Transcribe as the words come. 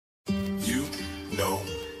know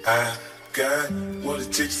I got what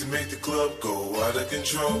it takes to make the club go out of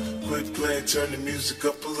control. Quit playing, turn the music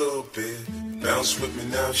up a little bit. Bounce with me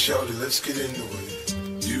now, shawty, let's get into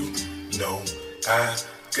it. You know I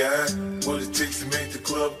got what it takes to make the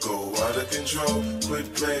club go out of control.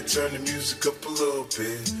 Quit playing, turn the music up a little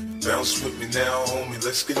bit. Bounce with me now, homie,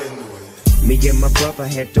 let's get into it. Me and my brother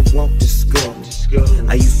had to walk to school.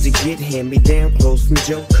 I used to get hand-me-down clothes from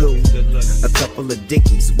Joe Cool. A couple of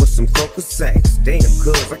Dickies with some Coca Sacks. Damn,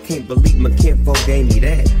 cuz I can't believe my kinfolk gave me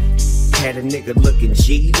that. Had a nigga looking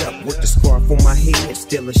G'd up with the scarf on my head,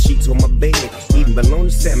 still a sheets on my bed, eating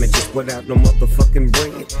bologna sandwiches without no motherfucking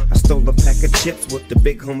bread. I stole a pack of chips with the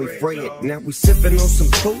big homie Fred. Now we sipping on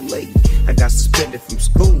some Kool-Aid. I got suspended from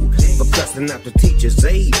school for cussing out the teacher's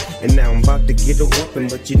aide, and now I'm about to get a whooping,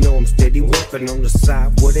 but you know I'm steady working on the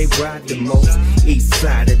side where they ride the most. East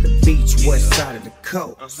side of the beach, west side of the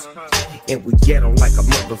coast, and we get on like a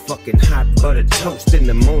motherfucking hot buttered toast in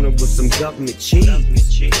the morning with some government cheese.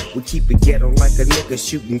 We keep it ghetto like a nigga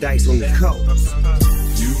shooting dice on the coast.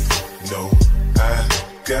 You know I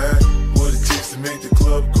got what it takes to make the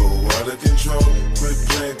club go out of control. Quit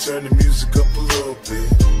playing, turn the music up a little bit.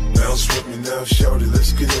 Bounce with me now, shawty,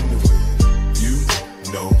 let's get into it.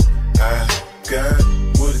 You know I got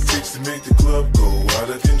what it takes to make the club go out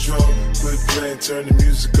of control. Quit playing, turn the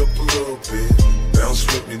music up a little bit. Bounce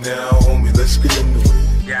with me now, homie, let's get into it.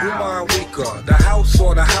 Rewind weaker, the house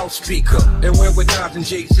or the house speaker. And where would Nas and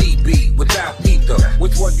Jay-Z be without either?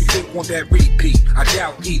 Which one you think want that repeat? I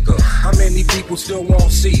doubt either. How many people still won't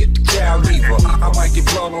see it? The cow lever. I might get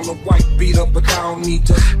blood on the white beater, but I don't need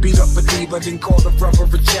to beat up a diva, then call the brother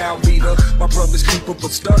a child leader. My brother's keeper,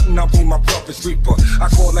 but stuntin', I'll be my brother's reaper. I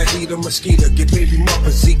call that heater mosquito, get baby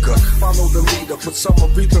mother Zika. Follow the leader, put some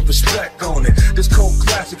Aretha respect on it. This cold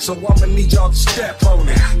classic, so I'ma need y'all to step on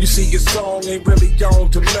it. You see your song ain't really on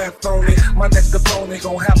to left on it. My next opponent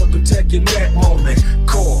gon' have a protect your neck moment.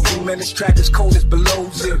 Core, man, this track is cold as below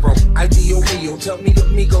zero. Ideal Rio, tell me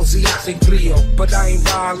amigo, see I say Cleo. But I ain't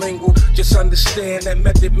bilingual, just understand that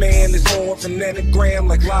Method Man is more of an anagram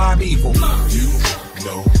like live evil. You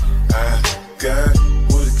know I got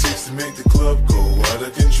what it takes to make the club go out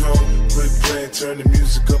of control. Quit playing, turn the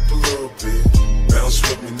music up a little bit. Bounce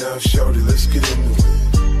with me now, shawty, let's get into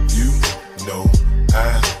it. You know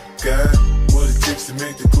I got what it takes to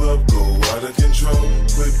make the club go out of control.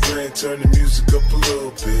 Quit playing, turn the music up a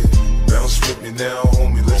little bit. Bounce with me now,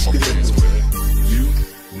 homie, let's get into it.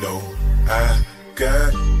 You know I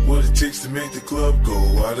got what it takes to make the club go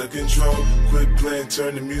out of control. Quit playing,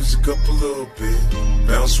 turn the music up a little bit.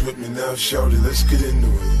 Bounce with me now, shawty, let's get into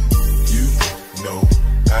it. You know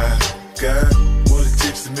I got what it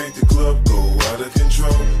takes to make the club go out of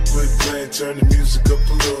control. Quit playing, turn the music up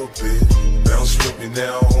a little bit. Bounce with me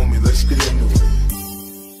now, homie, let's get into it.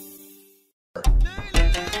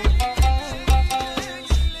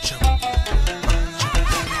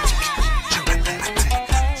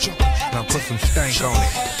 Now put some stank on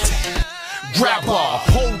it. Grab off,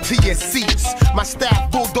 hold to your seats. My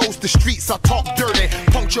staff bulldoze the streets, I talk dirty.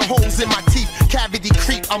 Puncture holes in my teeth, cavity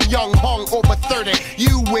creep. I'm young, hung, over 30.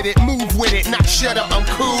 You with it, move with it, not shut up, I'm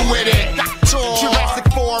cool with it.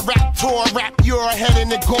 Jurassic 4, rap tour, rap your head in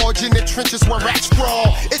the gorge. In the trenches where rats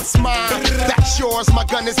crawl. It's mine, that's yours. My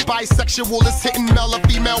gun is bisexual, it's hitting male or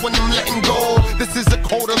female when I'm letting go. This is a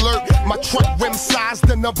code alert. My truck rim size,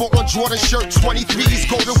 the number on Jordan shirt. 23s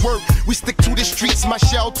go to work. We stick to the streets, my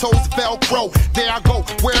shell toes Velcro. There I go,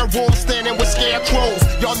 werewolves standing with scarecrows.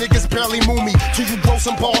 Y'all niggas barely move me. Till you grow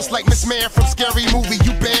some balls like Miss Man from Scary Movie.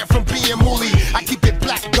 You banned from being mooly. I keep it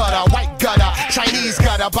black gutter, white gutter, Chinese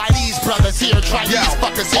gutter. By these brothers here, try these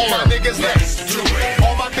fuckers here. All my niggas, let's do it.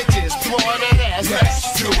 All my bitches, throwing that ass,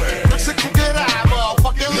 let's do it. Bricks a crooked eye,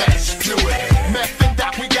 motherfucker, let's do it. Meth and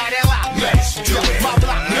Doc, we got it locked, let's do it. My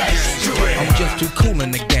block, let's do it. I'm just too cool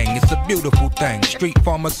in the gang, it's a beautiful thing. Street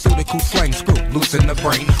pharmaceutical slang, screw loose in the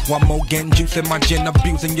brain. One more getting juice in my gin,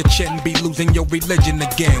 abusing your chin, be losing your religion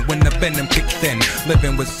again. When the venom kicks in,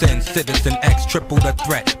 living with sin, Citizen X, triple the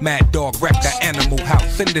threat. Mad Dog wreck the animal house,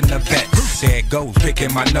 sending the vet. There it goes,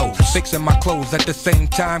 picking my nose, fixing my clothes at the same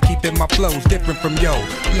time, keeping my flows different from yo.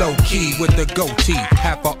 Low key with the goatee,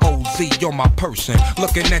 half a OZ on my person.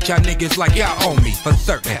 Looking at y'all niggas like y'all owe me for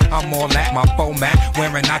certain. I'm all at my format,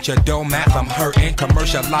 wearing out your doormat. I'm hurting,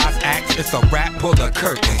 commercialized acts, it's a rap, pull the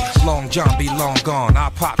curtain. Long John be long gone, I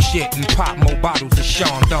pop shit and pop more bottles of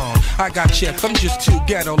Sean Don. I got chips, I'm just too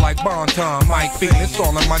ghetto like Bon Ton. Mike Fiend, it's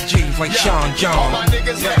all in my jeans like Sean John. All my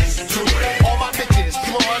niggas, let's do it. All my bitches,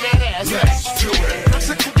 throwing that ass, let's do it. Bricks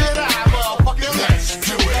a crooked eye, motherfucker, let's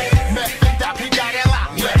do it. Meth and Doc, we got it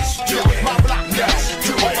locked, let's do it. My block, let's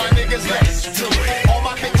do it. All my niggas, let's do it. All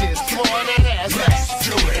my bitches, throwing that ass, let's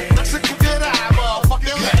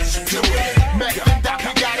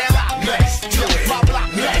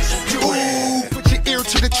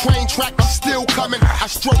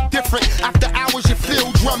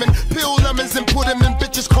Peel lemons and put them in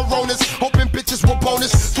bitches' coronas. Hoping bitches will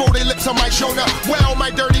bonus. Throw their lips on my shoulder. Well, my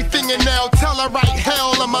dirty fingernail. Tell her right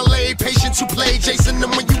hell. I'm a lay patients who play Jason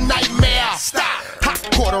them when you nightmare. Stop. Hot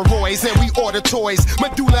corduroys and we order toys.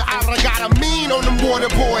 Medulla oblongata mean on them water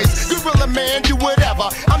boys. Gorilla man, do whatever.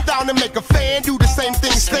 I'm down to make a fan do the same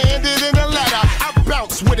thing standard in a letter. I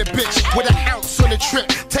bounce with a bitch with an ounce on the trip.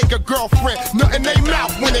 Take a girlfriend, nut in their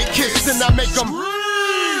mouth when they kiss, and I make them.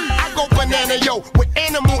 I go banana yo with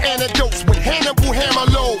animal antidotes with Hannibal hammer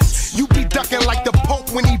loads. You be ducking like the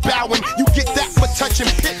Pope when he bowing. You get that for touching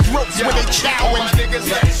pit ropes when they chowing. All my niggas,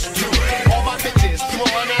 let's do it. All my bitches,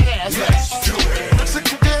 throwing that ass, let's do it.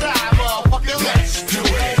 Let's do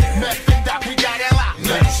it. Meth and Doc, we got it locked.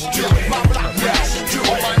 Let's do it. My block, let's do it.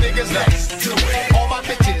 All my niggas, let's do it. All my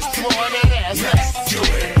bitches, throwing that ass. Let's do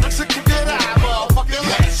it. Mexican good eye, motherfucker.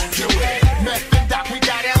 Let's do it. Meth and Doc, we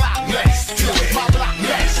got it locked. Let's do it. My block,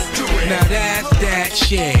 let's do it. Now that's that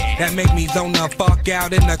shit that make me zone the fuck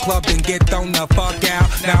out in the club and get thrown the fuck out.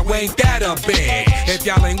 Now ain't that a big? If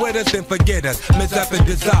y'all ain't with us, then forget us. Miss F and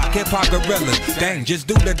Dizak, hip-hop gorillas. Dang, just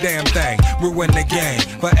do the damn thing. Ruin the game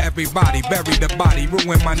for everybody. Bury the body,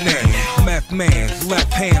 ruin my name. Meth man's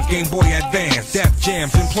left hands, Game Boy Advance. Def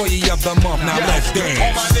Jams, employee of the month. Now let's dance.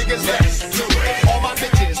 All my niggas, let's do it. All my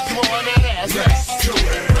bitches, throwing that ass. Let's do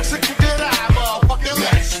it. Mexican good eye, motherfucker.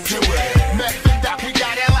 Let's do it. Meth and Doc, we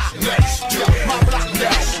got it locked. Let's do it. My block,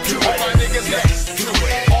 let's do it. All my niggas, let's do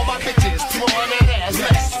it. All my bitches, throwing that ass.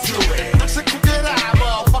 Let's do it. Mexican good eye,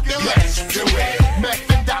 motherfucker. Let's do it.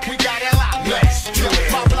 Meth and Doc, we got it locked. Let's do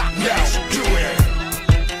it. My block, let's do it.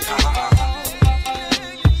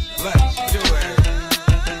 Let's do it.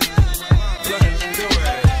 Let's do it. Let's do it.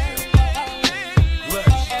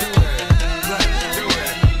 Let's do it.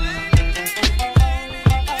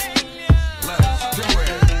 Let's do it. Let's do it.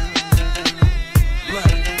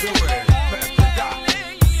 Let's do it.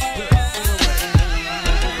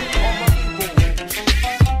 All my people,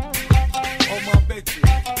 all my bitches.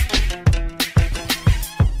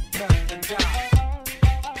 Let's do it.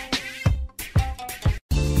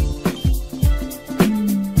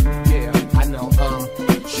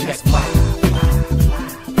 Check mic.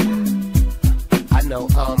 I know,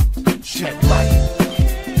 check mic.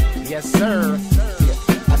 Yes, sir. Yeah,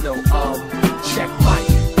 I know, check mic.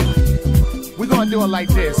 We gonna do it like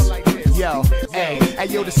this. Yo, hey,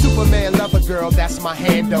 yo, the Superman lover girl, that's my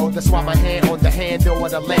handle. That's why my hand on the handle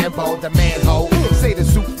of the Lambo, the manhole. Say the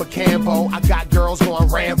soup for Cambo. I got girls going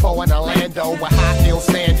Rambo in Orlando with high heel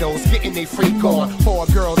sandals, getting they freak on. 4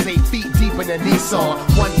 girls 8 feet deep in a Nissan.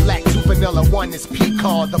 1 black, 2 vanilla, 1 is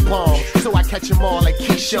pecan, the bomb. So I catch them all like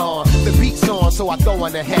Keyshawn. The beat's on, so I throw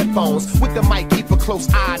on the headphones. With the mic, keep a close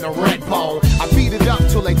eye on the red bone. I beat it up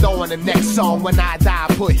till they throw on the next song. When I die,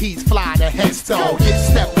 put heat, fly the headstone. Get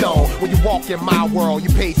stepped on. When you walk in my world, you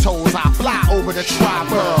pay tolls, I fly over the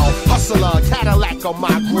tri-borough. Hustler, Cadillac on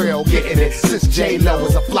my grill, getting it since J-Lo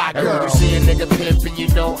is a fly girl. When you see a nigga pimpin', you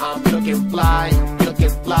know I'm looking fly, looking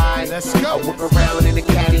fly. Let's go. I whip around in the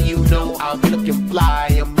caddy, you know I'm looking fly,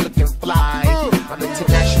 I'm looking fly. I'm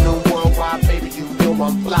international, worldwide, baby, you know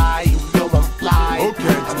I'm fly, you know I'm fly.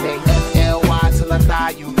 Okay. I make FLY till I die,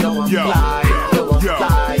 you know I'm fly, you know I'm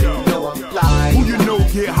fly, you know I'm fly. Who you know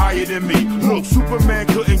get higher than me? Look, Superman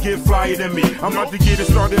couldn't get flyer than me. I'm about to get it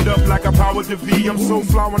started up like a power to V. I'm so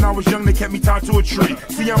fly when I was young, they kept me tied to a tree.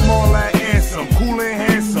 See, I'm all that handsome, cool and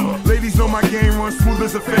handsome. Ladies know my game runs smooth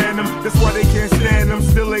as a phantom. That's why they can't stand them,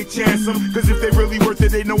 still they chance them. Cause if they really worth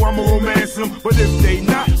it, they know I'ma romance them. But if they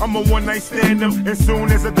not, I'ma one night stand them. And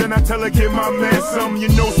soon as I done, I tell her, get my man some. You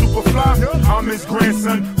know Superfly, I'm his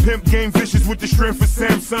grandson. Pimp game vicious with the strength of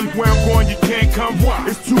Samson. Where I'm going, you can't come,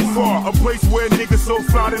 it's too far. A place where niggas so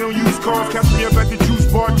fly, they don't use cars. Catch me up at the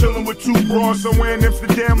juice bar, chillin' with 2 bras. Somewhere in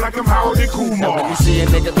Amsterdam like I'm Howard and Kumar. Now when you see a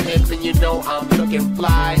nigga pimpin', you know I'm looking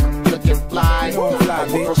fly, looking fly. I walk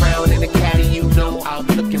around in the caddy, you know I'm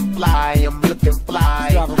looking fly, I'm looking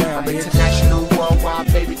fly. I'm international, worldwide,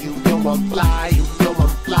 baby, you know I'm fly, you know I'm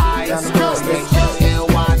fly.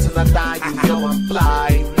 LLY till I die, you know I'm fly,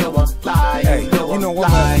 you know I'm fly. Hey, you know I'm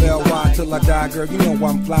LLY till I die, girl, you know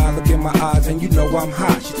I'm fly. Look in my eyes and you know I'm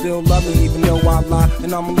hot. She still love me even though I lie.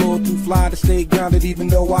 And I'm a little too fly to stay grounded even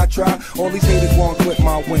though I try. All these haters want clip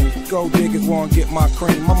my wings. Gold diggers want get my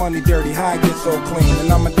cream. My money dirty, how I get so clean.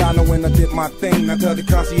 And I'm a dino when I did my thing. I tell the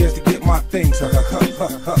concierge to get my things.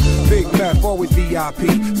 Big meth, always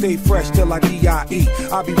VIP. Stay fresh till I D.I.E.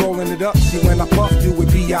 I be rolling it up, see when I puff, do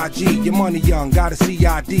it B.I.G. Your money young, got a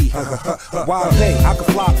C.I.D. Wild day, I can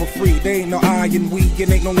fly for free. There ain't no I and we, it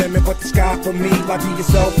ain't no limit but the sky for me. Lie to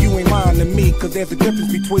yourself, you ain't lying to me. Cause there's a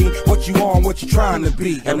difference between what you are and what you're trying to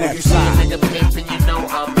be. And when you see a nigga pimpin', you know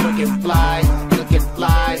I'm looking fly, looking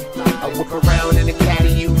fly.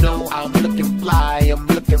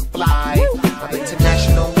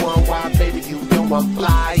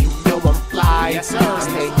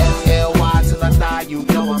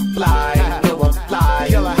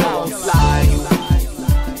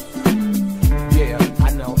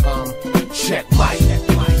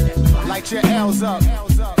 Put your L's up.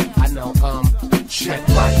 I know, check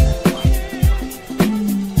mic.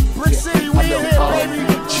 Brick City, we in here, baby.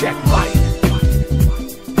 Check mic.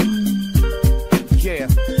 Yeah.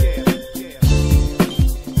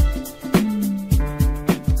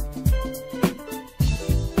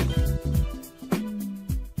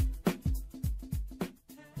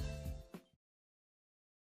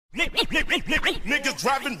 Niggas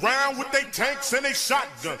driving round with they tanks and they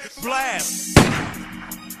shotgun. Blast.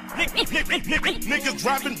 Niggas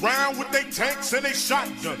driving round with they tanks and they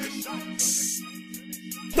shotgun.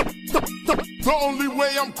 The only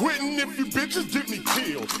way I'm quitting if you bitches get me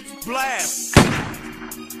killed. Blast.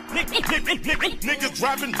 Niggas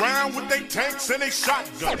driving round with they tanks and they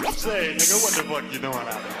shotgun. Say, nigga, what the fuck you doing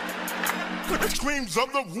out there? Screams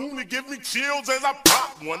of the room to give me chills as I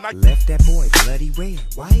pop one. Left that boy bloody red.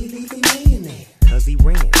 Why he leaving me in there? Cause he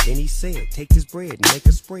ran, then he said, take this bread and make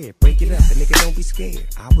a spread. Break it up, and nigga don't be scared.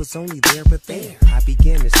 I was only there but there. I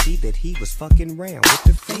began to see that he was fucking round with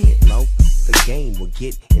the Fed. Low, the game will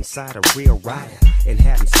get inside a real rider and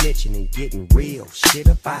have him snitching and getting real shit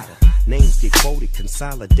about her. Names get quoted,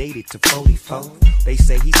 consolidated to 44. They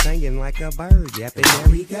say he's singing like a bird, yep, and there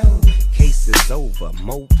he go. Case is over,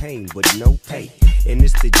 more pain with no pay. And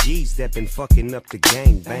it's the G's that been fucking up the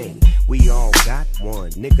gang bang. We all got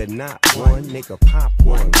one, nigga not one, nigga pop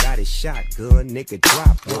one. Got his shotgun, nigga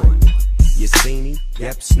drop one. You seen him?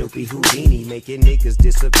 Yep, Snoopy Houdini, making niggas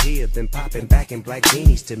disappear, then popping back in black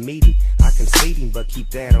beanies to meet him. I concede him, but keep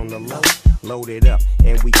that on the low. Load it up,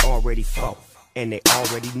 and we already fought, and they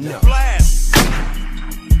already know. Blast.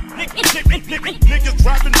 Niggas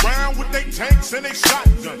driving round with they tanks and they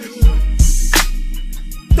shotgun.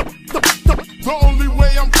 The only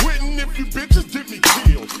way I'm quitting if you bitches get me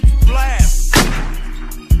killed. Blast.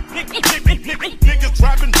 Niggas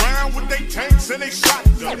driving round with they tanks and they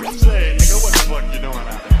shotgun. Say, nigga, what the fuck you doing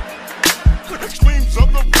out there? Screams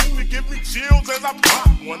of the room to give me chills as I pop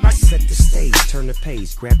one. I set the stage, turn the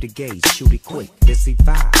page, grab the gauge, shoot it quick. Let's see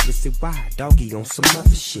vibe, let's see why. Doggy on some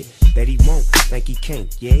other shit. Bet he won't, think he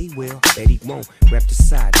can't, yeah he will. Bet he won't, rap the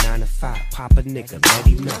side, 9 to 5. Pop a nigga, let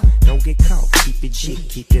him know. Don't get caught, keep it G,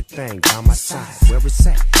 keep that thing by my side. Where it's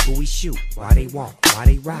at, who we shoot, why they walk, why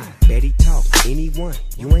they ride. Bet he talk, anyone,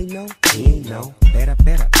 you ain't know, he ain't know. Better,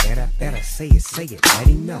 say it, let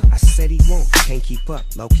him know. I said he won't, can't keep up,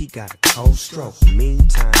 low-key got a cold stroke.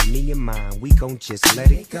 Meantime, me and mine, we gon' just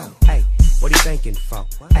let it go. Hey, what he thinking for?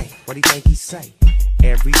 Hey, what he think he say?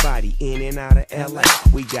 Everybody in and out of LA.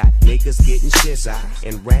 We got niggas getting shizzy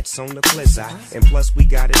and rats on the blizzard. And plus we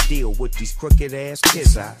gotta deal with these crooked ass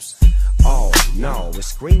kids-eyes. Oh no, it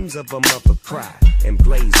screams of a mother cry and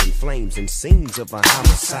blazing flames and scenes of a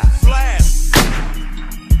homicide. Blast.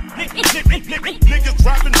 Niggas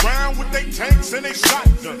driving round with they tanks and they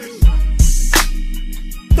shotgun.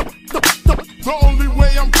 The only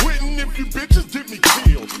way I'm quitting if you bitches get me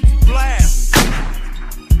killed. Blast.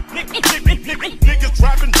 Niggas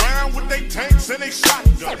driving round with they tanks and they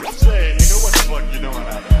shotgun. Say, nigga, what the fuck you doing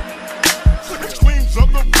out there? Screams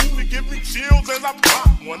of the room to give me chills as I pop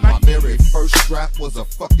one. My very first strap was a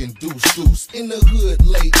fucking deuce. In the hood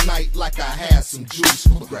late night like I had some juice.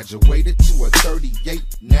 Graduated to a 38,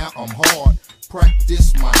 now I'm hard.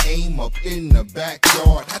 Practice my aim up in the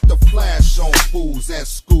backyard. Had to flash on fools at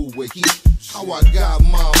school with heat. How I got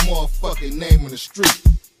my motherfucking name in the street.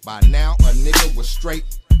 By now a nigga was straight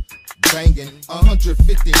banging.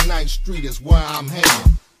 159th Street is where I'm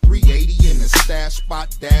hanging. 380 in the stash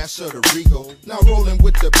spot, dash of the Regal. Now rolling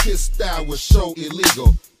with the piss style was so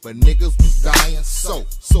illegal. But niggas was dying, so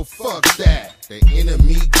fuck that. The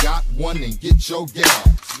enemy got one and get your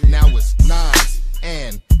gas. Now it's 9s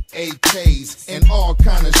and AKs and all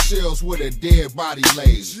kind of shells with a dead body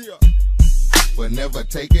lays. But never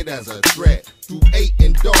take it as a threat. Through 8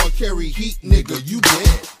 and dog carry heat, nigga, you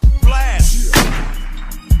dead. Blast.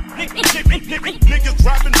 Niggas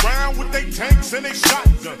driving round with they tanks and they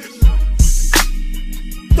shotgun.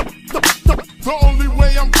 The only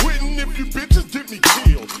way I'm quitting if you bitches get me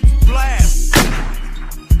killed. Blast.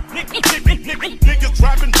 Niggas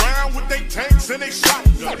driving round with they tanks and they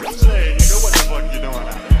shotgun. Say, nigga, what the fuck you doing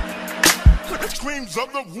out there? Screams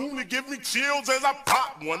of the room to give me chills as I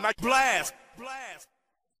pop one like blast. Blast.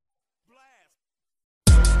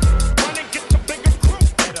 Run and get the bigger crew.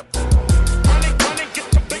 Run and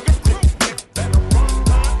get the bigger crew.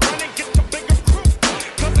 Run and get the bigger crew.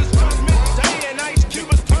 Cause it's Judgment Day and Ice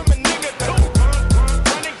Cube is coming, nigga, too.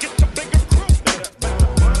 Run and get the bigger crew.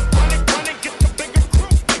 Run and get the bigger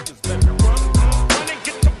crew. Run and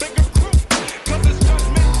get the bigger crew. Cause it's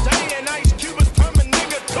Judgment Day and Ice Cube is coming,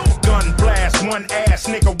 nigga, too. Gun blast, one ass. ass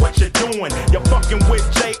nigga, what you doing? You're fucking with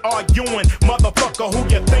J.R. Ewing, motherfucker, who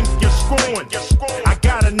you think you're screwing? I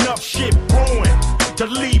got enough shit brewing to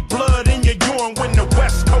leave blood in your urine when the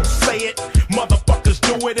West Coast say it. Motherfuckers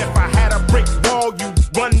do it. If I had a brick wall, you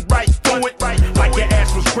run right through it. Like your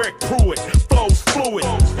ass was Greg Pruitt. Flows fluid.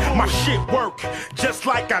 My shit work just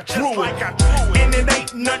like I drew it. And it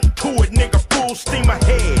ain't nothing to it, nigga. Full steam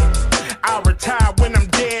ahead. I'll retire when I'm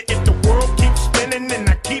dead. If the world keeps spinning and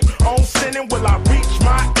I keep on sinning, will I reach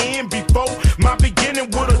my end before my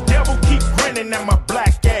beginning? Will the devil keep grinning at my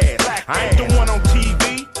black ass? I ain't the one on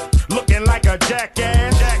TV looking like a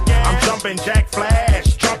jackass. I'm jumping Jack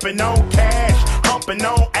Flash, jumping on cash, humping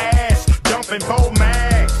on ass, dumping Bo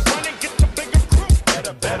Max. Run and get the bigger crew.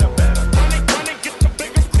 Better. Run and get the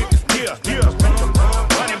bigger crew. Yeah.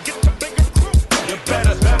 Run and get the bigger crew. You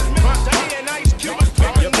better. Stay in Ice Cube.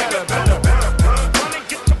 You better. Run and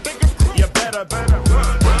get the bigger crew. You better. Run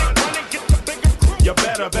and get the bigger crew. You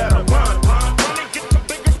better. Run and get the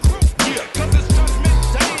bigger crew. Yeah. 'Cause it's Judgment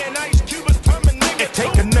Day and Ice Cube is coming, nigga. It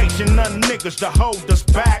take a nation of niggas to hold us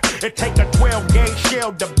back. It take a 12-gauge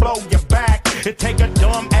shell to blow your back. It take a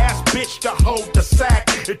dumb ass bitch to hold the sack.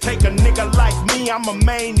 It take a nigga like me, I'm a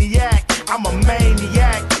maniac. I'm a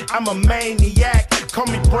maniac. Call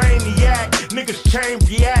me brainiac. Niggas chain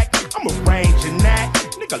react. I'm arranging that.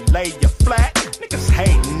 Nigga lay you flat. Niggas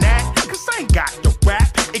hating that. 'Cause I ain't got the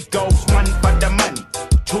rap. It goes 1 for the money,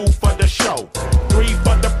 2 for the show, 3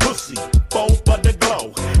 for the pussy, 4 for the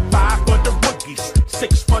glow, 5 for the rookies,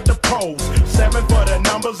 6 for the pros, 7 for the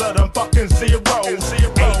numbers of them fucking zeros,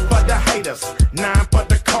 8 for the haters, 9 for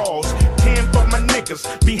the cause, 10 for my niggas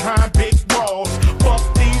behind big walls. Fuck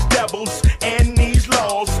these devils and these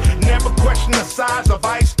laws. Never question the size of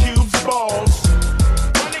Ice Cube's balls.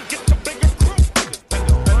 Run and get the bigger crew.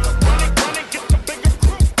 Run and get the bigger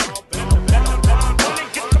crew. Run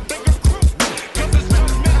and get the bigger crew. 'Cause it's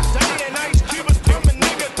Judgment Day and Ice Cube is coming,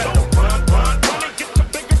 nigga. Better run and get the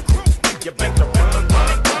bigger crew. You better run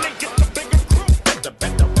and get the bigger crew.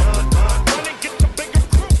 Better run and get the bigger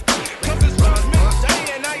crew. 'Cause it's Judgment Day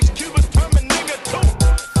and Ice Cube is coming, nigga, too.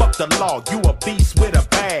 Fuck the law, you a beast with a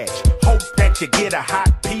badge. Hope that you get a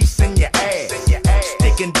hot piece in your ass.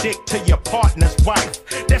 Sticking dick to your partner's wife.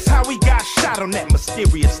 That's how he got shot on that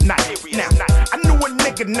mysterious night. Now, I knew a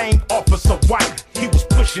nigga named Officer White. He was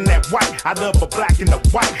pushing that white. I love a black and a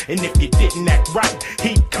white. And if you didn't act right,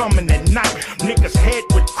 he'd come in at night. Niggas head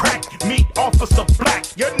would crack. Meet Officer Black.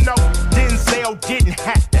 You know, Denzel didn't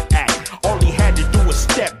have to act. All he had to do was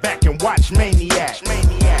step back and watch Maniac.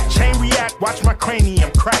 Chain react, watch my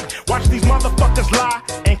cranium crack. Watch these motherfuckers lie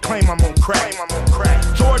and claim I'm on crack.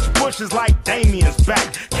 George Bush is like Damien's back.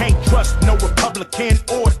 Can't trust no Republican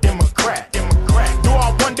or Democrat. Do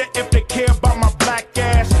I wonder if they care about my black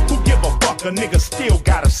ass? Who give a fuck? A nigga still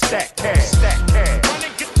got a stack cash. Run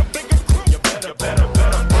and get the bigger crew. You better. Run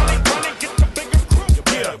and get the bigger crew.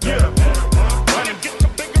 Yeah. Run and get the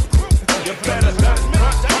bigger crew. You better.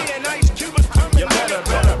 Stay in Ice Cube is coming. You better.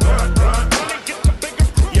 Run and get the bigger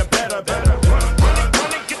crew. You better. Run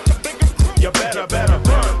and get the bigger crew. You better. Run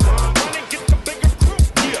and get the bigger crew.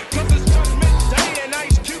 Yeah. 'Cause it's Judgment Day and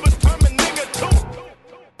Ice Cube is coming, nigga, too.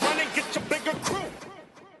 Run and get your bigger crew.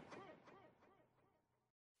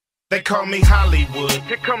 They call me Hollywood.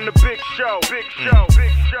 Here come the big show. Big show.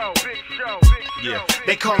 Yeah.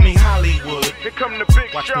 They call me Hollywood. Here come the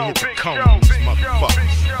big Watch show. me hit the Big cones, show.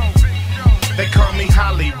 motherfuckers. They call me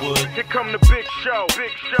Hollywood. Here come the big show.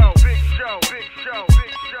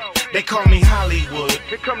 They call me Hollywood.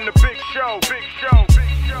 Here come the big show.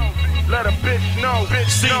 Let a bitch know.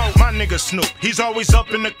 See, my nigga Snoop, he's always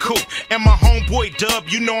up in the coop. And my homeboy Dub,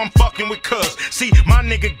 you know I'm fucking with Cuz. See, my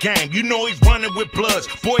nigga Game, you know he's running with Bloods.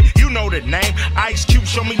 Boy, you know the name. Ice Cube,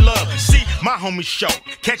 show me love. See, my homie Show,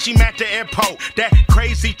 catch him at the airport. That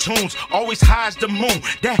crazy tunes always hides the moon.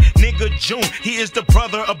 That nigga June, he is the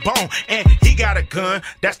brother of Bone. And he got a gun,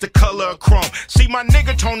 that's the color of chrome. See, my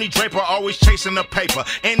nigga Tony Draper always chasing the paper.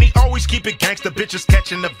 And he always keep it gangsta, bitches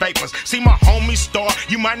catching the vapors. See, my homie Star,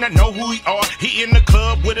 you might not know who he are. He in the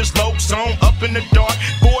club with his lokes on, up in the dark.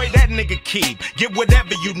 Boy, that nigga Keeb, get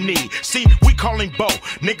whatever you need. See, we call him Bo,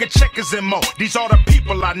 nigga check his MO. These are the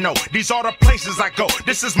people I know, these are the places I go.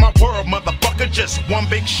 This is my world, motherfucker, just one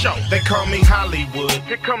big show. They call me Hollywood.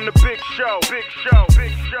 Here come the big show.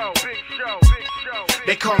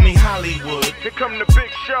 They call me Hollywood. Here come the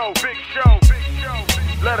big show.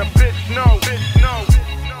 Let a bitch know.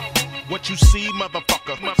 What you see,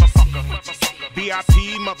 motherfucker. VIP,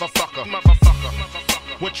 motherfucker.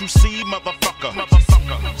 what you see, motherfucker.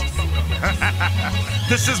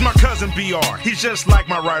 This is my cousin BR, he's just like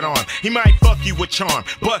my right arm. He might fuck you with charm,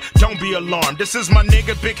 but don't be alarmed. This is my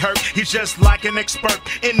nigga Big Hurt, he's just like an expert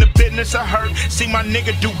in the business of hurt. See my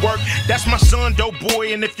nigga do work, that's my son dope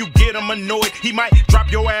boy. And if you get him annoyed, he might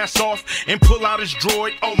drop your ass off and pull out his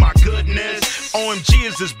droid. Oh my goodness, OMG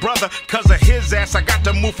is his brother. Cause of his ass I got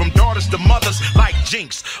to move from daughters to mothers like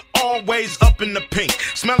Jinx. Always up in the pink,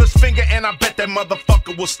 smell his finger and I bet that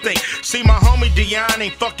motherfucker will stink. See my homie Dion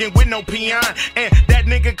ain't fucking with no peon. And that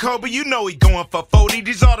nigga Kobe, you know he going for 40.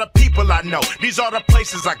 These are the people I know, these are the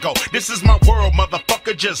places I go. This is my world,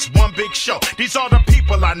 motherfucker, just one big show. These are the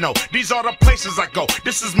people I know, these are the places I go.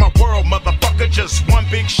 This is my world, motherfucker, just one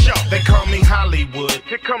big show. They call me Hollywood.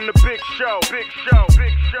 Here come the big show, big show,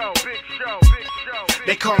 big show, big show, big show.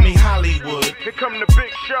 They call me Hollywood. Here come the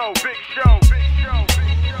big show, big show, big show, big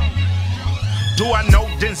show. Do I know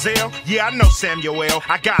Denzel? Yeah, I know Samuel.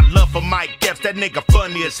 I got love for Mike Epps, that nigga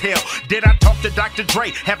funny as hell. Did I talk to Dr. Dre?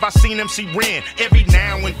 Have I seen MC Ren? Every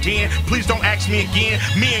now and then, please don't ask me again.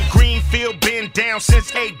 Me and Greenfield been down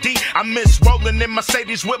since AD. I miss rolling in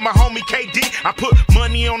Mercedes with my homie KD. I put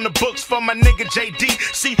money on the books for my nigga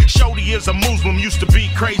JD. See, Shorty is a Muslim, used to be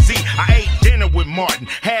crazy. I ate dinner with Martin,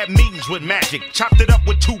 had meetings with Magic, chopped it up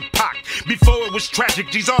with Tupac before it was tragic.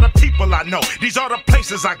 These are the people I know, these are the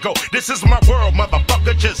places I go. This is my world,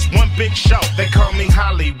 motherfucker, just one big show. They call me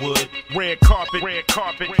Hollywood. Red carpet, red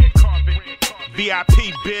carpet, red carpet,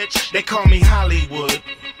 VIP, bitch. They call me Hollywood.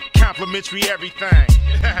 Complimentary everything.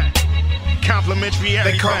 Complimentary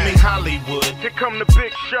everything. They call me Hollywood. Here come the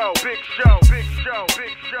big show, big show, big show,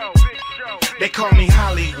 big show, big show. They call me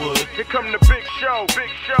Hollywood. Here come the big show, big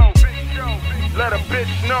show, big show. Let a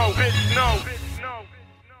bitch know, bitch know, bitch know.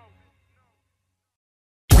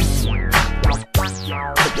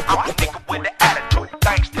 I'm a nigga with the attitude,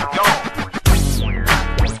 thanks to y'all.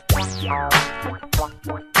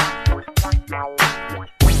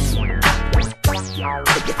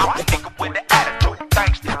 I'm a nigga with the attitude,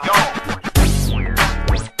 thanks to y'all.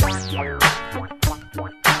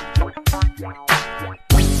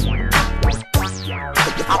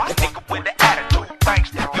 I'm a nigga with the attitude, thanks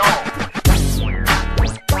to y'all.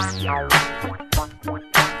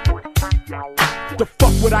 The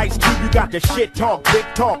fuck with Ice Cube, you got the shit talk, big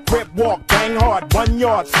talk, crip walk, bang hard, 1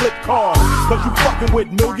 yard, slip cars. Cause you fucking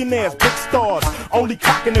with millionaires, big stars. Only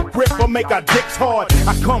cocking the grip or make our dicks hard.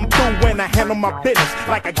 I come through when I handle my business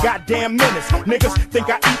like a goddamn menace. Niggas think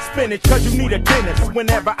I eat spinach cause you need a dentist.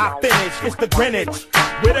 Whenever I finish, it's the Greenwich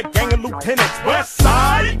with a gang of lieutenants. West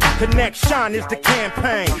Side Connection is the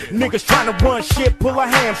campaign. Niggas trying to run shit, pull a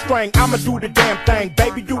hamstring. I'ma do the damn thing,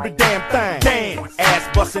 baby, do the damn thing. Damn, ass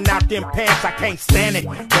busting out them pants, I can't stand it.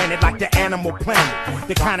 Ran it like the Animal Planet.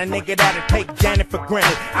 The kind of nigga that'll take Janet for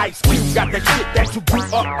granted. Ice Cube got the shit that you blew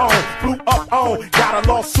up on. Got a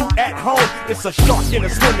lawsuit at home. It's a shark in a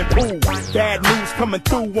swimming pool. Bad news coming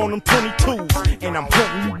through on them 22s. And I'm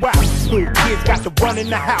hunting you out. Little kids got to run in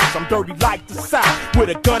the house. I'm dirty like the South. With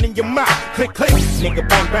a gun in your mouth. Click, click. Nigga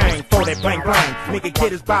bang, bang. For that bang, bang. Nigga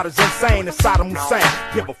get his bout as insane as Saddam Hussein.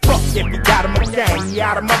 Give a fuck if you got him a gang. He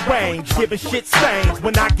out of my range. Giving shit stains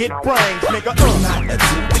when I get brains. Nigga, Do not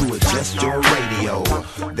attempt to adjust your radio.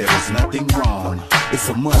 There is nothing wrong. It's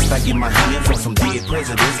a must. I get my hands on some dead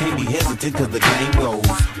presidents. Can't be hesitant cause the game goes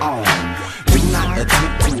on. Do not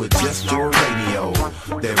attempt to adjust your radio.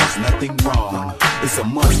 There is nothing wrong. It's a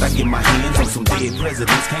must. I get my hands on some dead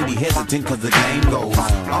presidents. Can't be hesitant cause the game goes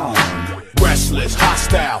on. Restless,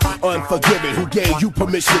 hostile, unforgiving. Who gave you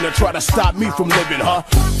permission to try to stop me from living, huh?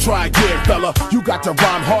 Try again, fella. You got to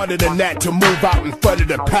rhyme harder than that to move out in front of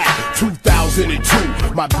the pack.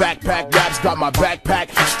 2002, my backpack raps got my backpack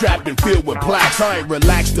strapped and filled with plaques. I ain't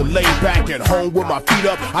relaxed to lay back at home with my feet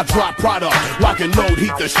up. I drop product, lock and load,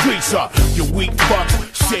 heat the streets up. You weak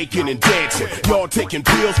fucks, shaking and dancing. Y'all taking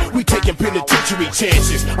pills, we taking penitentiary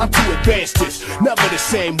chances. I'm too advanced this, never the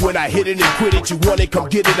same. When I hit it and quit it, you want it, come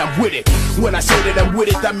get it, I'm with it. When I say that I'm with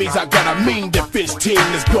it, that means I got a mean defense team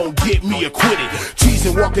that's gon' get me acquitted.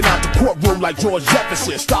 Cheesing, walking out the courtroom like George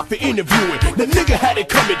Jefferson. Stop for interviewing, the nigga had it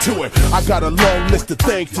coming to him. I got a long list of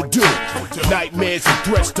things to do. Nightmares and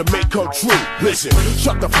threats to make come true. Listen,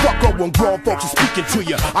 shut the fuck up when grown folks are speaking to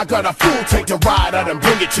you. I got a full tank to ride out and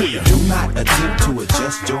bring it to you. Do not attempt to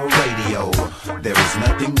adjust your radio. There is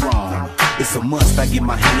nothing wrong. It's a must. I get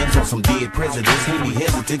my hands on some dead presidents. Can't be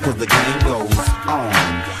hesitant cause the game goes on.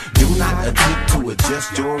 Do not attempt to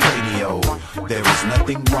adjust your radio. There is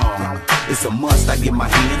nothing wrong. It's a must. I get my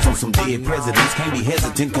hands on some dead presidents. Can't be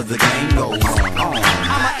hesitant cause the game goes on. I'm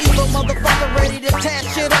an evil motherfucker ready to tear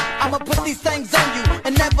shit up. I'ma put these things on you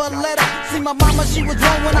and never let up. See my mama, she was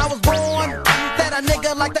wrong when I was born. That that a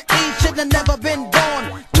nigga like the E should have never been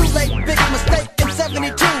born. Too late, big mistake in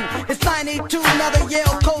 72. It's 92, another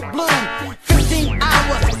Yale cold blue. 15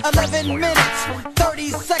 hours, 11 minutes, 30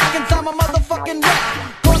 seconds, I'm a motherfucking wreck.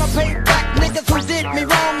 Gonna pay back niggas who did me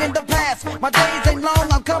wrong in the past. My days ain't long,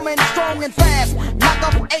 I'm coming strong and fast. Knock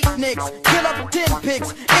off 8 nicks, kill up 10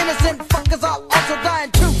 pigs. Innocent fuckers are also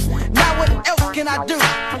dying too. Now what else can I do?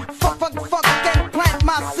 Fuck, and plant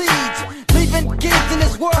my seeds. Leaving kids in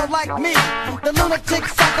this world like me. The lunatic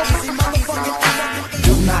psycho easy motherfucking.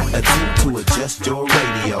 Do not attempt to adjust your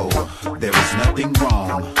radio. There is nothing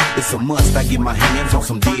wrong. It's a must. I get my hands on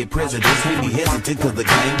some dead presidents. Can't be hesitant cause the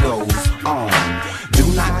game goes on. Do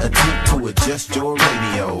not attempt to adjust your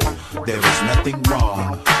radio. There is nothing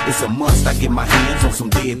wrong. It's a must. I get my hands on some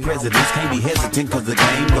dead presidents. Can't be hesitant cause the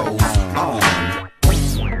game goes on.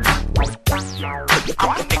 I'm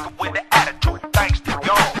a nigga with an attitude, thanks to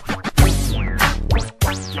y'all.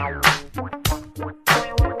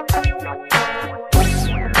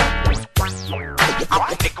 I'm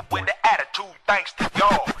a nigga with an attitude, thanks to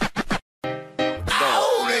y'all.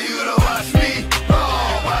 Oh, now you don't watch me,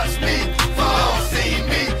 oh, watch me, oh, see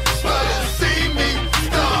me, oh, see me,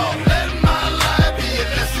 oh, let my life be a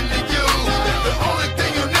lesson to you. The only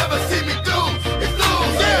thing you'll never see me do is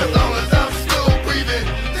lose. As long as I'm still breathing,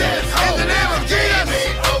 there's hope. In the name of Jesus,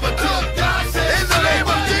 overtook God said, in the name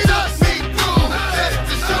of Jesus, me through, just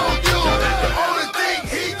to show you the only thing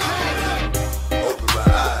he can. Open my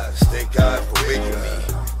eyes, thank God for waking me.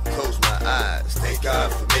 Close my eyes, thank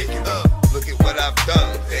God for making me. Look at what I've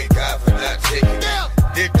done, thank God for not taking me.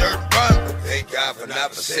 Did dirt run, but thank God for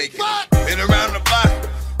not forsaking me. Been around the block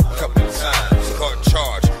a couple of times, caught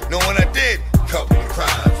charge, knowing I did a couple of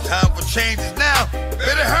crimes. Time for changes now,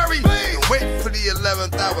 better hurry. Don't wait for the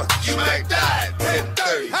 11th hour, you might die at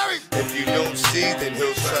 10:30. If you don't see, then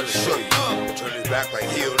he'll try to show you. Turn his back like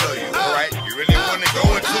he'll know you. Alright, you really wanna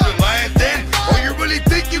go into the lion's den? Or you really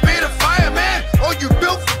think you made a fireman? Or you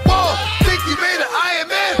built the wall, think you made an Iron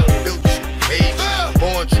Man? Built you, made you,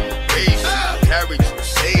 born you, raised you, carried you,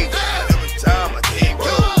 saved you. Every time I came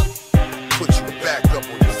through, put you back up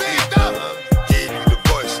on your feet. Gave you the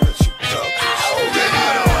voice that you talk. Oh, then you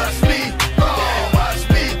don't watch me, oh, watch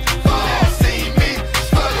me, oh, see me,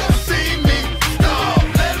 oh, see me. Oh,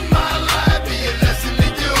 let my life be a lesson to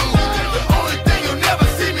you. The only thing you'll never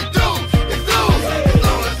see me do is lose. As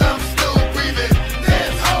long as I'm still breathing,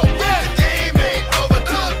 there's hope. The game ain't over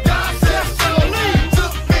till God says so.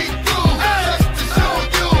 Took me through just to show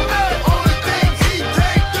you the only thing he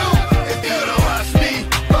can't do. If you don't watch me,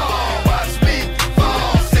 oh, watch me,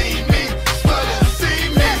 oh, see me, oh, see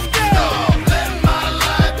me. Oh, let my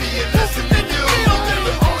life be a lesson to you.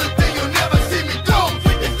 The only thing you'll never see me do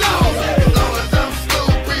is lose. As long as I'm still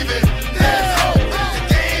breathing, there's hope. The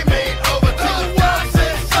game ain't over till God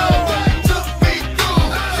says so. Took me through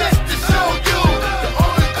just to show you the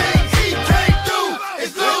only thing he can't do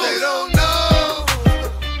is lose. They don't know.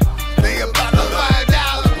 They about to find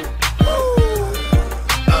out.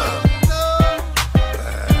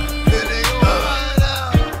 Then they gonna find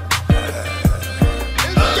out.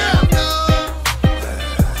 In the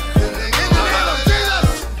name of Jesus.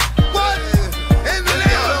 What? In the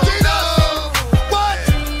name of Jesus. What?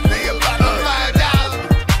 They about to find out.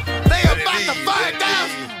 They about to find out.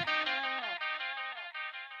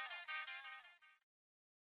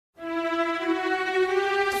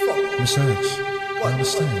 Miss X, I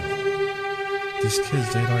understand. These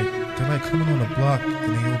kids, they like coming on the block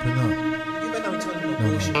and they open up. You better not tell me no No,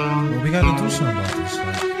 bullshit. well, we gotta do something about this.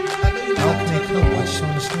 Like, I know you how better can not they tell me come? no I just bullshit.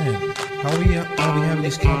 understand. How we having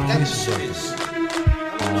these That's conversations? serious.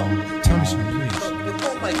 I don't know. Tell me something, please. It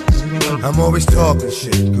won't like this. I'm always talking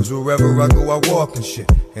shit, cause wherever I go I walk and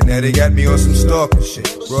shit. And now they got me on some stalking shit.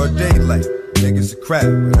 Broad daylight, niggas are crap,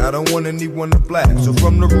 but I don't want anyone to blast. So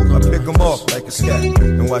from the roof I pick them off like a scat,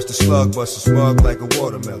 and watch the slug bust a smug like a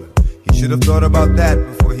watermelon. He should have thought about that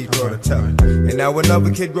before he thought of telling. And now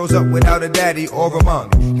another kid grows up without a daddy or a mommy.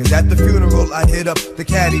 Cause at the funeral I hit up the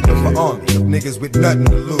caddy with my army of niggas with nothing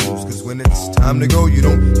to lose. Cause when it's time to go you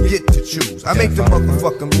don't get to choose. I make the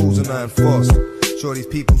motherfucking rules and I enforce them. Sure these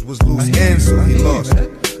peoples was loose ends so he lost it.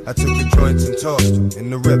 I took the joints and tossed them in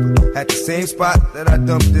the river. At the same spot that I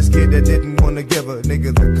dumped this kid that didn't wanna give a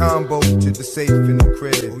nigga the combo to the safe in the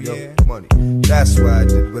crib. Yo, money. That's why I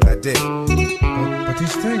did what I did. But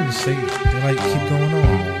these things, they like keep going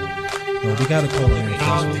on. No, we gotta call it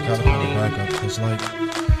first. We gotta call it back up. Cause like,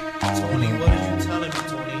 Tony, what are you telling me,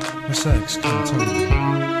 Tony? Miss X, come on, tell me.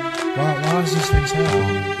 Why is these things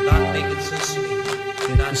happening? Not making sense to me.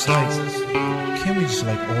 Not It's making like, sense to me. can't we just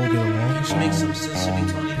like all get along or something? Make some sense to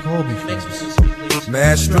me, Tony. We can all be Make some friends. sense to me, please.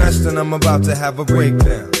 Mad stressed and I'm about to have a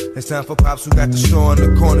breakdown. It's time for Pops who got the straw in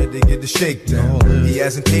the corner to get the shakedown. He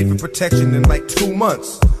hasn't paid for protection in like 2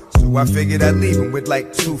 months, so I figured I'd leave him with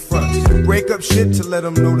like 2 fronts. Break up shit to let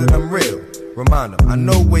him know that I'm real. Remind him, I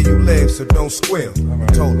know where you live, so don't squeal.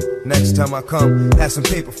 Told him, next time I come, have some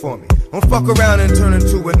paper for me. Don't fuck around and turn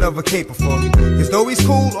into another caper for me. Cause though he's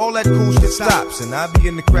cool, all that cool shit stops. And I be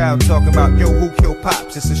in the crowd talking about, yo, who killed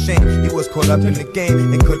Pops? It's a shame he was caught up in the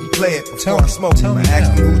game and couldn't play it before I smoked him. I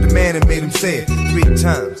asked him who's the man and made him say it 3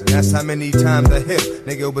 times. And that's how many times I hit him.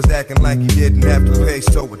 Nigga was acting like he didn't have to pay,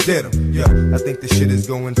 so it did him. Yeah, I think this shit is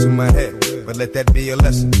going to my head. But let that be a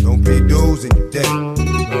lesson. Don't pay dues and you dead.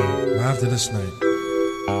 After this night,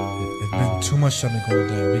 it's been too much something going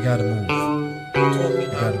down. We gotta move. We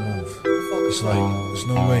gotta move. It's like, there's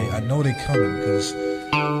no way. I know they coming because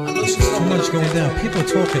there's too much going down. People are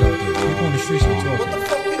talking out there. People on the streets are talking.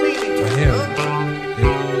 I hear it.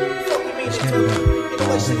 It's getting better.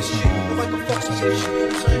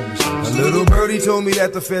 A little birdie told me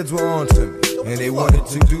that the feds were on to me, and they wanted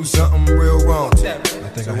to do something real wrong to me.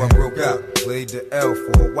 So I broke out, played the L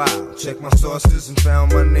for a while. Checked my sources and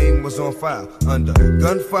found my name was on file under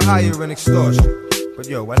gun for hire and extortion. But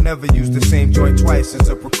yo, I never used the same joint twice as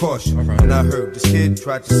a precaution. And I heard this kid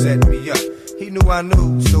tried to set me up. He knew I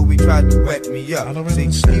knew, so he tried to wet me up.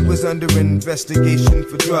 See, he was under investigation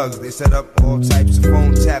for drugs. They set up all types of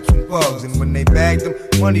phone taps and bugs. And when they bagged him,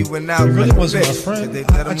 money went out. He really wasn't my friend. They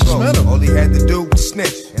let him go. All he had to do was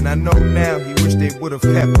snitch. And I know now he wished they would have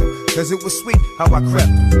kept him. Cause it was sweet how I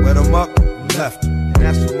crept him. Wet him up and left him. And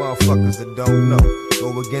that's for motherfuckers that don't know.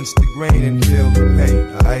 Go against the grain and feel the pain.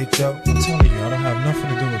 Alright, yo? I'm telling you, I don't have nothing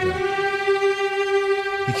to do with that.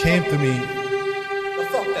 He came to me.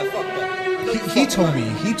 Fuck that. He told me who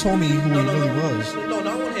he really was. No, I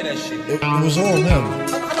don't hear that shit. It was all him.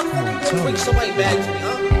 Come on, tell me. Somebody bad to me,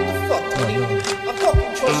 huh? What the fuck, Tony? I'm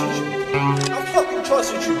fucking trust with you. I'm fucking trust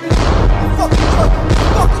with you, man.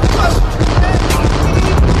 I'm fucking trust with you, man.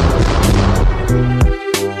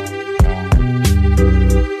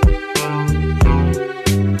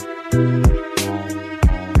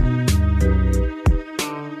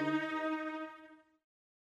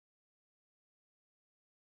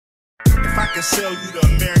 If I can sell you the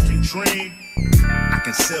American dream, I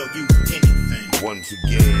can sell you anything. Once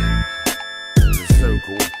again, the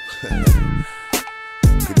circle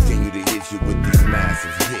continue to hit you with these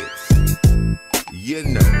massive hits. You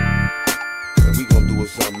know, and we gonna do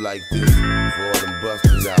something like this for all them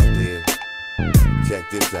busters out there. Check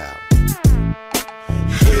this out.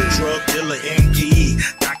 Drug dealer MD,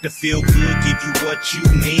 Dr. Feel Good, give you what you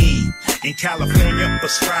need. In California,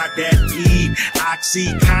 prescribe that weed,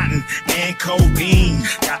 Oxycontin and codeine.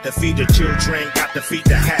 Got to feed the children, got to feed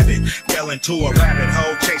the habit. Fell into a rabbit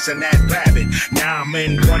hole, chasing that rabbit. Now I'm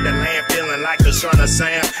in Wonderland, feeling like the son of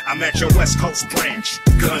Sam. I'm at your West Coast branch,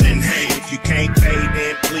 gun in hand. If you can't pay,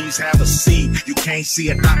 then please have a seat. You can't see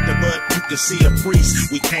a doctor, but you can see a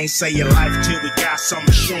priest. We can't say your life till we got some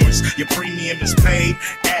assurance. Your premium is paid,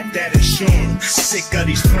 add that insurance. Sick of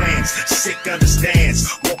these plans, sick of this dance.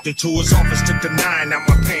 Walked into his office, took the 9 out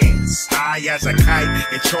my pants. High as a kite,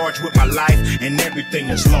 in charge with my life, and everything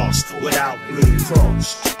is lost without Blue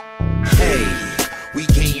Cross. Hey, we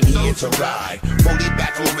came here to ride, fully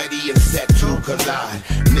back already and set to collide.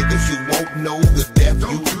 Niggas, you won't know the death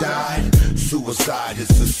you died. Suicide is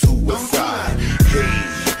a suicide. Hey,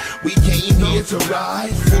 we came here to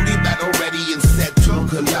ride, fully back already and set to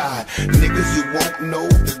collide. Niggas, you won't know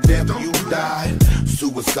the death you died.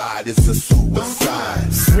 Suicide is a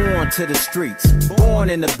suicide. Sworn to the streets, born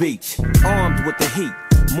in the beach, armed with the heat.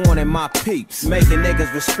 Morning my peeps, making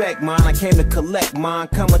niggas respect mine. I came to collect mine,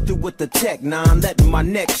 coming through with the tech 9, letting my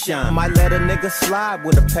neck shine. Might let a nigga slide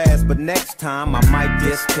with a pass, but next time I might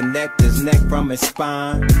disconnect his neck from his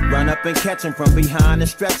spine. Run up and catch him from behind and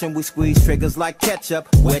stretch him. We squeeze triggers like ketchup,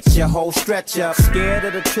 wet your whole stretch up. Scared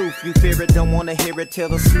of the truth, you fear it, don't wanna hear it till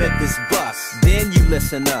the Smith is bust. Then you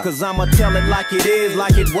listen up, cause I'ma tell it like it is,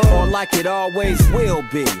 like it was, or like it always will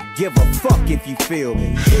be. Give a fuck if you feel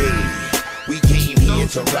me. We came here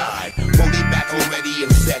to ride, fully back already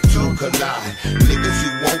and set to collide. Niggas,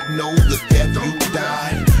 you won't know the death you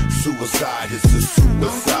died. Suicide is a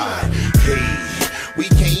suicide. Hey, we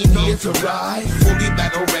came here to ride, fully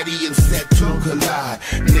back already and set to collide.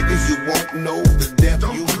 Niggas, you won't know the death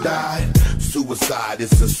you died. Suicide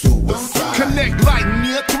is a suicide. Connect like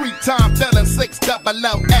near 3-time felon, 6 double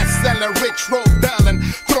LS, selling rich, roll down,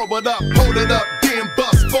 throw it up, hold it up, then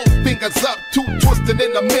bust, 4 fingers up, 2 twisted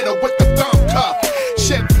in the middle with the thumb cuff.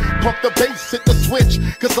 Shit, pump the bass, hit the switch,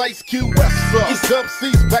 cause Ice Cube West up. These dub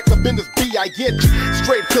C's back up in this B, I get you.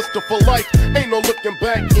 Straight pistol for life, ain't no looking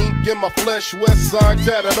back, ink in my flesh, West Side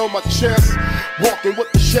tatted on my chest. walking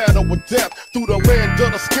with the shadow of death through the land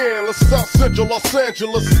of the scandalous, South Central Los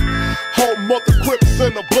Angeles. Home of the Crips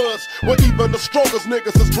and the Bloods, where even the strongest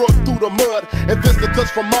niggas is drugged through the mud. And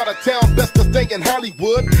visitors from out of town, best to stay in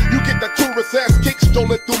Hollywood. You get that tourist ass kick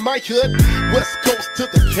stolen through my hood. West Coast to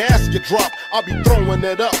the casket drop, I'll be throwing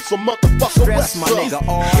it up, so motherfucker West my nigga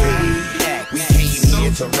all we came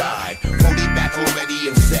here to ride, fully back already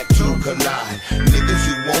and set to collide. Niggas,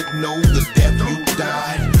 you won't know the death you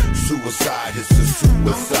died. Suicide is a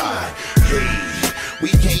suicide. Hey, we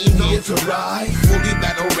came here to ride, fully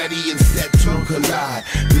back already and set to collide.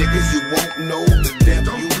 Niggas, you won't know the death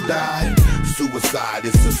you died. Suicide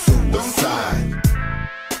is a suicide.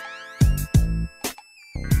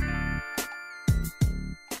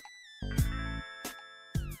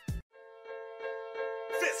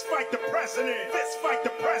 Fist fight the president, fist fight the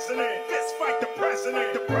president, fist fight the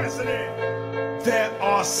president, the president. There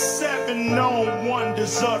are 7 known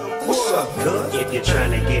wonders of the world. What's up, good? If you're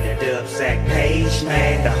trying to get a dub sack page,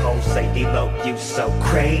 man, the whole say D-Lo, you so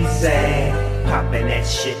crazy. Poppin' that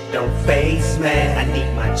shit don't faze, man. I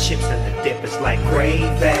need my chips and the dip is like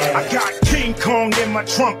gravy. I got King Kong in my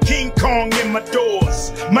trunk, King Kong in my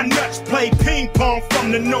doors. My nuts play ping pong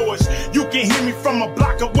from the noise. You can hear me from a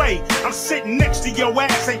block away. I'm sitting next to your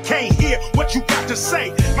ass and can't hear what you got to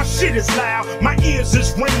say. My shit is loud, my ears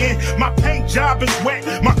is ringing. My paint job is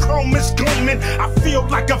wet, my chrome is gleaming. I feel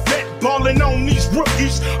like a vet ballin' on these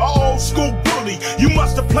rookies. A old school bully, you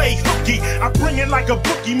must have played hooky. I bring it like a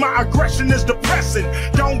bookie, my aggression is depressing.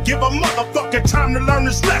 Don't give a motherfucker time to learn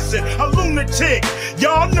this lesson. A lunatic,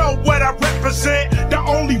 y'all know what I represent. The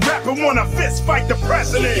only rapper wanna fist fight the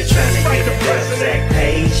president. If you're trying to get a dub sack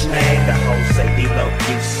page, man, the whole say D-Lo,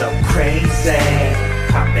 you so crazy.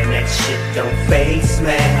 Poppin' that shit don't faze,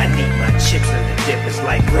 man. I need my chips and the dip is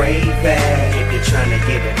like gravy. If you're trying to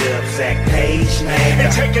get a dub sack page, man,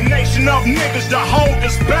 and take a nation of niggas to hold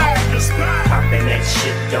us back. Poppin' that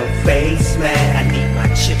shit don't faze, man. I need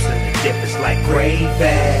my chips and the dip is like gravy.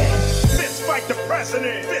 Fist fight the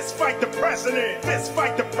president, fist fight the president, fist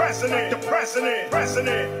fight the president, the president,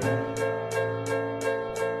 president.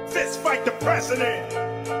 Fist fight the president.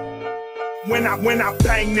 When I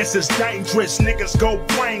bang this, it's dangerous. Niggas go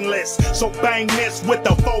brainless. So bang this with the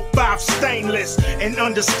 4-5 stainless. And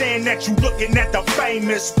understand that you looking at the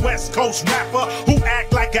famous West Coast rapper who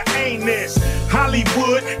act like a anus.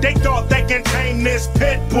 Hollywood, they thought they can tame this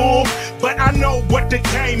pit bull, but I know what the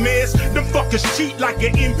game is. Them fuckers cheat like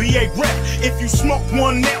an NBA rep. If you smoke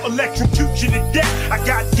one, they'll electrocute you to death. I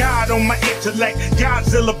got God on my intellect,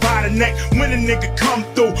 Godzilla by the neck. When a nigga come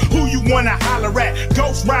through, who you wanna holler at?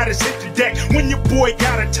 Ghost Riders hit the deck. When your boy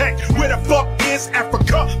got attacked, where the fuck is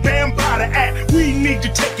Africa? Bam by the act, we need to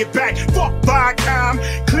take it back. Fuck Viacom,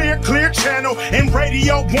 clear channel and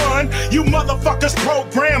Radio 1. You motherfuckers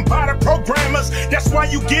programmed by the programmers. That's why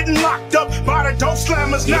you getting locked up by the dope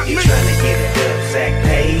slammers, not me. If you're trying to get a dub sack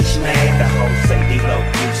page, man, the whole say D-Lo,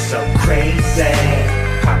 you so crazy.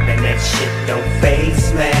 Poppin' that shit don't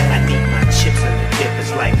faze, man. I need my chips and the dip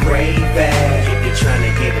is like gravy. If you're trying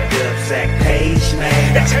to get a dub sack page,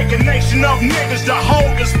 man, and take a nation of niggas to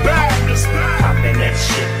hold us back. Poppin' that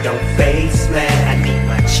shit don't faze, man. I need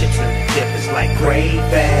my chips and the dip is like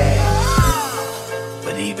gravy.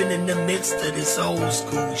 But even in the midst of this old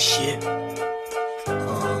school shit,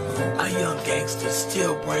 our young gangsters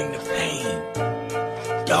still bring the pain.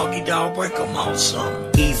 Doggy dog, break them off something.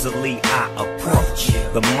 Easily I approach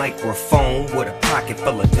the microphone with a pocket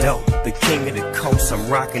full of dope. The king of the coast, I'm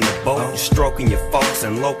rocking the boat, stroking your folks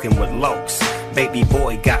and loking with lokes. Baby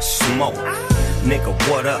boy got smoke. Nigga,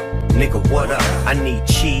 what up? Nigga, what up? I need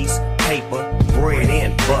cheese, paper, bread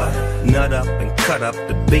and butter. Nut up and cut up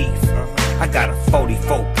the beef. I got a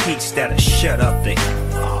 44 piece that'll shut up the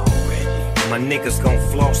My niggas gon'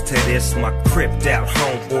 floss to this. My cripped out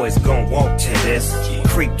homeboys gon' walk to this.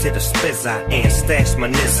 Creep to the spizzot and stash my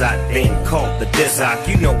nizzot. Then call the dizzot.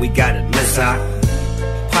 You know we got it lizzot.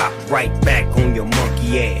 Pop right back on your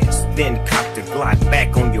monkey ass. Then cop the Glock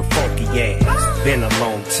back on your funky ass. Been a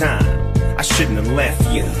long time, I shouldn't have left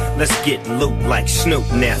you. Let's get loot like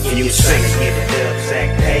Snoop nephew. If you're trying to get a dub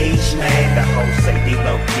sack page, man, the whole say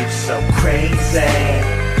D-Lo, you so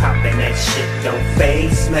crazy. Poppin' that shit don't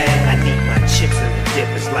faze, man. I need my chips and the dip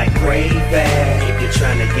is like gravy. If you're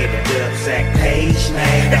trying to get a dub sack page,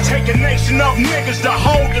 man, and take a nation of niggas to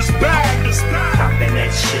hold us back. Poppin' that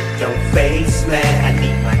shit don't faze, man. I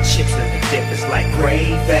need my chips and the dip is like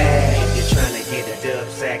gravy. If you're trying to get a dub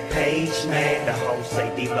sack page, man, the whole say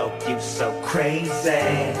D-Lo, you so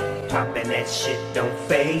crazy. Poppin' that shit don't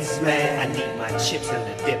faze, man. I need my chips and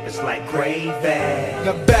the dip is like gravy.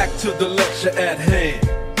 Now back to the lecture at hand.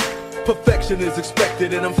 Perfection is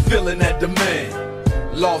expected and I'm feeling that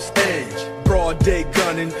demand. Lost edge, broad day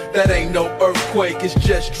gunning, that ain't no earthquake, it's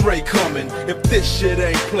just Dre coming. If this shit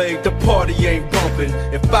ain't played, the party ain't bumping.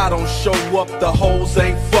 If I don't show up, the hoes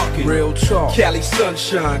ain't fucking. Real talk. Cali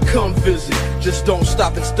sunshine, come visit. Just don't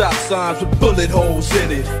stop at stop signs with bullet holes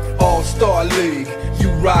in it. All-Star League, you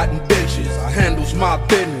riding bitches, I handles my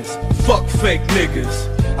business. Fuck fake niggas.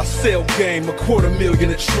 I sell game, $250,000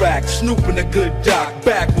 a track. Snoop in a good doc,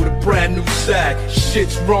 back with a brand new sack.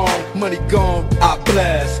 Shit's wrong, money gone, I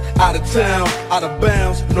blast. Out of town, out of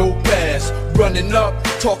bounds, no pass. Running up,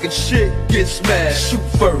 talking shit, get smashed. Shoot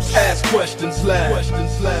first, ask questions last.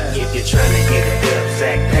 If you're trying to get a dub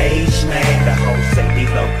sack page, man, the whole say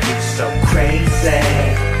below you so crazy.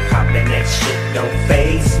 Poppin' that shit don't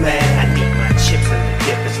face, man. I need my chips and the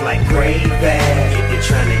dip is like gravy. If you're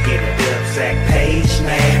trying to get a dub sack page,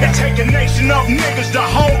 man, and take a nation of niggas to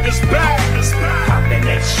hold us back. Poppin'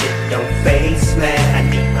 that shit don't face, man. I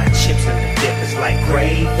need my chips and the dip is like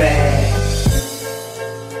gravy.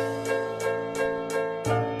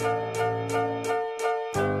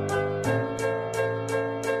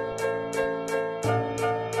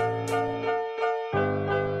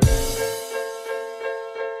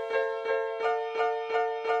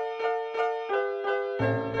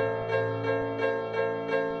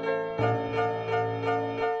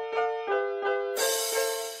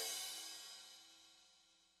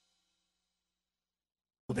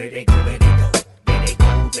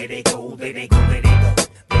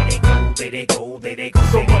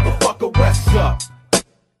 So motherfucker, what's up?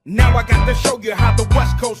 Now I got to show you how the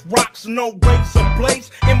West Coast rocks. No razor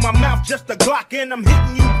blades in my mouth, just a Glock, and I'm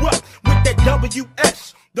hitting you up with that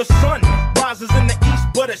WS. The sun rises in the east,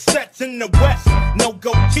 but it sets in the west. No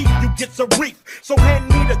gold teeth, you get a reef. So hand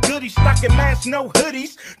me the goodies, stocking masks, no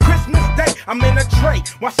hoodies. Christmas Day, I'm in a tray.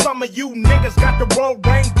 While some of you niggas got the roll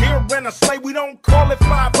reindeer and a sleigh. We don't call it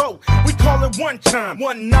 5-0, we call it one time.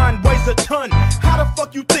 19 weighs a ton. How the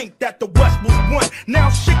fuck you think that the West was won? Now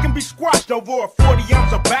shit can be squashed over a 40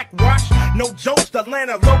 ounce of backwash. No jokes, the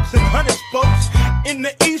Atlanta Lokes and Hunters folks. In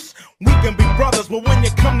the East, we can be brothers, but when you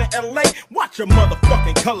come to LA, watch your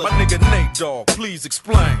motherfucking colors. My nigga Nate Dogg, please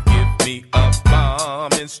explain. Give me a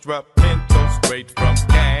bomb instrumental straight from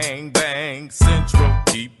Gang Bang Central.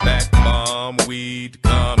 Keep that bomb weed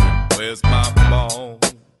coming. Where's my phone?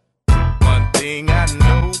 One thing I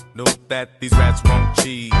know that these rats won't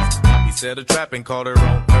cheese. He said a trap and called her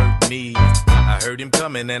on her knees. I heard him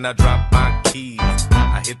coming and I dropped my keys.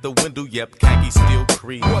 I hit the window, yep, khaki still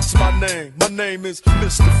creep. What's my name? My name is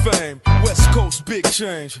Mr. Fame. West Coast big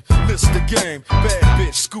change, Mr. Game. Bad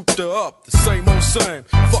bitch scooped her up, the same old same.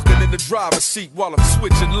 Fucking in the driver's seat while I'm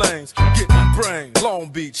switching lanes. Getting brain, Long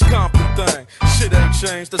Beach, Compton thing. Shit ain't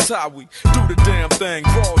changed, that's how we do the damn thing.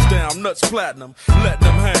 Draws down, nuts platinum, letting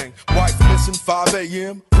them hang. Wife missing 5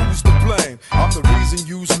 a.m., who's to blame? I'm the reason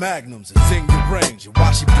use magnums, it's in your range. And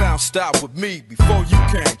why she bounced out with me before you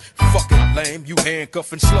came? Fucking lame, you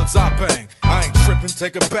handcuffing sluts I bang. I ain't tripping,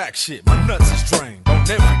 take a back shit, my nuts is drained. On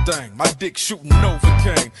everything, my dick shooting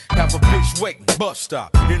Novocaine. Have a bitch waiting, bus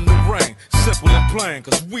stop, in the rain. Simple and plain,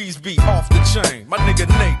 cause weeds be off the chain. My nigga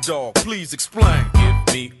Nate Dogg, please explain.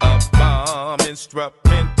 Give me a bomb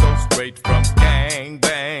instrumental straight from Gang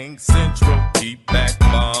Bang Central. Keep that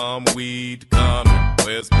bomb weed coming.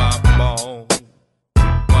 Where's my phone?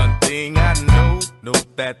 One thing I know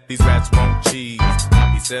that these rats won't cheese.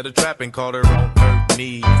 He said a trap and called her on her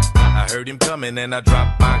knees. I heard him coming and I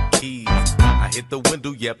dropped my keys. I hit the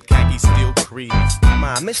window, yep, khaki still creeps.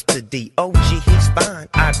 My Mr. D.O.G., he's fine.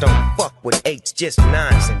 I don't fuck with eights, just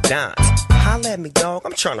nines and dimes. Holla at me, dog,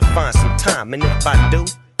 I'm trying to find some time. And if I do,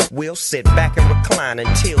 we'll sit back and recline.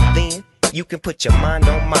 Until then, you can put your mind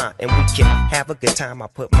on mine and we can have a good time. I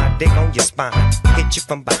put my dick on your spine, hit you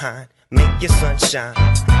from behind, make your sunshine.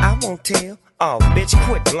 I won't tell, oh bitch,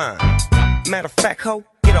 quit lying. Matter of fact, ho,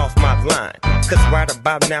 get off my line. Cause right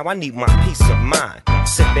about now I need my peace of mind.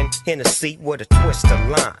 Sipping Hennessy with a twist of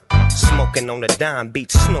lime. Smoking on a dime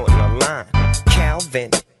beat, snorting a line. Calvin,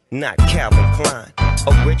 not Calvin Klein.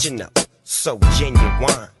 Original, so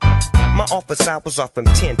genuine. My office hours are from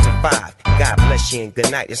 10 to 5. God bless you and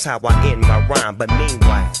good night is how I end my rhyme. But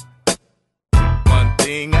meanwhile, one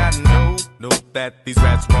thing I know that these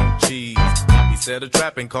rats won't cheese. He said a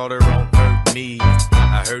trap and called her on her knees.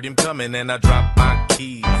 I heard him coming and I dropped my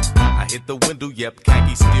keys. I hit the window, yep,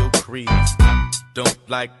 khaki still creeps. Don't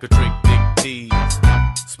like a trick, dick tease.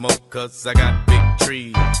 Smoke cause I got big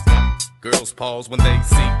trees. Girls pause when they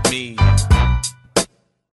see me.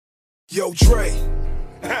 Yo, Dre.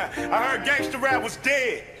 I heard gangsta rap was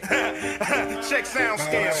dead. Check sound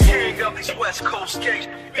scam. King of these West Coast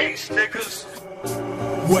gangsta niggas.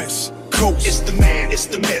 West Coast. It's the man, it's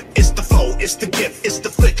the myth, it's the flow, it's the gift, it's the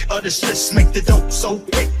flick of the Swiss. Make the dope so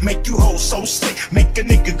quick, make you hold so sick, make a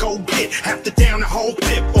nigga go get half the down the whole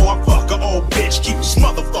pip, or I fuck a old bitch. Keep this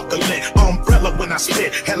motherfucker lit, umbrella when I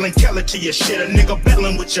spit, Helen Keller to your shit. A nigga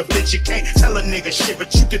bellin' with your bitch, you can't tell a nigga shit,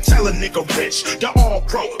 but you can tell a nigga rich. The all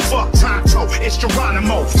pro, fuck Tonto, it's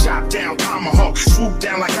Geronimo. Chop down tomahawk, swoop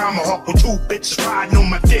down like I'm a hawk with two bitches riding on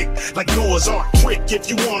my dick like Noah's Ark. Trick if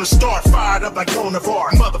you wanna start, fired up like Bonavar.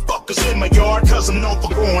 Motherfuckers in my yard, cause I'm known for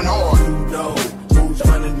going hard. You know who's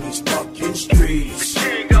running these fucking streets. The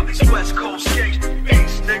king of these West Coast gangsta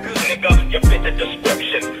beats, nigga. Nigga, you fit the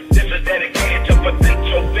description. This is dedicated to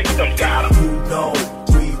potential victims. Got 'em. You know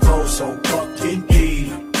we roll so fucking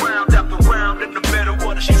deep. Round after round in the middle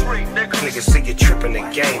of the street, nigga. Niggas see you tripping the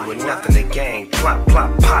game with nothing to gain. Plop,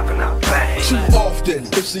 plop, popping out bang. Too often,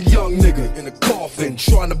 it's a young nigga in a coffin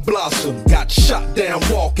trying to blossom. Got shot down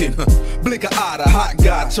walking. Blink an eye, the hot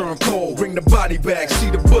guy turn cold. Bring the body back, see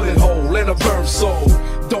the bullet hole and a burnt soul.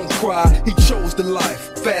 Don't cry, he chose the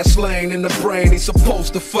life. Fast lane in the brain, he's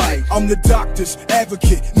supposed to fight. I'm the doctor's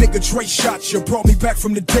advocate. Nigga Dre shot you, brought me back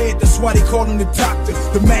from the dead. That's why they call him the doctor.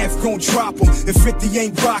 The math gon' drop him. If 50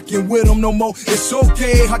 ain't rockin' with him no more, it's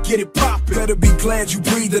okay, I get it poppin'. Better be glad you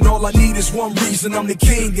breathin'. All I need is one reason, I'm the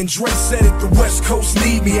king. And Dre said it, the West Coast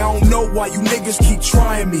need me. I don't know why you niggas keep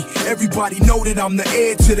trying me. Everybody know that I'm the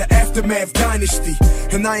heir to the Aftermath dynasty.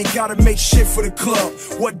 And I ain't gotta make shit for the club.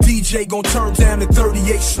 What DJ gon' turn down the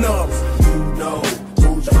 38 snub? You know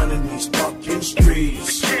who's running these fucking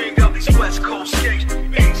streets. The king of these West Coast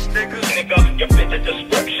gangsta beats, nigga. Nigga, you fit the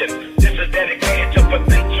description. This is dedicated to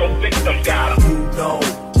potential victims. Got 'em. You know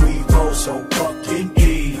we roll so fucking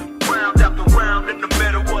deep. Round after round in the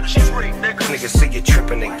middle of the street, nigga. Niggas see you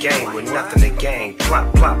tripping the game with nothing to gain.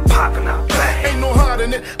 Plop, plop, popping out bang. Ain't no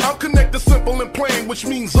hiding it, I'm connected, simple and plain, which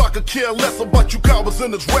means I could care less about you cowards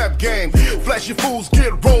in this rap game. Flashy fools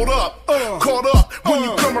get rolled up, caught up. When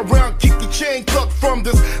you come around, keep the chain tucked from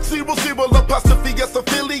this 00 apostrophe S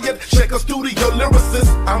affiliate. Check a studio lyricist,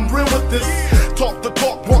 I'm real with this. Talk the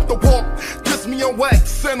talk, walk the walk. Diss me on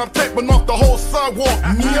wax, and I'm taping off the whole sidewalk.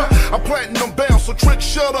 Mia, I'm planting them down, so Trick,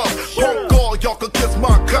 shut up. Punk all, y'all could kiss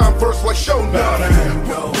my Converse like show now. You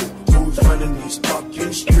know who's running these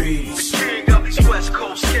fucking streets. The king of these West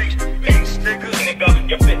Coast gangsta beats, nigga. Nigga,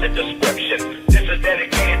 you fit the description. This is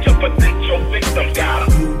dedicated to potential victims. Got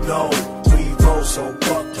 'em. You know we roll so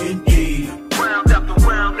fucking deep. Round after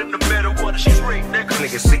round in the middle of the street, nigga.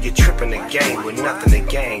 Niggas see you tripping the game with nothing to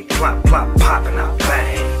gain. Plop, plop, popping out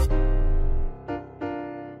bang.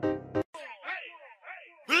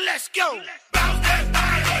 Let's go.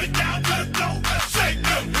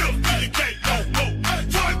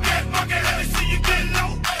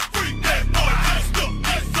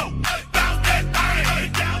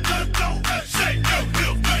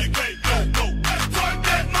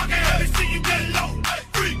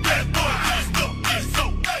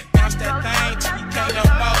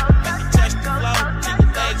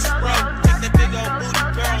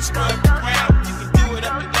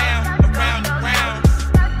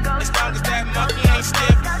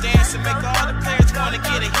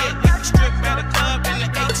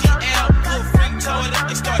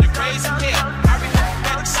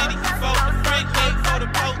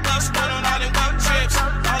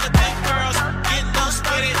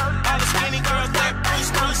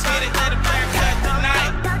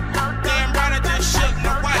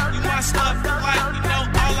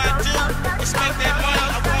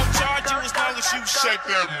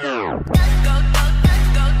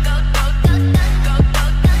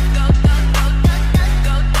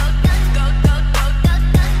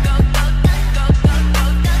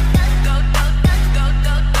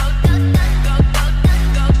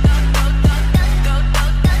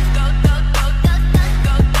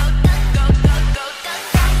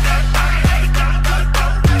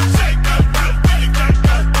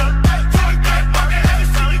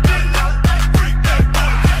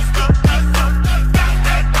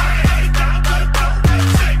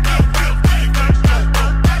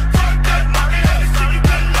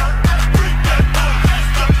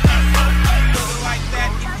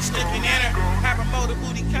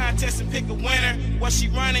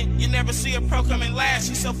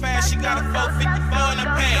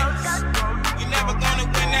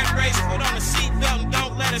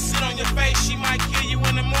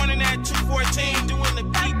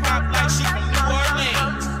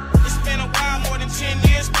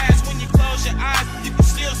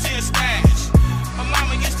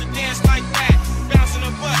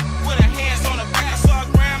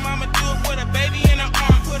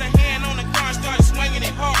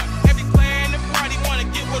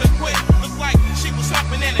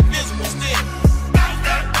 Hopping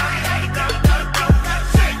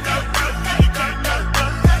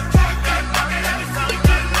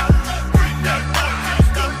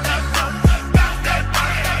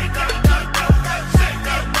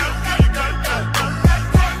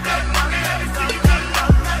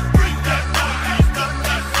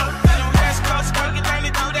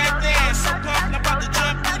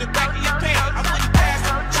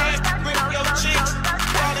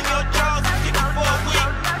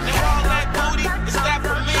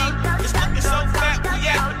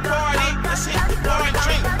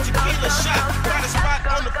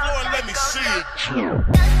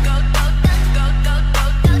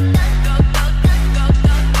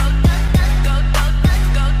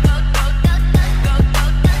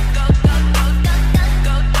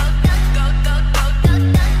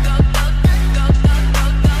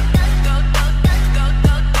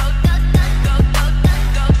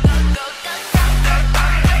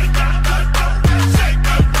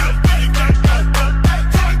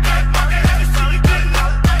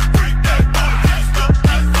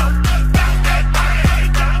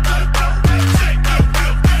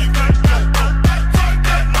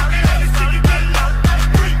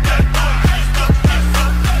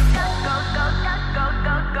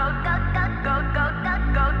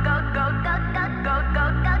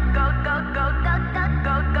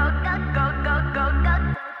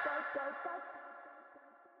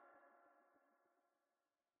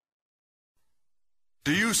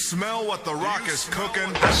Do you smell what the rock is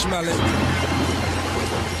cooking? I smell it.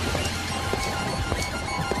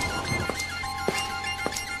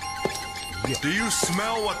 Do you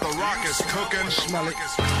smell what the rock is cooking? Smell it.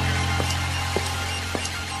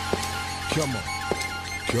 Come on.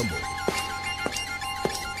 Come on.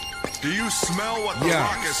 Do you smell what the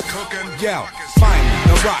rock is cooking? Yo, finally,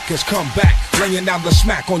 the rock has come back, laying down the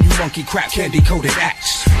smack on you monkey crap candy-coated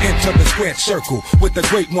acts. Enter the squared circle with the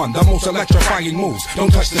great one, the most electrifying moves. Don't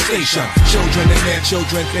touch the station. Children and their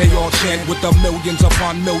children, they all chant with the millions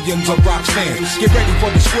upon millions of rock fans. Get ready for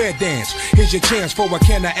the square dance. Here's your chance for a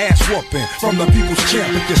can of ass whooping from the people's champ.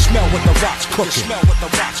 If you smell what the rock's cooking. Smell what the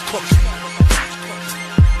rock's cooking.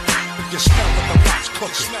 If you smell what the rock's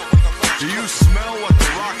cooking. Do you smell what the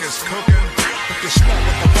rock is cooking? If you smell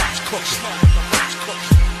what the rock's cooking.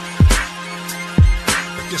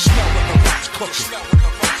 If you smell what the rock's cooking.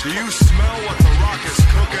 Do you smell what the rock is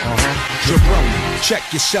cooking? Jabroni, check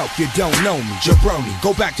yourself, you don't know me. Jabroni,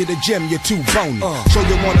 go back to the gym, you're too bony. So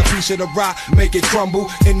you want a piece of the rock, make it crumble.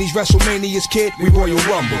 In these WrestleManias, kid, we Royal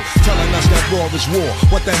Rumble. Telling us that war is war.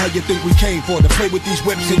 What the hell you think we came for? To play with these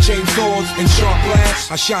whips and chainsaws and sharp glass?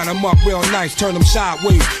 I shine them up real nice, turn them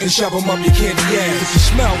sideways, and shove them up your candy ass. If you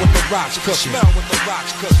smell what the rock's cooking. Smell what the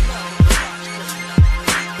rock's cooking.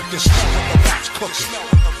 If you smell what the rock's cooking.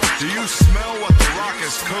 Do you smell what the rock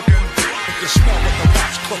is cooking? You smell what the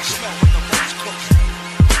rock's cooking.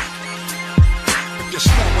 You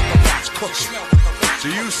smell what the rock's cooking. Do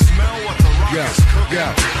you smell what the rock is cooking?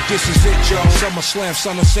 Yeah, this is it, y'all. SummerSlam,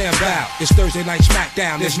 Son of Sam Bow. It's Thursday night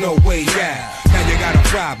SmackDown, there's no way out. Now you got a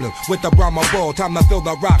problem with the Brahma Bull. Time to fill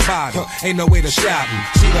the rock bottom. Ain't no way to stop him.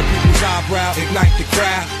 See the people's eyebrow, ignite the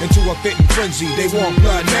crowd into a fitting frenzy. They want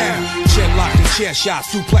blood now. Chin locked and chair shots,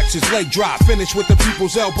 suplexes, leg drop. Finish with the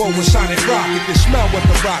people's elbow with Sonic Rock. If you smell what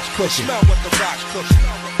the rock's cooking. Smell what the rock's cooking.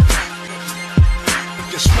 If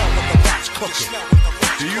you smell what the rock's cooking.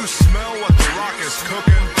 Do you smell what the rock is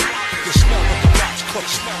cooking? You smell what the rock's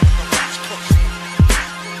cooking.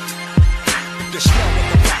 You smell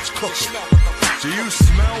what the rock's cooking. Do you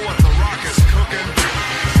smell what the rock is cooking?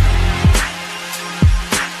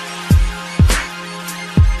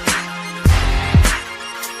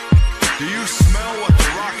 Do you smell what the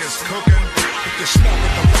rock is cooking? You smell what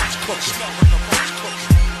the rock's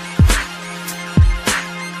cooking.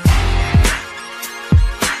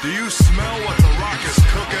 Do you smell what the rock is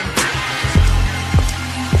cooking?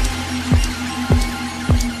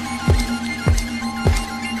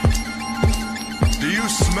 Do you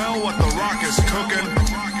smell what the rock is cooking?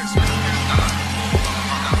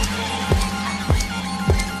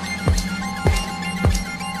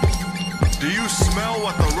 Do you smell what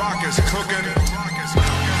the rock is cooking?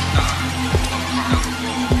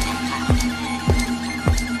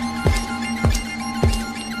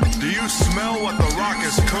 Do you smell what the rock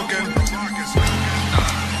is cooking?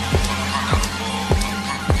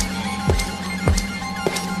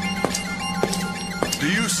 Do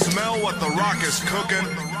you smell what the rock is cooking?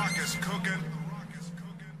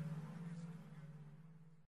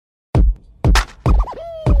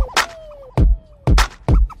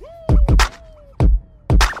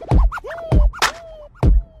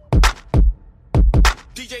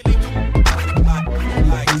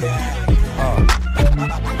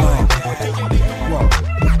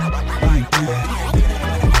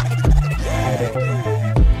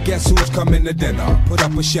 Guess who's coming to dinner? Put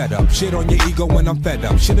up or shut up. Shit on your ego when I'm fed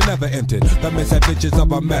up. Should've never entered the misadventures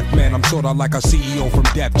of a meth man. I'm sorta like a CEO from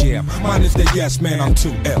Def Jam. Minus the yes man, I'm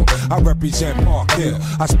too ill. I represent Park Hill.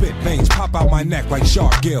 I spit veins, pop out my neck like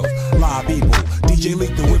shark gills. Live evil, DJ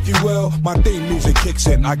Lethal if you will. My theme music kicks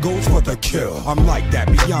in, I goes for the kill. I'm like that,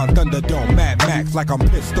 beyond Thunderdome, Mad Max. Like I'm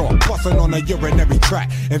pissed off, busting on a urinary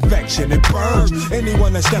tract. Infection, it burns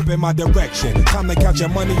anyone that step in my direction. Time to count your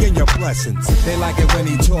money and your blessings. They like it when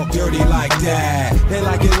he talk dirty like that. They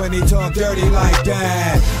like it when he talk dirty like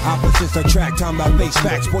that. Opposites attract, time to face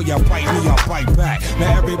facts. Boy, you bite me, I bite back.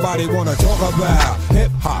 Now everybody wanna talk about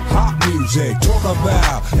hip-hop, hop music. Talk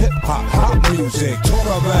about hip-hop, hop music. Talk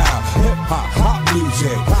about hip-hop, hop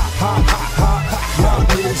music. Hop, hop, hop, hop,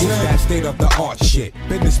 hop music. It's that state-of-the-art shit.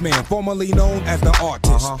 Businessman, formerly known as the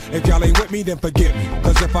artist. If y'all ain't with me, then forget me.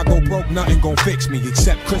 Cause if I go broke, nothing gon' fix me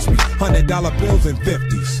except crispy $100 bills and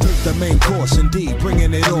 50s. Take the main course, indeed,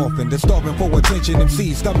 bringing it off. And the starving for attention,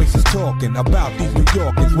 MC's stomachs is talking about these New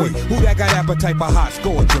Yorkers. Wait, who that got appetite for hot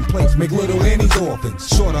scorching plates? Make little Annie's orphans.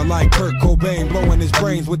 Sorta like Kurt Cobain blowing his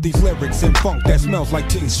brains with these lyrics and funk that smells like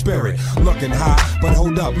Teen Spirit. Looking high, but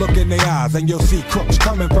hold up, look in their eyes and you'll see crooks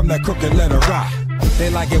coming from that crooked letter rock. They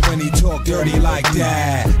like it when he talk dirty like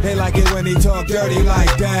that. They like it when he talk dirty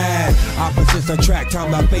like that. Opposites attract,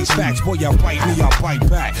 time to face facts. Boy, you bite me, I bite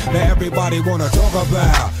back. Now everybody wanna talk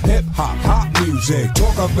about hip hop, hop music.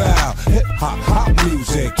 Talk about hip hop, hop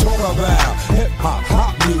music. Talk about hip hop,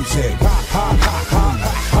 hop music. Hop, hop, hop,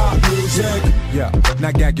 hop, hop music. Yeah,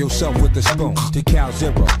 now gag yourself with the spoon. To Cal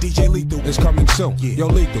Zero, DJ Lethal is coming soon. Yo,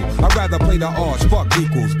 Lethal, I'd rather play the odds, fuck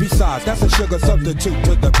equals. Besides, that's a sugar substitute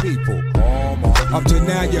to the people. Up to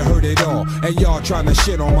now you heard it all, and y'all trying to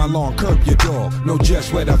shit on my lawn, curb your dog. Know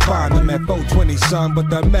just where to find them at 420, son, but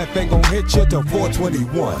the meth ain't gon' hit you till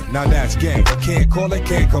 421. Now that's game, can't call it,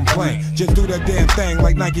 can't complain. Just do the damn thing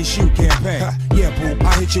like Nike shoe campaign. Yeah, boo,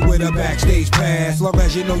 I hit you with a backstage pass, long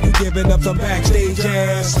as you know you giving up some backstage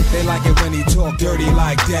ass. They like it when he talk dirty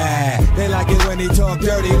like that. They like it when he talk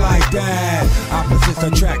dirty like that. Opposites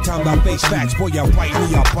attract, time to face facts. Boy, you bite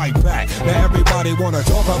me, I bite back. Now everybody wanna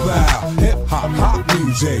talk about hip hop, hop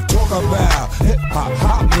music. Talk about hip hop,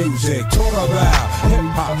 hop music. Talk about hip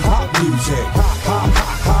hop, hop music. Hop, hop,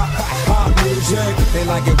 hop, hop, hop music. They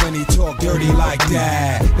like it when he talk dirty like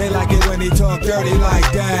that. They like it when he talk dirty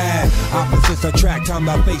like that. Opposites attract, time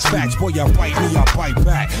to face facts. Boy, you bite me, I bite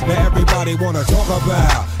back. Now everybody wanna talk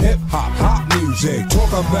about hip hop, hop music. Talk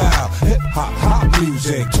about hip hop, hop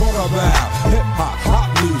music. Talk about hip hop,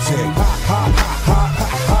 hop music. Hop, hop, hop,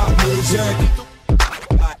 hop, hop music.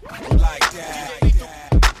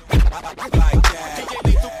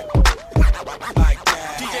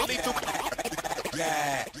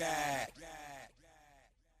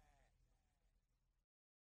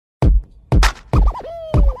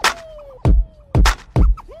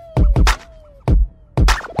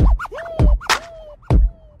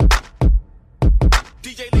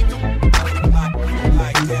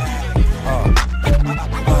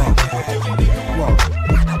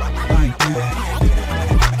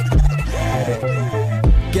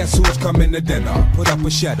 Guess who's coming to dinner? Put up or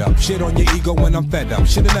shut up. Shit on your ego when I'm fed up.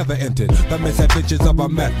 Should've never entered the misadventures of a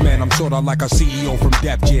meth man. I'm sorta like a CEO from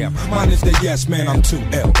Def Jam. Mine is the yes man, I'm too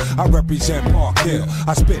ill. I represent Park Hill.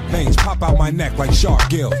 I spit veins, pop out my neck like shark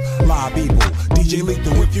gills. Live evil, DJ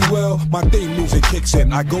Lethal if you will. My theme music kicks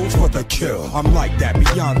in, I goes for the kill. I'm like that,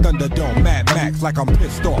 beyond Thunderdome, Mad Max. Like I'm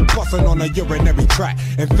pissed off, busting on a urinary tract.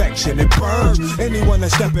 Infection, it burns anyone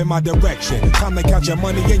that step in my direction. Time to count your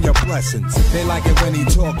money and your blessings. They like it when he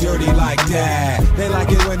talk dirty like that. They like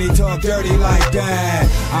it when he talk dirty like that.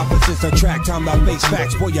 Opposites attract, time to face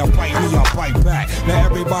facts. Boy, you bite me, I bite back. Now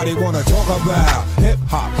everybody wanna talk about hip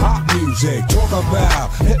hop, hop music. Talk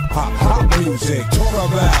about hip hop, hop music. Talk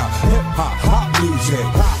about hip hop, hop music.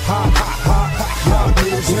 Hop, hop, hop, hop, hop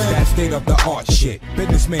music. It's that state of the art shit.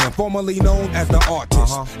 Businessman, formerly known as the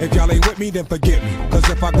artist. If y'all ain't with me, then forget me. Cause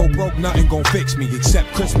if I go broke, nothing gon' fix me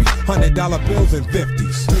except crispy $100 bills and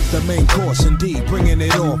 50s. The main course, indeed, bringing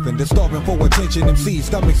it off and disturbing for attention. MC's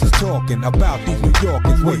stomachs is talking about these New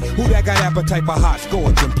Yorkers. Wait, who that got appetite for hot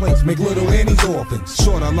scorching plates? Make little Annie's orphans.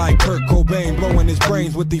 Sorta like Kurt Cobain blowing his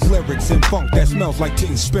brains with these lyrics and funk that smells like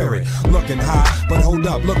Teen Spirit. Looking high, but hold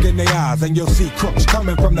up, look in their eyes and you'll see crooks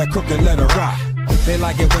coming from that crooked letter rock. They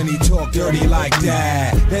like it when he talk dirty like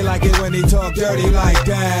that. They like it when he talk dirty like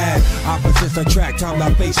that. Opposites attract, time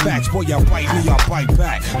to face facts. Boy, you bite me, I bite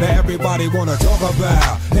back. Now everybody wanna talk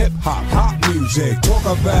about hip hop, hop music. Talk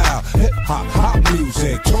about hip hop, hop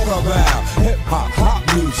music. Talk about hip hop,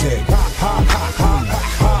 hop music. Hop, hop, hop,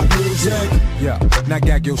 hop, hop music. Yeah, now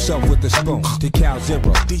gag yourself with the spoon. To Cal Zero,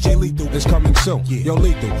 DJ Lethal is coming soon. Yo,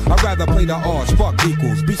 Lethal, I'd rather play the odds, fuck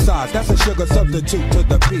equals. Besides, that's a sugar substitute to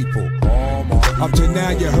the people. Up to now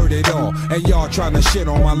you heard it all, and y'all trying to shit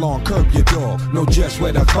on my lawn, curb your dog. Know just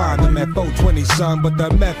where to find them at 420, son, but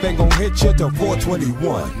the meth ain't gon' hit you till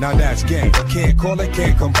 421. Now that's game, can't call it,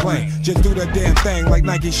 can't complain. Just do the damn thing like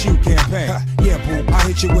Nike shoe campaign. Yeah, boo, I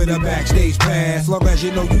hit you with a backstage pass, long as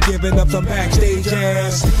you know you giving up some backstage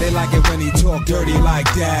ass. They like it when he talk dirty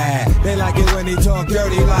like that. They like it when he talk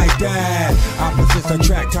dirty like that. Opposites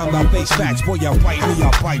attract, time to face facts. Boy, you bite me,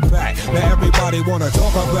 I bite back. Now everybody wanna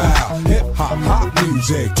talk about hip hop, hop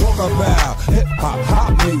music. Talk about hip hop,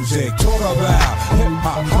 hop music. Talk about hip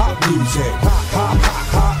hop, hop music. Hop, hop,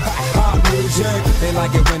 hop, hop, hop music. They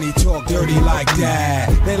like it when he talk dirty like that.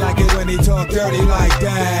 They like it when he talk dirty like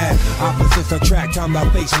that. Opposites attract, time to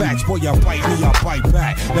face facts. Boy, you bite me, I bite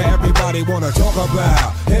back. Now everybody wanna talk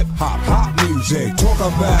about hip hop, hop music. Talk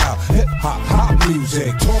about hip hop, hop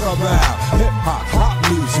music. Talk about hip hop,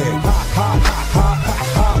 hop music. Hop, hop, hop,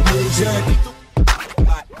 hop, hop music.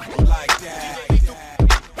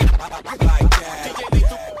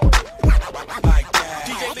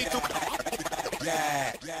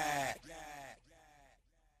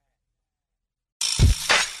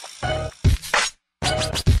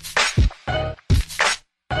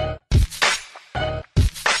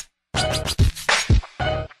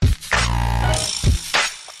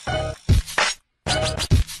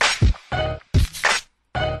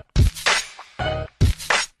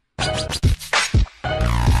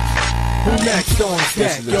 next on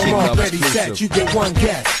deck? Yo, I'm already set, you get one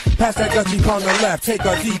guess. Pass that Dutchie on the left, take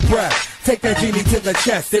a deep breath. Take that genie to the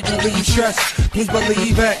chest, it relieves stress. Please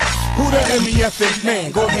believe it. Who the MEF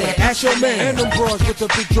man? Go ahead, ask your man. And them bros with the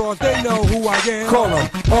big drawers, they know who I am. Call them,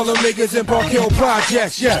 all them niggas in Park Hill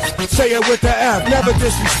Projects, yes. Say it with the F, never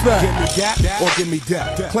disrespect. Give me that, or give me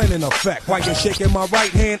that. Plain in effect. While you're shaking my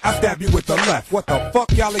right hand, I stab you with the left. What the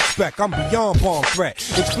fuck y'all expect? I'm beyond bomb threat.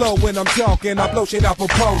 Explode when I'm talking, I blow shit out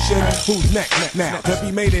proportion. Who's next now? To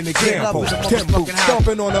be made an example. Tim boots,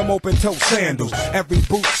 stomping on them open toe sandals. Every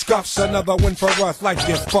boot scuffs another win for us. Life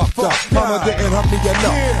gets fucked up. Mama didn't help me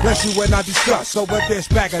enough. Less you and I discuss over this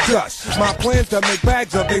bag of dust. My plans to make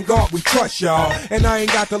bags of in God we trust y'all. And I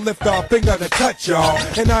ain't got to lift a finger to touch y'all.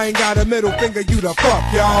 And I ain't got a middle finger you to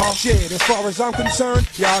fuck y'all. Shit, as far as I'm concerned,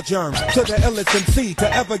 y'all germ. To the illest MC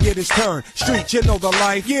to ever get his turn. Street, you know the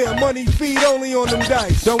life. Yeah, money feed only on them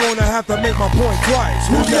dice. Don't wanna have to make my point twice.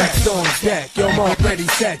 Who next on deck? Yo, I'm already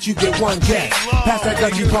set, you get one guess. Pass that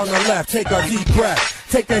Dutchie on the left, take a deep breath.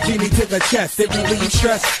 Take that genie to the chest, it relieves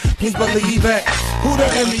stress. Please believe it. Who the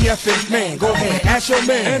MEF man? Go ahead, ask your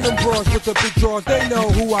man. And them bros with the big drawers, they know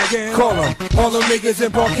who I am. Call them, all them niggas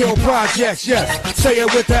in Park Hill Projects, yes. Say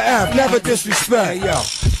it with the F, never disrespect. Hey, yo.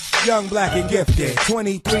 Young, black, and gifted.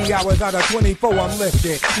 23 hours out of 24, I'm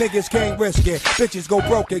lifted. Niggas can't risk it. Bitches go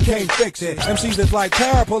broke and can't fix it. MCs is like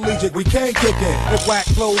paraplegic, we can't kick it. If whack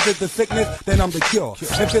flows is the sickness, then I'm the cure.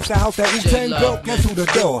 If it's the house that Wu-Tang built, guess who the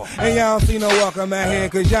door? And y'all don't see no welcome out here,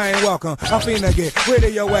 cause y'all ain't welcome. I'm finna get rid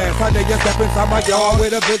of your ass. How they just step inside my yard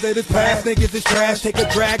with a visitor's pass. Niggas is trash, take a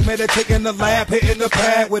drag, meditate in the lab, hitting the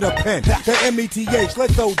pad with a pen. The METH,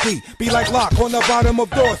 let's OD. Be like lock on the bottom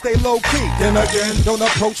of door, stay low key. Then again, don't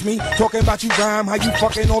approach me. Talking about you rhyme, how you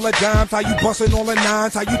fucking all the dimes, how you busting all the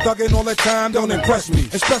nines, how you thugging all the time, don't impress me.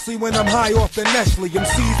 Especially when I'm high off the Nestle.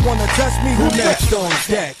 MCs wanna test me, who next on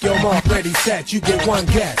deck? Yo, I'm already set, you get one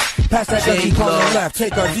guess. Pass that Dutchie on the left,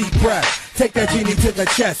 take a deep breath. Take that genie to the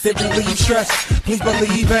chest, it relieves stress. Please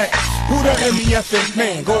believe it. Who the MEF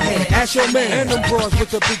man? Go ahead, ask your man. And them bros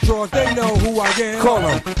with the big drawers, they know who I am. Call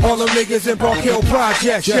them, all them niggas in Park Hill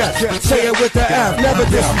Projects, yes. Say it with the F, never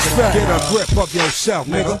disrespect. Get a grip of yourself,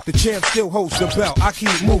 nigga. The champ still holds the belt. I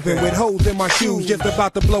keep moving with holes in my shoes, just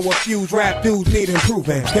about to blow a fuse. Rap dudes need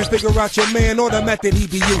improving. Can't figure out your man or the method he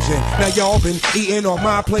be using. Now y'all been eating on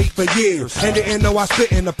my plate for years, and didn't know I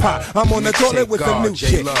spit in the pot. I'm on the toilet with some new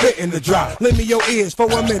shit, fit in the drop. Lend me your ears for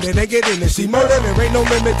a minute and get in it. See, murder, there ain't no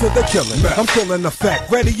limit to the killing. I'm still in effect,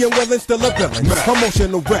 ready and willing, still a villain.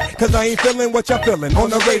 Emotional wreck, cause I ain't feeling what y'all feeling. On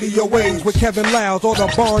the radio waves with Kevin Lyles, or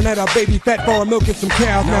the barn at a baby fat farm milking some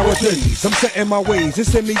cows nowadays. I'm setting my ways,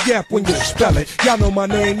 it's in me yep when you spell it. Y'all know my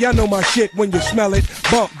name, y'all know my shit when you smell it.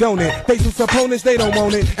 Bump, don't it? Faceless opponents, they don't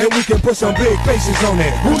want it. And we can put some big faces on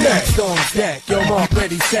it. Who next on deck? Yo, I'm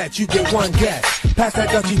already set, you get one guess. Pass that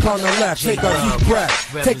Dutchie on the left, take a deep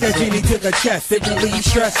breath. Take that genie to the chest, it relieves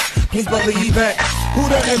stress. Please believe it. Who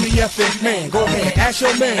the MEF man? Go ahead, ask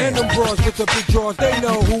your man. And them bros with the big drawers, they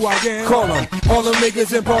know who I am. Call them, all them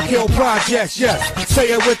niggas in Park Hill Projects, yes.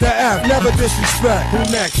 Say it with the F, never disrespect.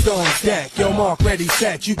 Who next on deck? Yo, Mark ready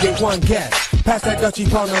set, you get one guess. Pass that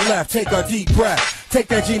Dutchie on the left, take a deep breath. Take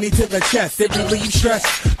that genie to the chest, it relieves stress.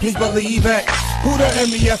 Please believe it. Who the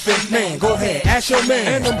MEF man? Go ahead, ask your man.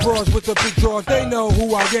 And them bros with the big drawers, they know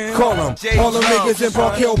who I am. Call them, all them niggas in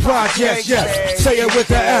Park Hill Projects, yes. Say it with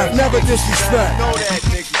the F, never disrespect. Know that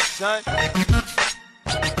nigga, son.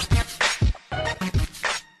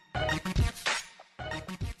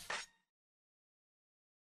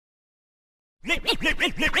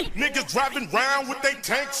 Niggas driving round with they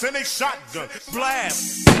tanks and they shotgun.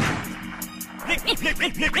 Blast.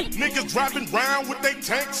 Niggas driving round with they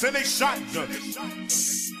tanks and they shotgun.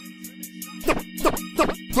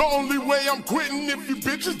 The only way I'm quitting if you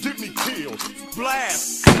bitches get me killed.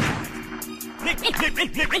 Blast.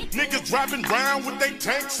 Niggas driving round with they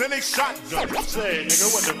tanks and they shotgun. Say,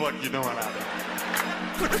 nigga, what the fuck you doing out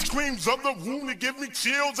there? Screams of the wounded give me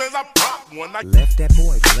chills as I pop one. Left that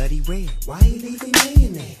boy bloody red. Why he leaving me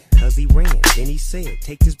in there? Cause he ran, then he said,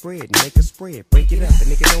 take this bread and make a spread. Break it up,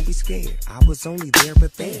 and nigga don't be scared. I was only there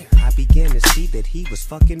but there. I began to see that he was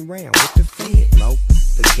fucking round with the Fed. Low,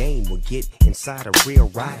 the game will get inside a real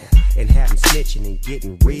rider and have him snitching and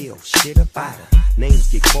getting real shit about her.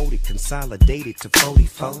 Names get quoted, consolidated to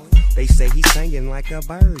 44. They say he's singing like a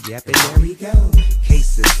bird, yep, and there he go.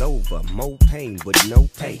 Case is over, more pain with no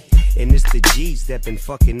pay. And it's the G's that been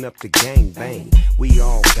fucking up the gang bang. We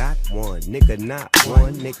all got one, nigga not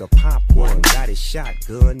one, nigga pop one. Got his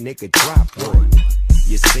shotgun, nigga drop one.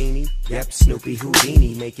 You seen him? Yep, Snoopy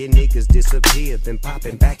Houdini, making niggas disappear, then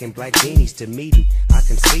popping back in black beanies to meet him. I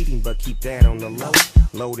concede him, but keep that on the low.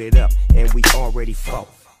 Load it up, and we already fought,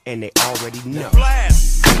 and they already know.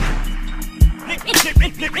 Blast!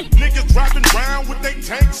 Niggas driving round with they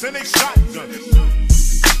tanks and they shotguns.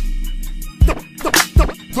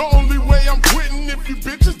 The only way I'm quitting if you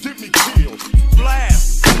bitches get me killed.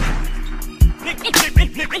 Blast!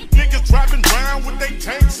 Niggas driving round with they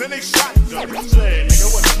tanks and they shotguns. Say,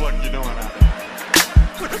 nigga, what the fuck you doing out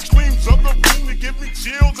there? Screams of the room to give me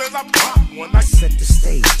chills as I pop one. I set the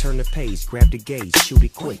stage, turn the page, grab the gauge, shoot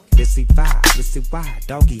it quick. Let's see vibe, let's see why.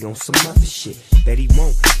 Doggy on some other shit. Bet he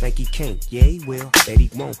won't, think he can't, yeah he will. Bet he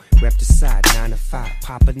won't, rep the side, 9 to 5.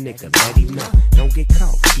 Pop a nigga, let him know. Don't get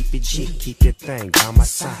caught, keep it G, keep your thing by my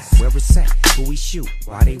side. Where it's at, who we shoot,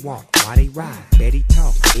 why they walk, why they ride. Bet he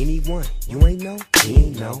talk, anyone, you ain't know, he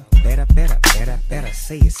ain't know. Better,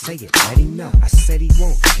 say it, let him know. I said he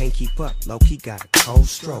won't, can't keep up, low-key got a cold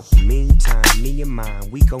stroke. Meantime, me and mine,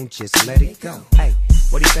 we gon' just let it go. Hey,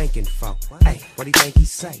 what he thinking for? Hey, what he think he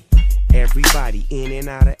say? Everybody in and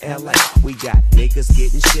out of LA, we got niggas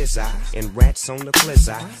getting shizzy and rats on the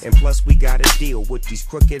blizzard. And plus we gotta deal with these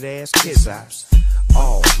crooked ass kids-eyes.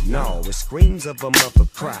 Oh no, it screams of a mother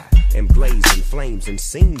cry and blazing flames and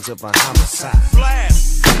scenes of a homicide.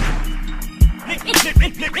 Blast!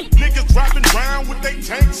 Niggas driving round with they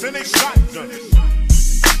tanks and they shotguns.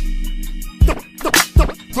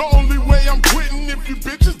 The only way I'm quitting if you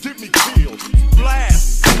bitches get me killed.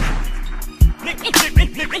 Blast!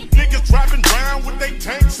 Niggas driving round with they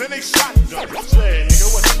tanks and they shotguns. Say,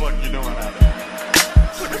 nigga, what the fuck you doing out there?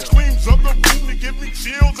 Screams of the room to give me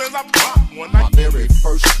chills as I pop one. My very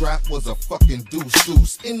first strap was a fucking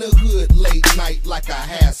deuce. In the hood late night like I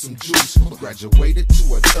had some juice. Graduated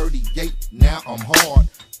to a 38, now I'm hard.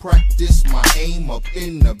 Practice my aim up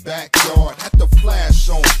in the backyard. Had to flash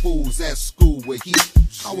on fools at school with heat.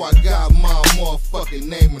 How I got my motherfucking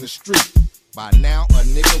name in the street. By now a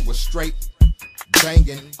nigga was straight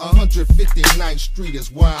banging. 159th Street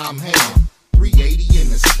is where I'm hanging. 380 in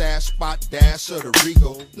the stash spot, dash of the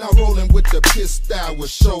Regal. Now rolling with the piss style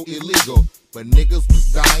was so illegal. But niggas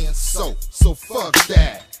was dying, so fuck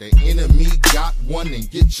that. The enemy got one and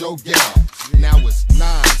get your gas. Now it's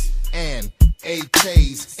 9s and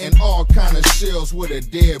AKs and all kind of shells with a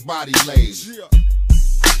dead body lays.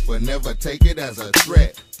 But never take it as a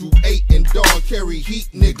threat. Through 8 and dog carry heat,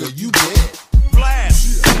 nigga, you dead.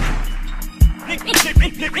 Blast!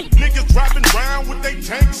 Niggas driving round with they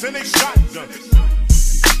tanks and they shotguns.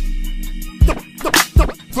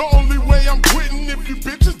 The only way I'm quitting if you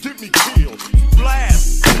bitches get me killed.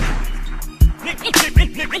 Blast!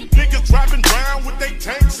 Niggas driving round with they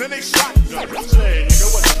tanks and they shotguns. Say,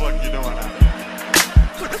 nigga, what the fuck you doing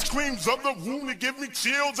out there? Screams of the room to give me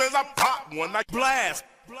chills as I pop one like blast.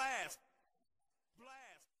 Blast.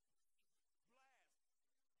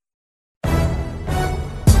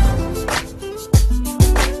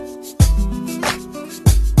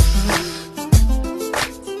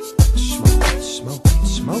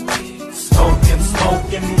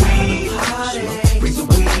 Smoking weed, bring the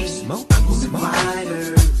weed, I'm gonna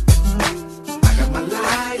lighter. I got my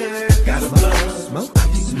lighter, got a blunt,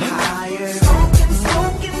 I'm getting higher.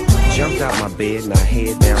 Smoking weed. Jumped out my bed, now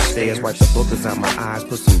head downstairs, wipe the boogers out my eyes,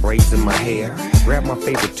 put some braids in my hair. Grab my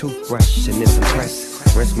favorite toothbrush and then some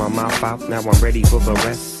press. Rinse my mouth out, now I'm ready for the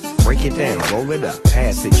rest. Break it down, roll it up,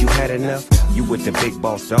 pass it, you had enough? You with the big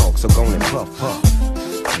boss dog, so go and puff,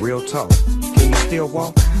 puff. Real talk, can you still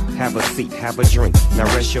walk? Have a seat, have a drink, now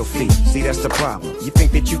rest your feet. See, that's the problem. You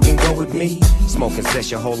think that you can go with me? Smoking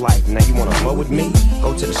sex your whole life, now you wanna blow with me?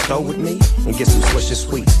 Go to the store with me and get some Swisher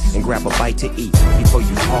Sweets and grab a bite to eat before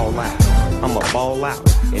you fall out. I'ma ball out,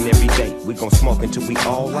 and every day we gon' smoke until we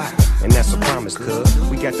all out. And that's a promise, cuz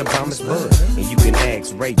we got the bombest bud. And you can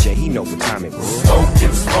ask Ray J, he know what time it was.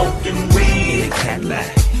 Smoking weed in a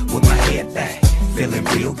Cadillac with my head back, feeling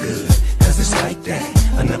real good. Cause it's like that,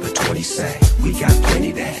 another 20 sack. We got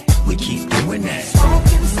plenty that, we keep doing that.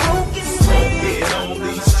 Smoking on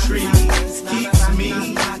these trees keeps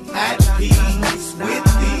me at peace with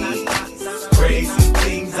these crazy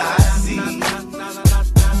things I see.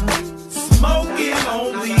 Smoking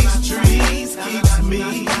on these trees keeps me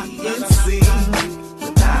in sync.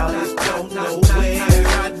 Without it, don't know where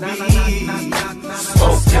I'd be.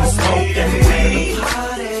 Smoking weed,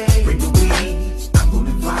 bring the weed, I'm gonna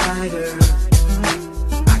invite her.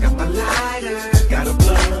 I got my lighter, got a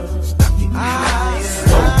blunt.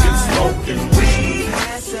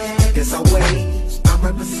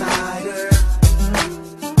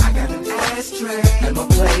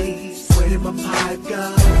 my pipe go?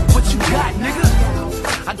 What you got,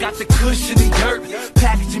 nigga? I got the cushion and dirt,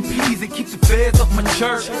 packaging peas and keep the feds off my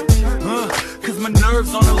church. Cause my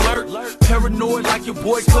nerves on alert, paranoid like your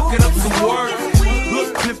boy cooking up some work.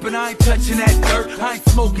 Look, pimpin', I ain't touching that dirt. I ain't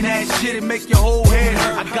smoking that shit and make your whole head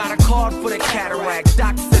hurt. I got a card for the cataract,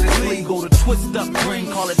 doc said it's legal. The twist up green,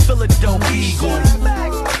 call it Philadelphia Eagle.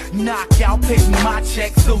 Knockout, pay me my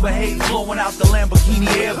check, silver haze blowing out the Lamborghini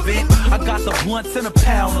air vent. I got the blunts and a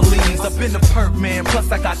pound of leaves. I've been the perk man,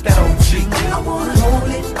 plus I got that OG. I wanna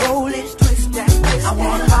roll it, twist that twist. I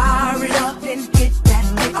wanna fire it up and get that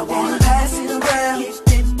dick. I wanna pass it around,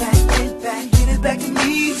 get it back to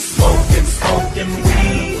me. Smoking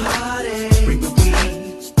weed, party. Bring the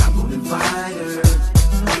weed, I'm gonna invite her.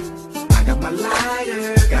 I got my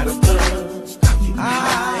lighter, got a blunt, I'm getting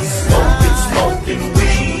higher. Smoking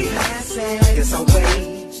weed, guess I'll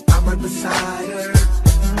wait, I'm right beside her.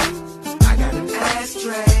 I got an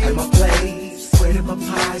ashtray at my place, where did my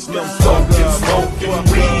pies go? Smoking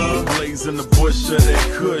weed, blazing the bush of that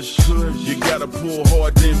kush. You gotta pull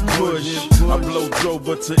hard then push. I blow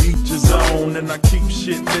Drover to each his own, and I keep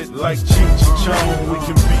shit lit like Cheech and Chong. We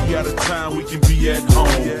can be out of town, we can be at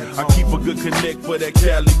home. I keep a good connect for that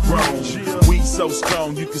Cali grown. Weed so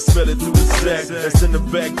strong, you can smell it through the sack. That's in the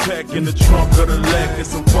backpack, in the trunk of the leg.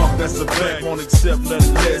 It's a funk, that's a fact, won't accept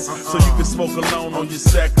nothing less. So you can smoke alone on your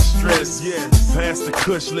sack of stress. Pass the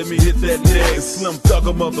kush, let me hit that neck. Slim Thug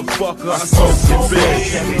a motherfucker, I smoke it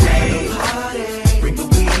big. Bring the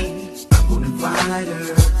weed, I'm gonna invite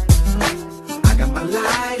her. I got my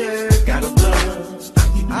lighter, got a blunt,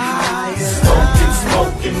 I'm getting higher.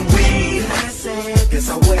 Smoking weed, guess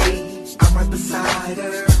I'll wait, I'm right beside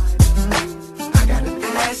her. I got an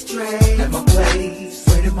ashtray at my place,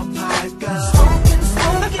 where did my pipe go?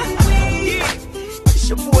 Smoking weed, it's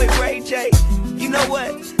your boy Ray J. You know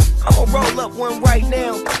what? I'm gonna roll up one right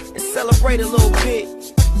now and celebrate a little bit.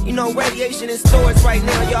 You know, radiation in stores right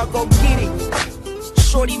now, y'all go get it.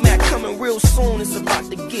 Shorty Mac coming real soon, it's about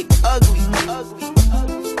to get ugly.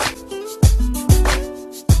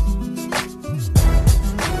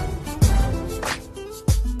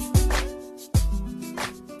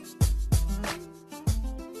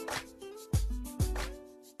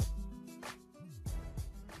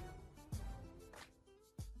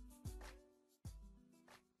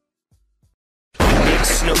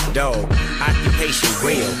 Snoop Dogg, occupation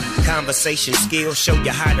real, conversation skills, show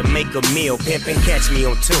you how to make a meal, pimpin', catch me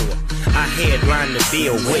on tour. I headline the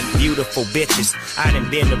bill with beautiful bitches. I done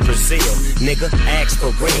been to Brazil, nigga, ask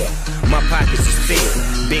for real. My pockets is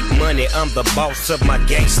filled, big money, I'm the boss of my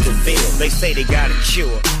gangsterville. They say they got a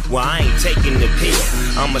cure, well I ain't taking the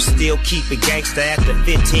pill. I'ma still keep it gangster after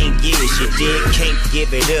 15 years. You dig, can't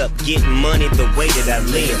give it up, getting money the way that I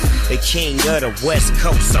live. The king of the West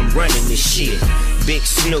Coast, I'm running this shit. Big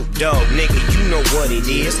Snoop Dogg, nigga, you know what it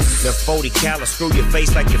is. The 40 cal screw your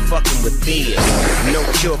face like you're fucking with theirs. No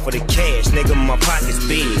cure for the cash, nigga, my pocket's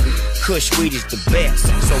big. Kush weed is the best,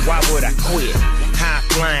 so why would I quit? High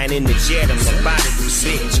flying in the jet, I'm about to do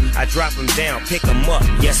bitch. I drop them down, pick them up,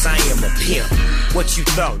 yes I am a pimp. What you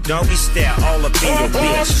thought, doggy style all up in your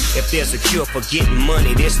bitch. If there's a cure for getting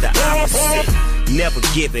money, this the opposite. Never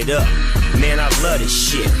give it up, man I love this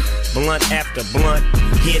shit. Blunt after blunt,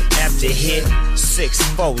 hit after hit,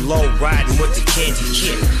 6'4", low riding with the candy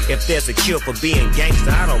kid. If there's a cure for being gangster,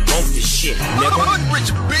 I don't want this shit, nigga.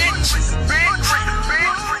 Rich bitch,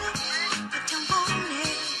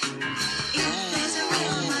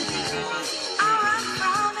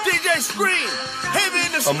 DJ Scream, heavy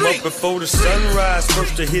in the street. I'm up before the sunrise,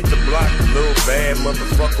 first to hit the block. Little bad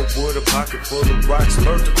motherfucker with a pocket full of rocks,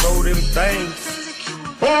 learn to throw them things.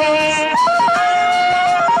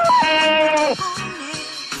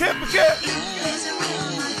 Can't forget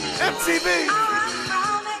MTV.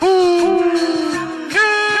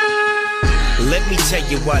 Let me tell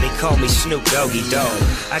you why they call me Snoop Doggy Dogg.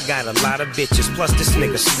 I got a lot of bitches, plus this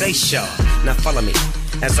nigga stay sharp. Now follow me.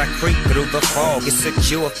 As I creep through the fog, it's a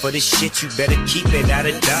cure for this shit. You better keep it out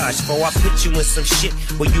of Dodge, before I put you in some shit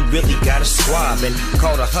where you really gotta swab and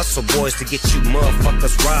call the hustle boys to get you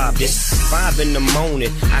motherfuckers robbed. It's 5 in the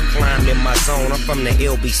morning, I climbed in my zone. I'm from the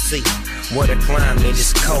LBC, where the climate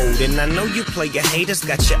is cold. And I know you play your haters,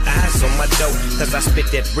 got your eyes on my dough, cause I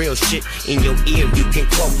spit that real shit in your ear you can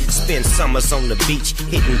quote. Spend summers on the beach,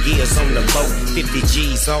 hitting gears on the boat. 50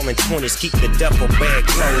 G's all in 20s, keep the duffel bag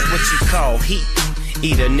closed. What you call heat?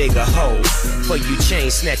 eat a nigga whole. For you chain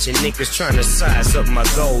snatching niggas trying to size up my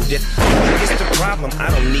gold. If it's the problem, I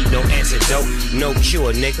don't need no antidote, no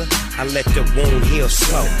cure, nigga. I let the wound heal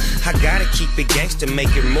slow. I gotta keep it gangsta,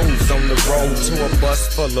 making moves on the road to a bus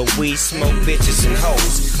full of weed, smoke, bitches, and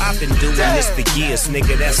hoes. I've been doing this for years,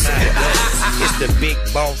 nigga, that's how it goes. It's the big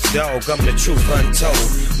boss dog, I'm the truth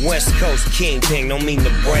untold. West Coast kingpin, don't mean to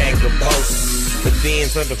brag or boast. The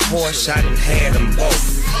Benz or the Porsche, I done had them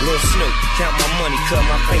both. Lil Snoop, count my money, cut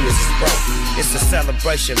my fingers is broke. It's a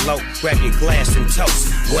celebration, low, grab your glass and toast.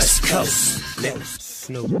 West Coast,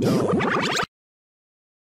 Snoop Dogg.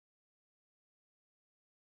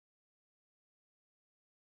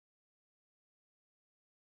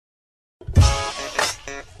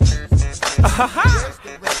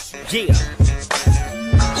 Yeah.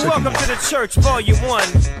 Welcome to the church, volume 1.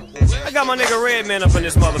 I got my nigga Redman up in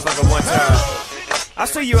this motherfucker one time. I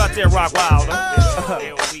see you out there, Rock Wild.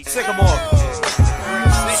 Sycamore.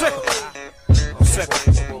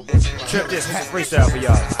 Trip this freestyle for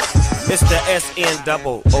y'all. It's the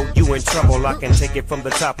SN-double-O-U in trouble. I can take it from the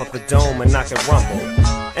top of the dome and knock it rumble.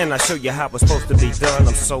 And I show you how it's supposed to be done.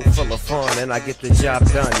 I'm so full of fun and I get the job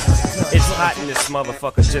done. It's hot in this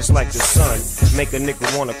motherfucker just like the sun. Make a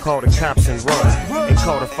nigga wanna call the cops and run. And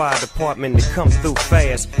call the fire department to come through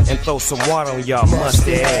fast and throw some water on y'all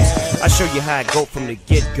musty ass. I show you how I go from the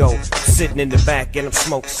get-go. Sitting in the back and I'm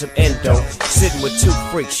smoking some endo. Sitting with two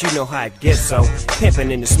freaks, you know how it gets so. Pimping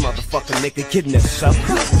in this motherfucker, nigga, getting it so.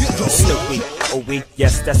 Snoopy, oh we,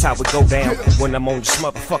 yes, that's how it go down. When I'm on this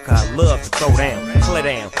motherfucker, I love to throw down, play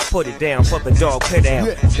down, put it down for the dog, put down.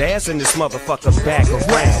 Dance in this motherfucker back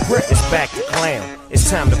around. It's back to clown, it's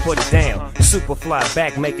time to put it down. Superfly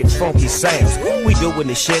back making funky sounds. We doing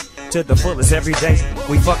this shit to the fullest every day.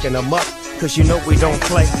 We fucking them up, cause you know we don't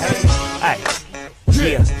play. Hey,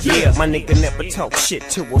 yeah, my nigga never talk shit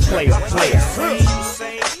to a player.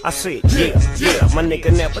 I said, yeah, my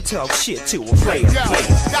nigga never talk shit to a player. Do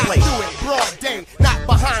it broad day, not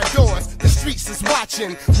behind doors. The streets is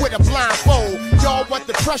watching with a blindfold. Y'all want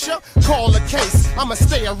the pressure? Call a case. I'ma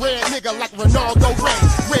stay a red nigga like Ronaldo Ray.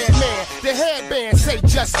 Red man, the headband say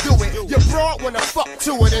just do it. Your broad wanna fuck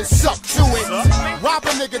to it and suck to it. Rob a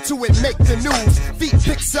nigga to it, make the news. Feet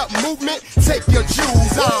picks up movement, take your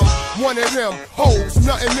jewels. I'm one of them hoes,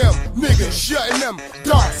 nothing them. Niggas shutting them,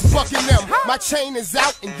 darts bucking them. My chain is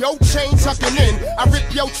out and your chain tucking in. I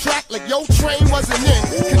rip your track like your train wasn't in.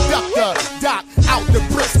 Conductor, doc, out the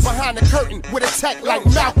bricks behind the curtain with a tech like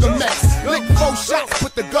Malcolm X. Lick 4 shots,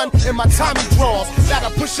 put the gun in my Tommy drawers.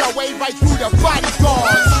 That'll push our way right through the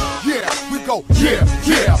bodyguards. Yeah, we go, yeah.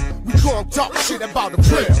 We gon' talk shit about a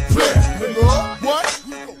player. Nigga, what?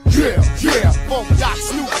 Yeah. Funk Doc,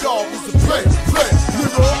 Snoop Dogg is a player.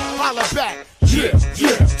 Nigga, holla back. Yeah.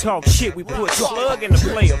 Talk shit, we put slug in the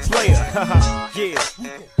player.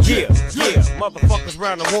 Yeah. Motherfuckers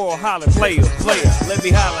round the world hollering player. Let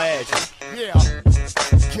me holla at you. Yeah.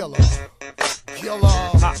 Killer.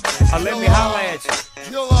 Let me holla at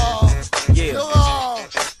you. Yeah.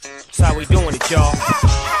 That's how we doing it, y'all.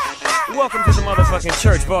 Welcome to the motherfucking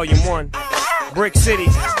church, volume 1. Brick City,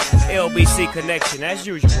 LBC connection, as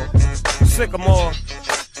usual. Sycamore,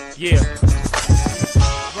 yeah.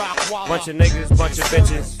 Bunch of niggas, bunch of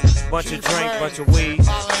bitches, bunch of drink, bunch of weed.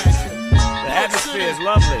 The atmosphere is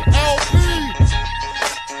lovely.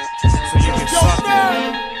 So you can suck me.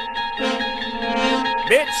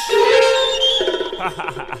 Bitch.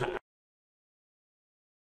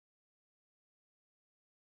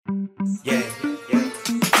 Yeah.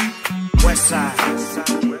 West side.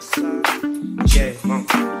 Yeah.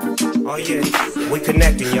 Oh yeah. We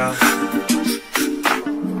connecting, y'all.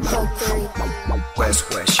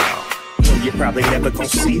 West, y'all. You probably never gon'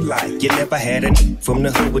 see like. You never had it from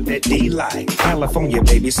the hood with that D like. California,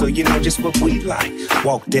 baby, so you know just what we like.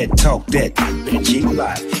 Walk that, talk that G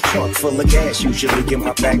life. Trunk full of gas, usually in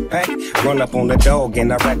my backpack. Run up on the dog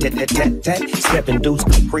and I rat tat. Stepping dudes,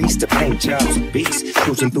 caprice, the paint jobs with beats.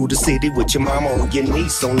 Cruising through the city with your mama or your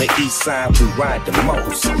niece. On the east side, we ride the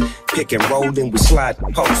most. Pick and roll, then we slide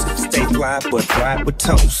the post. Stay fly, but ride with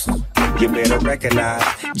toast. You better recognize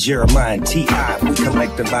Jeremiah and T.I. We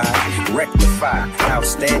collect the vibe, rectify,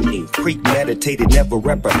 outstanding, premeditated, never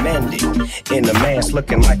reprimanded. In the mask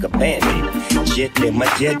looking like a bandit, jetting in my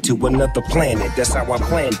jet to another planet. That's how I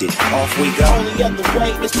planned it. Off we go. Only other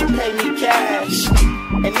way is to pay me cash,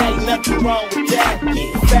 and ain't nothing wrong with that.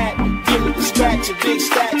 Get fat, give me the scratch and big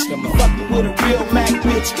stacks. I'm fucking with a real Mac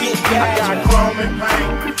bitch, get gas. I got chrome and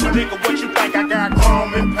paint. Nigga, what you think? I got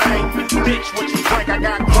chrome and paint. Bitch, what you think? I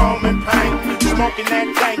got chrome and paint. Smoking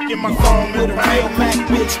that dank in my phone with a real Mac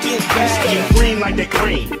bitch get back. Skin green like that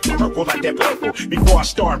green, purple like that purple. Before I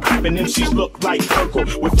start rapping, MCs look like purple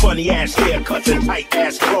with funny ass haircuts and tight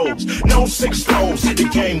ass clothes. No 6 flows, the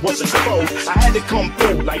game was exposed. I had to come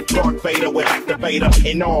through like Darth Vader with activator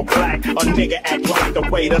in all black. A nigga act like the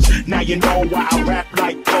waiters. Now you know why I rap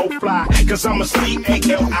like Go Fly, cause I'm a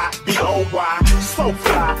C-A-L-I-B-O-Y. So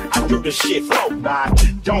fly, I do the shit flow by.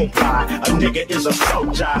 Don't lie, a nigga is a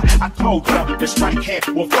soldier. I told ya, this right hand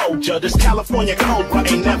will fold ya. This California Cobra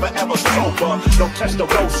ain't never ever sober. No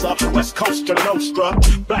Testarossa, West Coast or Nostra.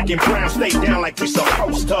 Black and brown stay down like we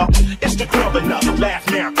supposed to. It's the governor, laugh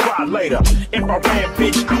now, cry later. If I ran,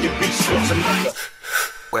 bitch, I could be Schwarzenegger.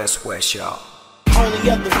 West, y'all. Only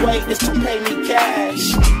other way is to pay me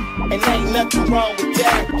cash. And ain't nothing wrong with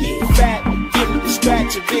that. Get fat, give me the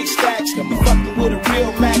scratch and big stacks. I'm fucking with a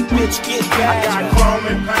real Mac bitch, get back. I got chrome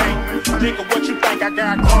and paint. Nigga, what you think? I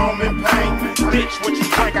got chrome and paint. Bitch, what you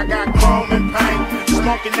think? I got chrome and paint.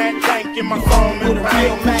 Smoking that dank in my chrome and paint. With a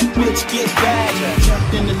real Mac bitch, get back.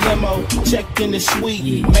 Jumped in the limo, checked in the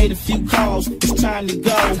suite. Made a few calls, it's time to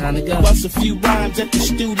go. Bust a few rhymes at the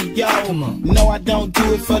studio. No, I don't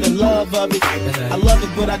do it for the love of it. I love it,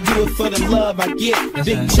 but I do it for the love I get.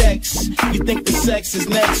 Big checks, you think the sex is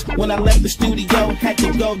next. When I left the studio, had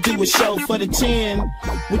to go do a show for the 10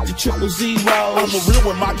 with the 000. I'm a real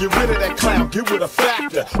one, ma, get rid of that clown, get rid of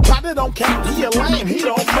factor. Potter don't count, he a lame, he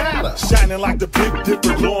don't matter. Shining like the Big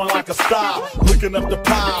Dipper, glowing like a star. Looking up the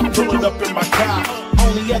pile, pulling up in my car.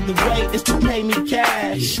 Only other way is to pay me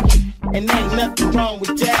cash. And ain't nothing wrong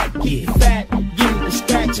with that. Get fat, give me the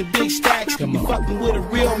scratch and big stacks. You fucking with a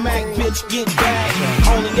real Mac bitch, get back.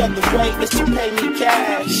 Only other way is to pay me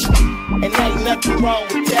cash. And ain't nothing wrong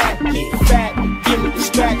with that. Get fat, give me the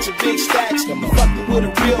scratch and big stacks. You fucking with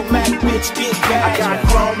a real Mac bitch, get back. I got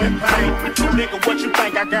chrome and paint. Nigga, what you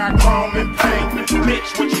think? I got chrome and paint.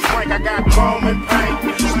 Bitch, what you think? I got chrome and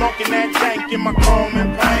paint. Smoking that dank in my chrome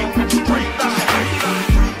and paint. Straight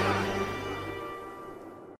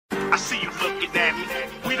I see you looking at me.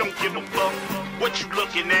 We don't give a fuck what you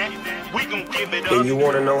looking at. We gon' give it up. And you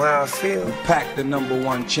wanna know how I feel? Pack the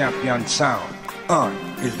 #1 champion sound.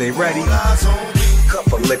 Is they ready?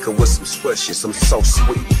 Cup of liquor with some swishes, I'm so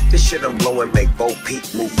sweet. This shit I'm blowing make Bo Peep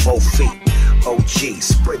move 4 feet. OG,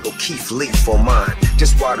 sprinkle Keith Leaf on mine.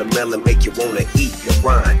 This watermelon make you wanna eat your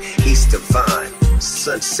rind. Easter Vine,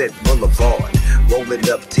 Sunset Boulevard. Roll it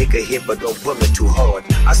up, take a hit, but don't pull it too hard.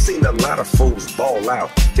 I seen a lot of fools ball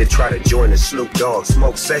out. They try to join the Snoop Dogg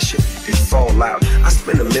smoke session, then fall out. I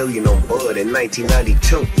spent $1 million on bud in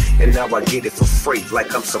 1992, and now I get it for free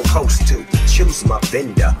like I'm supposed to. Choose my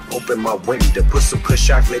vendor, open my window, put some kush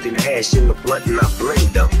chocolate and hash in the blunt and I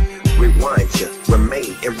blend them. Rewind ya,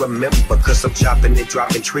 remain and remember, cause I'm chopping and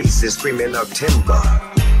dropping trees and screaming out timber.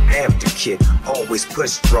 After kid, always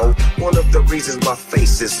push bro. One of the reasons my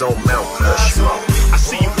face is on Mount Rushmore. I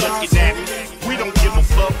see you looking at me. We don't give a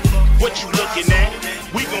fuck what you looking at.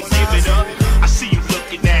 We gon' give it up. I see you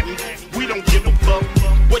looking at me. We don't give a fuck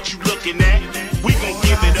what you looking at. We gon'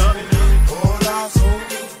 give it up.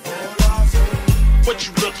 What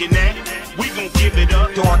you looking at? We gon' give it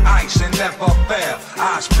up. Doing ice and never fail.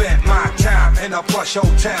 I spent my time in a plush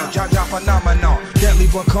hotel. Jaja phenomenon. Deadly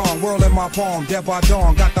but calm. World in my palm. Dead by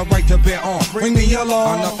dawn. Got the right to bear on. Bring me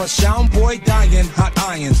along. Another sound boy dying. Hot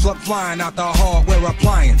irons. Slug flying out the hardware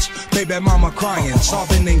appliance. Baby mama crying.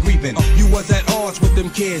 Sobbing and grieving. You was at odds with them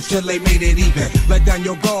kids till they made it even. Let down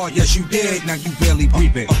your guard. Yes you did. Now you barely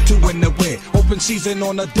breathing. 2 in the wind. Open season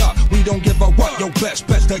on the duck. We don't give a what. Your best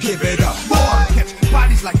to give it up.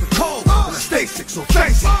 Bodies like the cold, I stay sick, so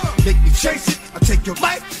face it. Make me chase it, I take your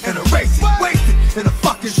life and erase it. Waste it in the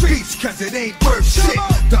fucking streets, cause it ain't worth shit.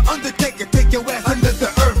 The Undertaker take your ass under the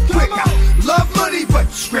earth quick. I love money, but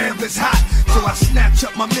scrambling's hot. So I snatch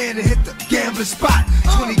up my man and hit the gambling spot.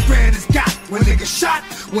 20 grand is got, when nigga shot,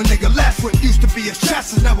 when nigga left. What used to be a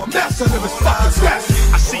chest is now a mess under his fucking vest.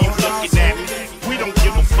 I see you looking at me. We don't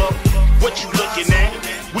give a fuck what you looking at.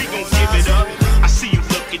 We gon' give it up. I see you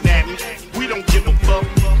looking at me. We don't give a fuck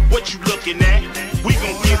what you looking at. We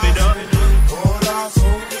gon' give it up.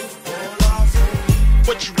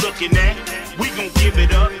 What you looking at? We gon' give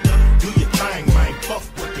it up. Do your thing, man. Fuck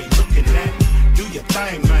what they looking at. Do your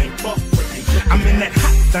thing, man. Fuck what they looking at. I'm in that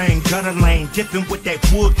hot thing, gutter lane, dipping with that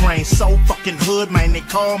wood grain. So fucking hood, man. They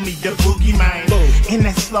call me the boogie man. In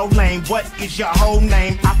that slow lane, what is your whole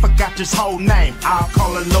name? I forgot this whole name. I'll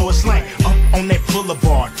call it Lois Lane. Up on that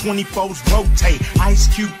boulevard, 24s rotate. Ice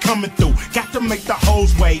Cube coming through, got to make the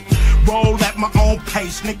hoes wait. Roll at my own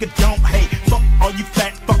pace, nigga don't hate. Fuck all you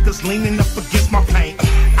fat fuckers leaning up against my paint.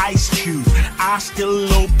 Ice Cube, I still a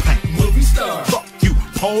little paint. Movie star, fuck you.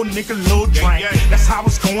 pole, nigga, Lil Drink. That's how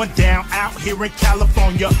it's going down out here in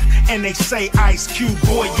California. And they say, Ice Cube,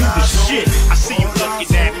 boy, you the shit. I see you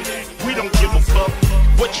looking at me. We don't give a fuck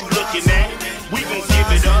what you looking at. We gon' give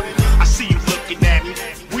it up. I see you looking at me.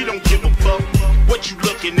 We don't give a fuck what you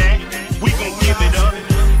looking at. We gon' give it up.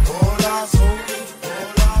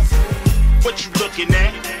 What you looking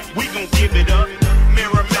at? We gon' give it up.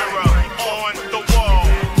 Mirror, mirror on the wall.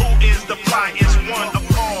 Who is the flyest one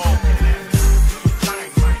of all?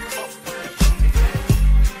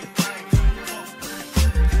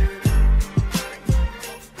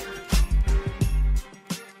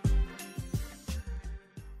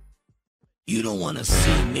 You don't wanna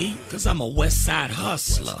see me, cause I'm a west side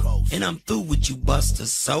hustler. And I'm through with you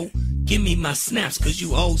busters, so give me my snaps, cause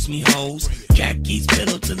you owes me hoes. Khakis,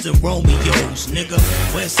 Middletons, and Romeos, nigga.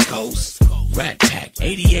 West Coast, Rat Pack,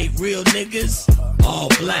 88 real niggas, all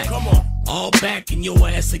black. All back in your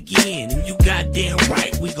ass again, and you goddamn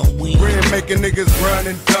right we gon' win. Red making niggas run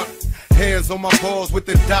and duck. Hands on my balls with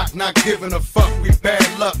the doc, not giving a fuck. We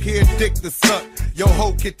bad luck, here dick to suck. Yo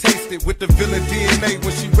hoe can taste it with the villain DNA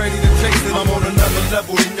when she ready to chase it. I'm on another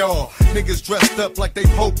level than y'all. Niggas dressed up like they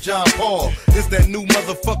Pope John Paul. It's that new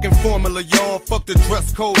motherfucking formula, y'all. Fuck the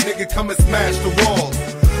dress code, nigga, come and smash the walls.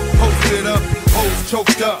 Posted up, hoes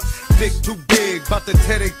choked up. Dick too big, bout to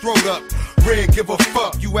tear they throat up. Red, give a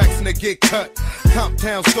fuck, you asking to get cut.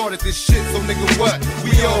 Comptown started this shit, so nigga what?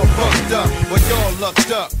 We all fucked up, but y'all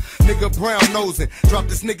lucked up. Nigga brown nosing, dropped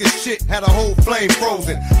this nigga shit, had a whole flame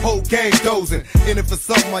frozen. Whole game dozing, in it for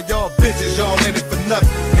something while y'all bitches, y'all in it for nothing,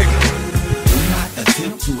 nigga. Do not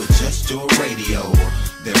attempt to adjust your radio.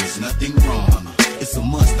 There is nothing wrong. It's a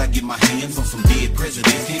must, I get my hands on some dead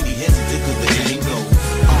presidents. Can't be hesitant cause the game goes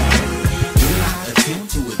on. Do not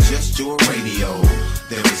attempt to adjust your radio.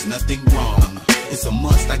 There is nothing wrong. It's a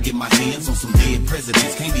must, I get my hands on some dead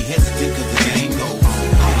presidents. Can't be hesitant cause the game goes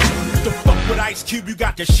on. The fuck with Ice Cube, you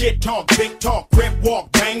got the shit talk, big talk, grip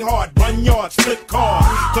walk, bang hard, run yards, flip cars.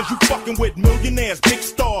 Cause you fucking with millionaires, big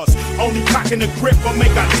stars. Only cocking the grip or make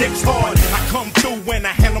our dicks hard. I come through when I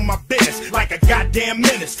handle my business like a goddamn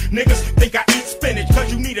menace. Niggas think I eat spinach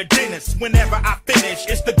cause you need a dentist. Whenever I finish,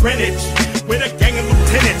 it's the Greenwich with a gang of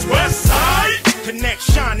lieutenants. West Side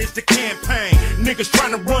Connection is the campaign. Niggas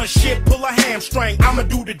trying to run shit, pull a hamstring. I'ma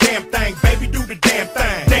do the damn thing, baby, do the damn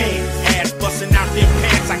thing. Damn, ass busting out their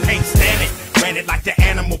pants, I can't stand it. Ran it like the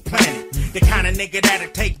Animal Planet. The kind of nigga that'll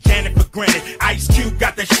take Janet for granted. Ice Cube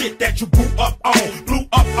got the shit that you blew up on.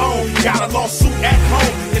 Got a lawsuit at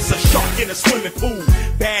home. It's a shark in a swimming pool.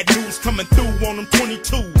 Bad news coming through on them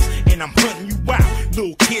 22s. And I'm hunting you out.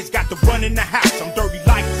 Little kids got to run in the house. I'm dirty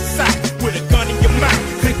like the South with a gun in your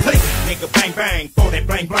mouth. Click, click. Nigga bang bang for that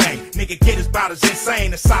bang bang. Nigga get his bout as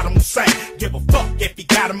insane as Saddam Hussein. Give a fuck if he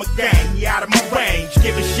got him a gang. He out of my range.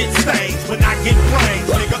 Giving shit stains when I get brains.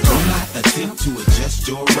 Nigga, do not attempt to adjust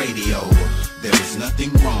your radio. There is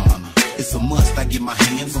nothing wrong. It's a must, I get my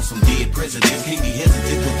hands on some dead presidents. Can't be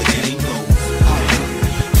hesitant cause the game goes on.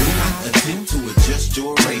 Do not attempt to adjust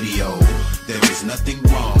your radio. There is nothing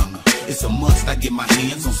wrong. It's a must, I get my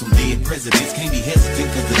hands on some dead presidents. Can't be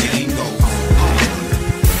hesitant cause the game goes on.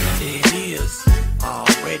 It is,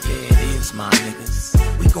 already it is, my niggas.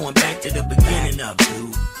 We going back to the beginning of it,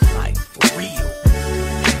 dude. Like, for real.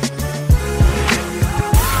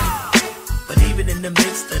 But even in the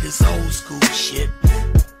midst of this old school shit,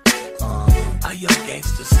 our young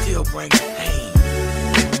gangsters still bring the pain.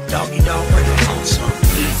 Doggy dog bring the on some.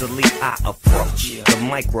 Easily I approach the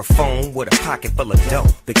microphone with a pocket full of dough.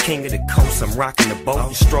 The king of the coast, I'm rocking the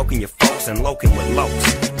boat, stroking your folks and loking with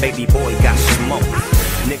locs. Baby boy got smoke.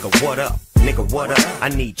 Nigga, what up? Nigga, what up? I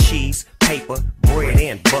need cheese, paper, bread,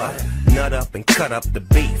 and butter. Nut up and cut up the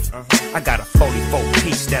beef. I got a 44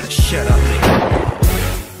 piece that'll shut up.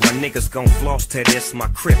 My niggas gon' floss to this. My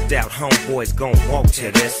cripped out homeboys gon' walk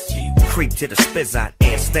to this. Creep to the spizzot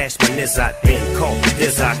and stash my nizzot. Been called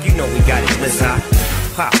Dizzock, you know we got it blizzard.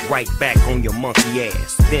 Pop right back on your monkey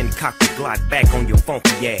ass. Then cock the Glock back on your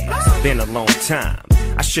funky ass. Been a long time,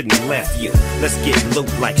 I shouldn't have left you. Let's get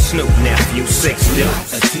loot like Snoop, nephew. 6 do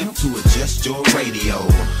not attempt to adjust your radio.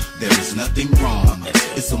 There is nothing wrong.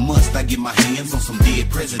 It's a must, I get my hands on some dead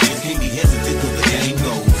presidents. Can't be hesitant cause the game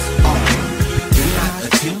goes on. Do not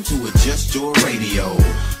attempt to adjust your radio.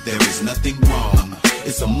 There is nothing wrong.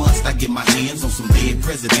 It's a must, I get my hands on some dead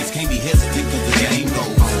presidents. Can't be hesitant cause the game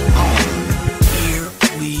goes on. Here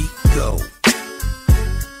we go.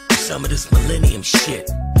 Some of this millennium shit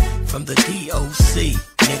from the DOC,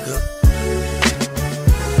 nigga.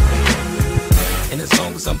 And as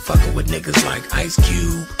long as I'm fucking with niggas like Ice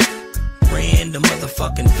Cube, Ran the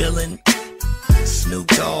motherfucking villain, Snoop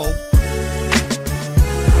Dogg,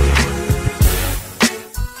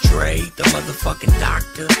 Dre, the motherfucking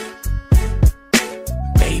doctor.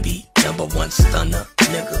 Baby, #1 stunner,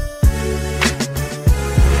 nigga.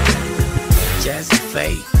 Jazzy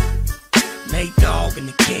Faye, Nate Dogg and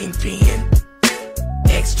the Kingpin.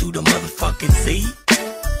 X to the motherfucking Z.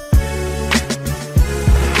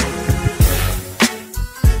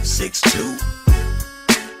 6'2",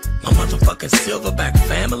 my motherfucking Silverback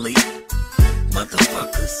family,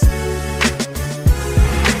 motherfuckers.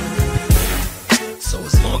 So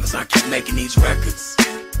as long as I keep making these records,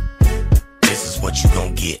 this is what you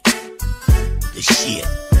gon' get. The shit.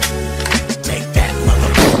 Take that,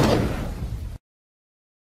 motherfucker.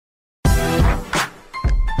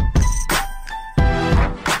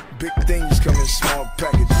 Big things come in small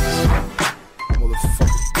packages,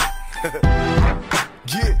 motherfucker.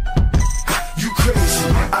 Yeah. You crazy,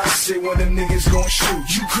 I say when them niggas gon' shoot.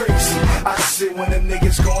 You crazy, I say when them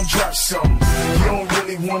niggas gon' drop something. You don't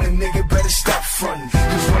really want a nigga, better stop frontin'.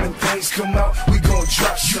 Cause when them things come out, we gon'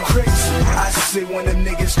 drop something. You crazy, I say when them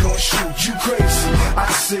niggas gon' shoot. You crazy,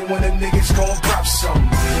 I say when them niggas gon' pop something.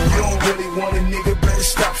 You don't really want a nigga, better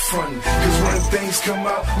stop frontin'. Cause when them things come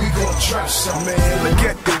out, we gon' drop something. Man, look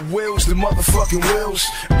at the wheels, the motherfucking wheels.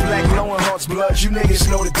 Black Lowen Hearts blood, you niggas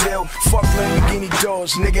know the deal. Fuck Lamborghini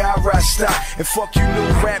doors, nigga, I ride stock. And fuck you new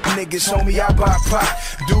rap niggas, homie, I buy pop.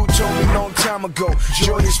 Dude told me long time ago,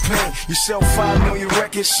 joy is pain. You sell 5 million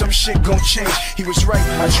records, some shit gon' change. He was right,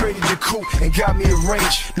 I traded the coupe and got me a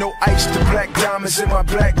range. No ice, the black diamonds in my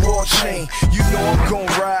black raw chain. You know I'm gon'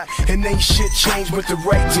 ride, and ain't shit changed but the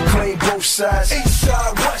right to claim both sides. East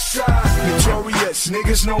side, west side, notorious,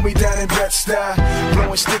 niggas know me down in Bed-Stuy.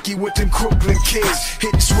 Blowing sticky with them Crooklyn kids,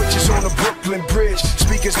 hitting switches on the Brooklyn Bridge.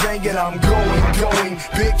 Speakers banging, I'm going.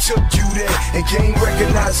 Big took you there, and game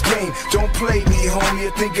recognized game. Don't play me, homie.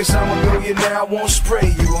 You think 'cause I'm a millionaire, I won't spray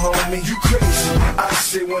you, homie. You crazy, I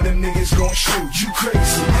say when them niggas gon' shoot. You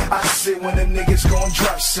crazy, I say when them niggas gon'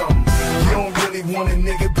 drop something. You don't really want a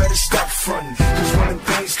nigga, better stop frontin'. Cause when them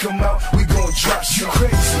things come out, we gon' drop something. You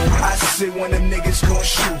crazy, I say when them niggas gon'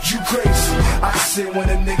 shoot. You crazy, I say when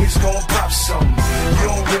them niggas gon' pop something. You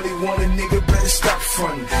don't really want a nigga, better stop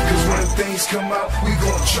frontin'. Cause when them things come out, we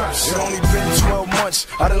gon' drop something. It only been 12 months,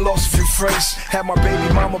 I done lost a few friends. Had my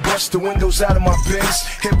baby mama bust the windows out of my Benz.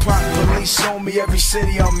 Hip-hop police on me every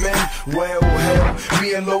city I'm in. Well, hell,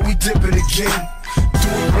 me and Lo, we dippin' again.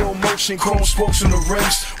 Doing real motion, chrome spokes on the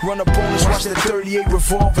rims. Run up on us, watch that 38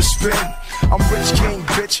 revolver spin. I'm rich king,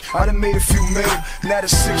 bitch, I done made a few mil. Now the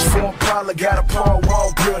 6'4" Impala got a Paul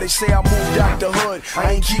Wall grill. They say I moved out the hood,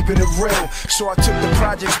 I ain't keeping it real. So I took the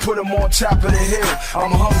projects, put them on top of the hill.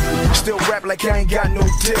 I'm hungry, still rap like I ain't got no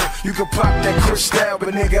deal. You can pop that crystal, but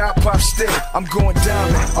nigga, I pop still. I'm going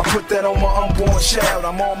diamond, I put that on my unborn child.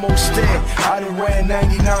 I'm almost there, I done ran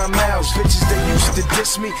 99 miles. Bitches that used to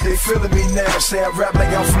diss me, they feeling me now. Say I rap like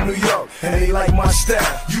I'm from New York, and they like my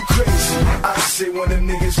style. You crazy, I say when them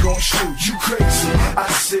niggas gon' shoot. You crazy, I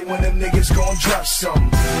say when them niggas gon' drop something.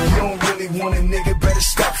 You don't really want a nigga, better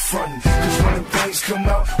stop frontin'. Cause when them things come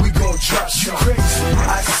out, we gon' drop something. You crazy,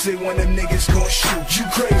 I say when them niggas gon' shoot. You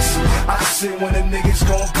crazy, I say when them niggas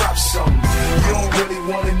gon' pop something. You don't really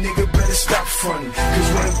want a nigga, better stop frontin'. Cause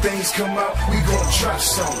when them things come out, we gon' drop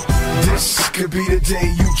something. This could be the day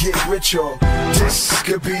you get rich, or this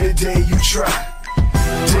could be the day you try.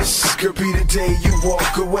 This could be the day you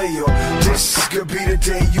walk away, or this could be the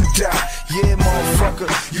day you die. Yeah, motherfucker,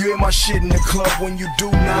 you hear my shit in the club. When you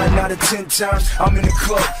do 9 out of 10 times, I'm in the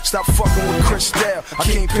club. Stop fucking with Cristal, I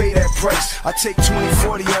can't pay that price. I take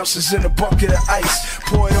 20-40 ounces in a bucket of ice,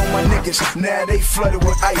 pour it on my niggas, now they flooded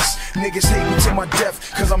with ice. Niggas hate me to my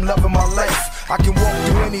death, cause I'm loving my life. I can walk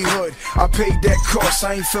through any hood, I paid that cost.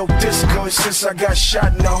 I ain't felt this good since I got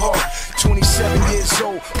shot in the heart. 27 years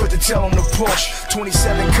old, put the tail on the Porsche.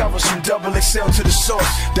 27 covers from double XL to the source.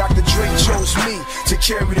 Dr. Dre chose me to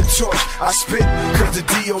carry the torch. I spit cause the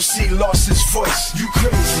DOC lost his voice. You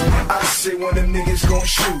crazy, I say when them niggas gon'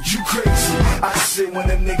 shoot. You crazy, I say when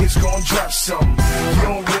them niggas gon' drop something. You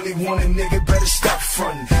don't really want a nigga, better stop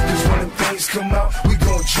frontin'. Cause when them things come out, we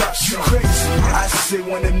gon' drop something. You crazy, I say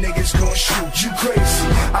when them niggas gon' shoot. You crazy,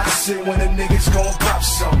 I say when them niggas gon' pop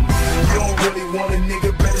something. You don't really want a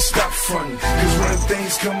nigga, better stop frontin'. Cause when them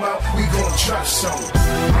things come out, we gon' drop something.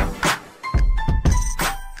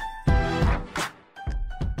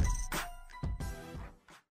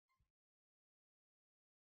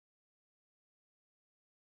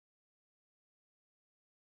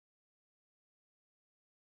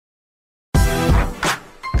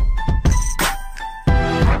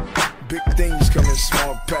 Big things come in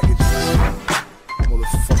small packages,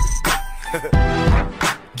 motherfucker.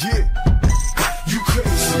 Yeah. You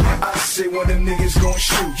crazy, I say when them niggas gon'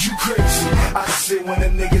 shoot. You crazy, I say say when a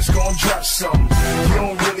nigga's gon' drop something. You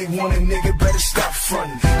don't really want a nigga, better stop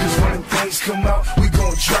frontin'. Cause when them things come out, we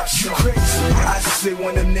gon' drop some. Crazy. I say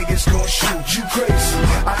when a nigga's gon' shoot, you crazy.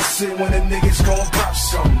 I say when a nigga's gon' pop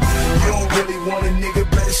something. You don't really want a nigga,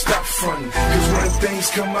 better stop frontin'. Cause when them things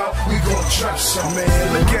come out, we gon' drop some.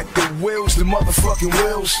 Man, look at the wheels, the motherfucking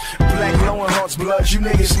wheels. Black low and hearts blood, you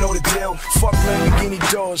niggas know the deal. Fuck Lamborghini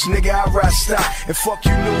doors, nigga, I ride stock. And fuck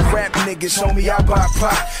you new rap niggas, homie, I buy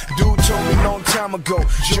pop. Dude told me long time ago,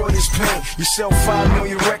 joy is pain. You sell 5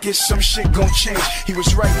 million records, some shit gon' change. He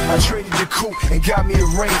was right, I traded the coupe and got me a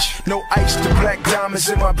range. No ice to black diamonds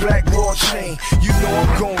in my black raw chain. You know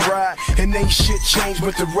I'm gon' ride, and ain't shit changed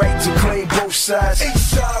but the right to claim both sides.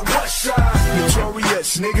 East side, west side,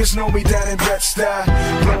 notorious, niggas know me down in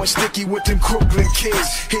Bed-Stuy. Blowing sticky with them Crooklyn kids,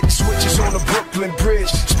 hitting switches on the Brooklyn Bridge.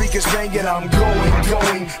 Speakers banging, I'm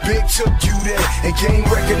going. Big took you there, and game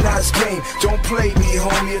recognized game. Don't play me,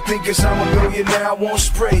 homie. You think 'cause I'm a millionaire, I won't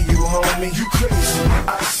spray you, homie. You crazy.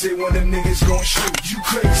 I say when them niggas gon' shoot. You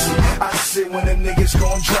crazy. I say when them niggas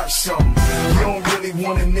gon' drop something. You don't really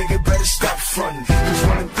want a nigga, better stop frontin'. 'Cause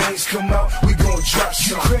when them things come out, we gon' drop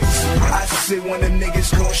some. You crazy. I say when them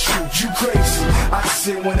niggas gon' shoot. You crazy. I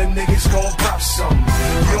say when them niggas gon' pop something.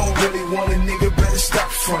 You don't really want a nigga, better stop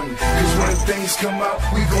frontin'. 'Cause when them things come out,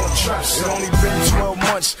 we gon' drop some. It only been 12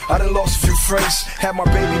 months, I done lost a few friends. Had my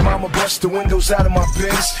baby mama bust the windows out of my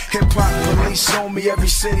Benz. Hip-hop police on me every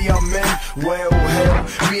city I'm in. Well, hell,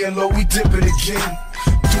 me and Lo, we dippin' again.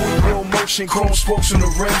 Doing real motion, chrome spokes on the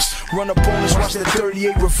rims. Run up on us, watch that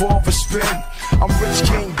 38 revolver spin. I'm rich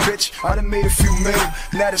king, bitch, I done made a few mil.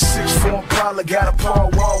 Now the 6'4" Impala got a Paul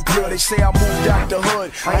Wall grill. They say I moved out the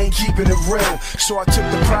hood, I ain't keeping it real. So I took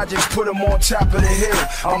the projects, put them on top of the hill.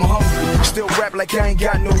 I'm hungry, still rap like I ain't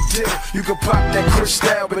got no deal. You can pop that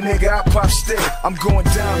crystal, but nigga, I pop still. I'm going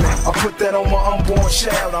diamond, I put that on my unborn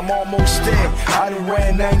child. I'm almost dead, I done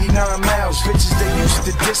ran 99 miles. Bitches that used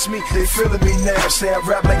to diss me, they feeling me now. Say I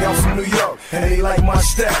rap like I'm from New York, and they like my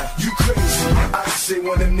style. You crazy. I say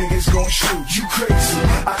when them niggas gon' shoot. You crazy.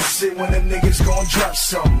 I say when them niggas gon' drop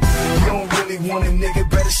something. You don't really want a nigga,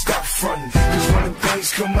 better stop frontin'. 'Cause when them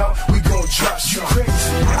things come out, we gon' drop some. You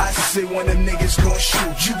crazy. I say when them niggas gon'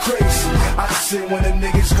 shoot. You crazy. I say when them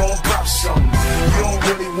niggas gon' pop something. You don't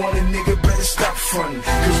really want a nigga, better stop frontin'.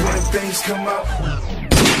 'Cause when them things come out.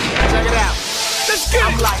 Check it out.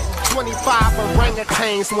 I'm like 25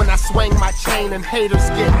 orangutans when I swing my chain, and haters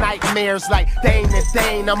get nightmares like Dane and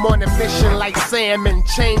Dane. I'm on a mission like salmon,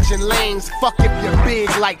 changing lanes. Fuck if you're big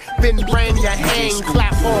like Ben Rain, you hang.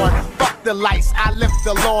 Clap on, fuck the lights, I lift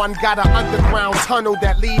the lawn. Got an underground tunnel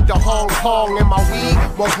that lead to Hong Kong. And my weed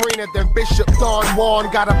more greener than Bishop Don Juan.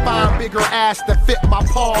 Gotta find bigger ass to fit my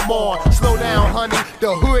palm on. Slow down, honey,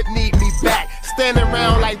 the hood need me back. Standing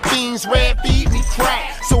around like fiends, red feed me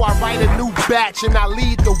crack. So I write a new batch and I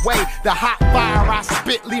lead the way. The hot fire I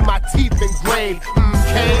spit, leave my teeth engraved.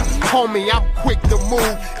 Okay, homie, I'm quick to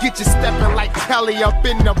move. Get you stepping like Kelly up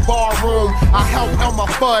in the bar room. I helped Elmer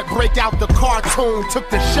Fudd break out the cartoon. Took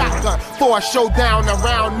the shotgun for a showdown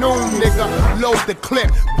around noon, nigga. Load the clip,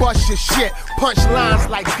 bust your shit. Punch lines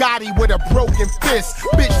like Gotti with a broken fist.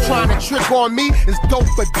 Bitch trying to trick on me is dope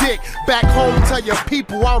for dick. Back home, tell your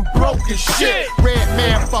people I'm broke as shit. Red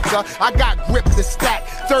man fucker, I got grip to stack.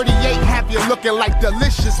 38 have you looking like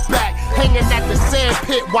delicious back. Hanging at the sand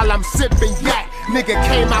pit while I'm sipping yak. Nigga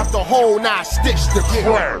came out the hole, now I stitched the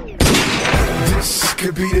crack. This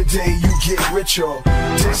could be the day you get rich, or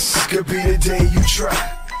this could be the day you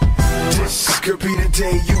try. This could be the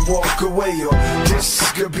day you walk away, or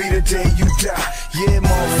this could be the day you die. Yeah,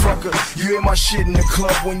 motherfucker, you hear my shit in the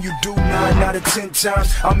club. When you do 9 out of 10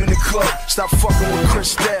 times, I'm in the club. Stop fucking with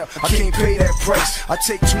Cristal, I can't pay that price. I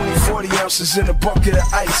take 20, 40 ounces in a bucket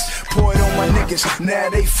of ice. Pour it on my niggas, now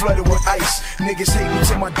they flooded with ice. Niggas hate me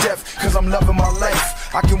to my death, 'cause I'm loving my life.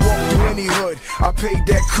 I can walk through any hood, I paid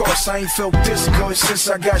that cost. I ain't felt this good since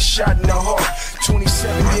I got shot in the heart.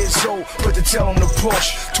 27 years old, put the tail on the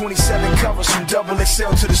Porsche. 27 covers from double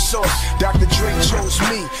XL to the source. Dr. Dre chose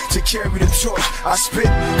me to carry the torch. I spit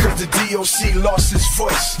 'cause the DOC lost his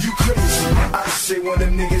voice. You crazy. I say when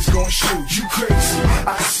them niggas gon' shoot. You crazy.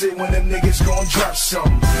 I say when them niggas gon' drop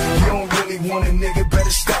something. You don't really want a nigga,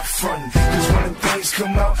 better stop frontin'. 'Cause when them things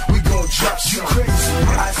come out, we gon' drop some. You crazy.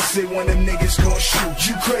 I say when them niggas gon' shoot.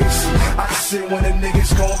 You crazy. I say when them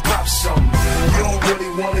niggas gon' pop something. You don't really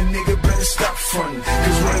want a nigga, better stop frontin'.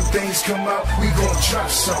 'Cause when them things come out, we gon' drop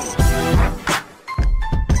something.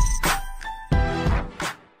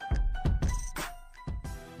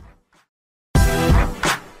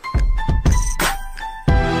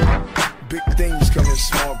 Big things come in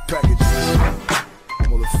small packages,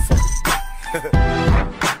 motherfucker.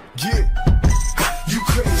 Yeah.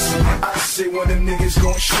 them niggas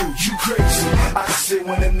gon' shoot. You crazy. I said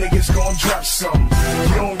when them niggas gon' drop something.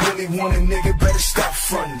 You don't really want a nigga, better stop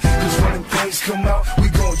frontin'. Cause when them things come out, we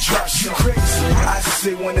gon' drop something. You crazy. I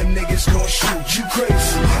said when them niggas gon' shoot. You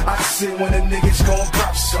crazy. I said when them niggas gon'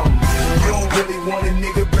 pop something. You don't really want a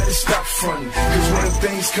nigga, better stop frontin'. Cause when them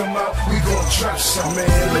things come out, we gon' drop something.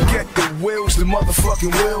 Man, look at the wheels, the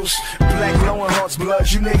motherfucking wheels. Black Lowen Hearts blood,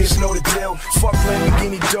 you niggas know the deal. Fuck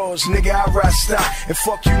Lamborghini doors, nigga, I ride stock. And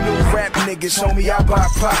fuck you new rap niggas, homie, I buy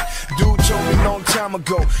pop. Dude told me long time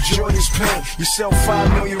ago, joy is pain. You sell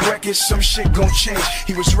 5 million records, some shit gon' change.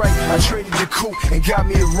 He was right, I traded the coupe and got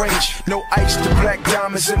me a range. No ice to black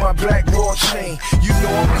diamonds in my black wall chain. You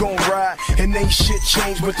know I'm gon' ride, and ain't shit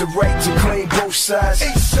changed but the right to claim both sides.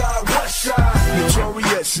 East side, west side,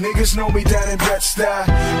 notorious, niggas know me down in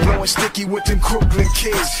Bed-Stuy. Blowing sticky with them Crooklyn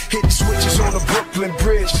kids, hitting switches on the Brooklyn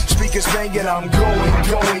Bridge. Speakers banging, I'm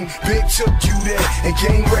going. Big took you there, and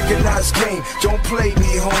game recognized game. Don't play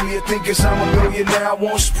me, homie. You think 'cause I'm a millionaire, I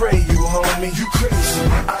won't spray you, homie. You crazy.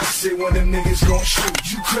 I say when them niggas gon'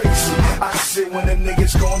 shoot. You crazy. I say when them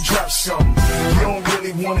niggas gon' drop something. You don't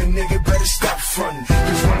really want a nigga, better stop frontin'.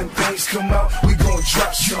 'Cause when them things come out, we gon'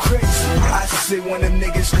 drop something. You crazy. I say when them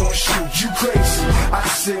niggas gon' shoot. You crazy. I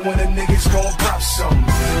say when them niggas gon' pop something.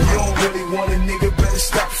 You don't really want a nigga, better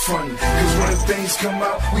stop frontin'. 'Cause when them things come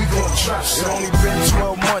out, we gon' drop something. It only been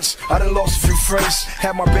 12 months, I done lost a few friends.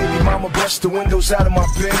 Had my baby mama bust the windows out of my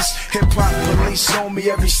Benz. Hip-hop police on me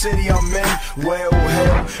every city I'm in. Well,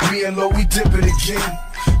 hell, me and Lo, we dip it again.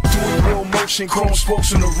 Doing real motion, chrome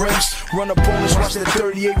spokes on the rims. Run up on us, watch that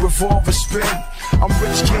 38 revolver spin. I'm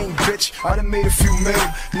rich king, bitch, I done made a few mil.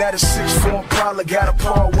 Now the 6'4" Impala got a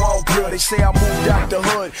Paul Wall grill. They say I moved out the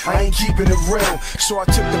hood, I ain't keeping it real. So I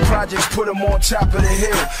took the projects, put them on top of the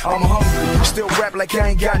hill. I'm hungry, still rap like I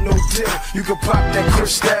ain't got no deal. You can pop that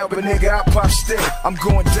crystal, but nigga, I pop still. I'm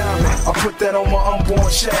going diamond, I put that on my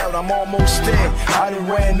unborn child. I'm almost dead, I done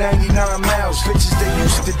ran 99 miles. Bitches that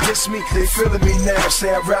used to diss me, they feeling me now. Say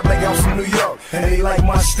I rap like I'm from New York, and they like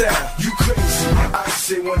my style. You crazy. I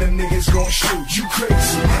say when them niggas gon' shoot. You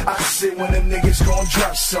crazy. I say when them niggas gon'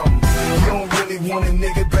 drop something. You don't really want a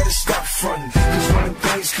nigga, better stop frontin'. 'Cause when them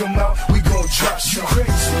things come out, we gon' drop something. You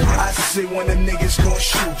crazy. I say when them niggas gon'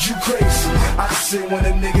 shoot. You crazy. I say when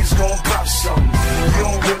them niggas gon' pop something. You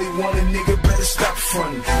don't really want a nigga, better stop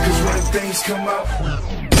frontin'. 'Cause when them things come out.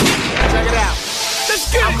 Check it out.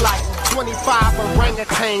 I'm like 25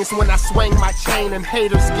 orangutans when I swing my chain, and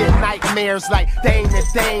haters get nightmares like Dane to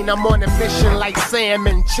Dane. I'm on a mission like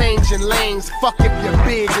salmon, changing lanes. Fuck if you're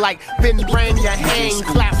big like Ben Rain, you hang.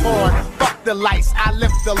 Clap hard, fuck the lights, I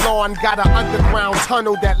lift the lawn. Got an underground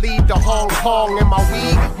tunnel that lead to Hong Kong. And my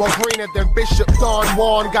weed more greener than Bishop Don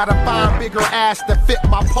Juan. Gotta find bigger ass to fit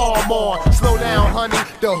my palm on. Slow down, honey,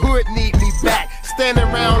 the hood need me back. Standing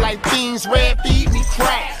around like fiends, red feed me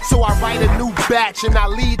crack. So I write a new batch and I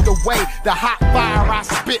lead the way. The hot fire I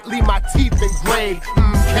spit, leave my teeth engraved.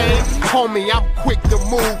 Okay, homie, I'm quick to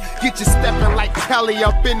move. Get you stepping like Kelly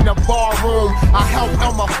up in the bar room. I helped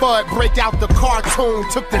Elmer Fudd break out the cartoon.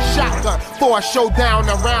 Took the shotgun for a showdown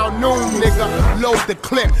around noon, nigga. Load the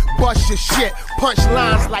clip, bust your shit. Punch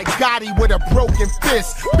lines like Gotti with a broken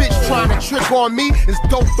fist. Bitch trying to trick on me is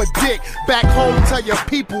dope for dick. Back home, tell your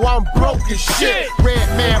people I'm broke as shit. Red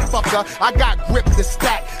man fucker, I got grip to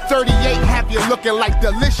stack. 38 have you looking like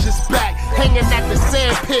delicious back. Hanging at the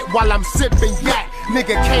sand pit while I'm sipping yak.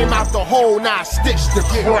 Nigga came out the hole, now I stitched the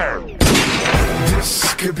crack.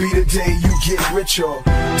 This could be the day you get rich, or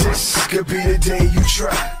this could be the day you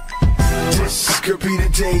try. This could be the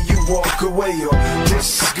day you walk away, or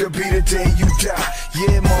this could be the day you die.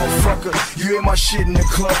 Yeah, motherfucker, you hear my shit in the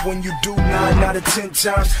club. When you do 9 out of 10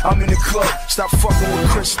 times, I'm in the club. Stop fucking with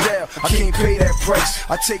Cristal, I can't pay that price.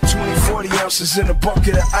 I take 20, 40 ounces in a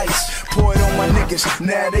bucket of ice. Pour it on my niggas,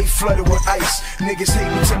 now they flooded with ice. Niggas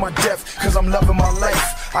hate me to my death, 'cause I'm loving my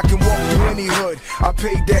life. I can walk through any hood, I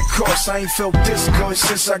paid that cost. I ain't felt this good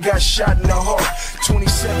since I got shot in the heart.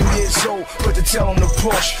 27 years old, put the tail on the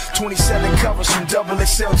Porsche. 27 covers from double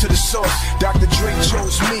XL to the source. Dr. Dre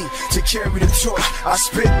chose me to carry the torch. I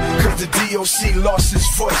spit 'cause the DOC lost his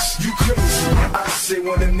voice. You crazy. I say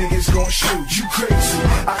when them niggas gon' shoot. You crazy.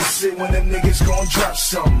 I say when them niggas gon' drop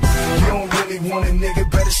something. You don't really want a nigga,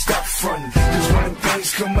 better stop frontin'. 'Cause when them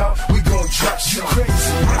things come out, we gon' drop something. You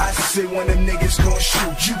crazy. I say when them niggas gon'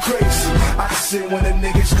 shoot. You crazy. I say when them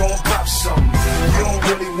niggas gon' pop something. You don't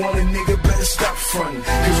really want a nigga, better stop frontin'.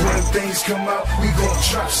 'Cause when them things come out, we gon'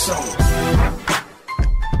 drop something.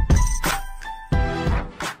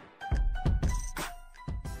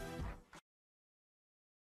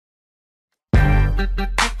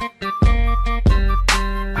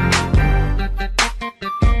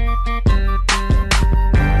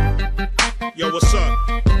 Yo, what's up?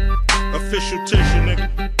 Official tissue, nigga.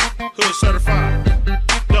 Hood certified.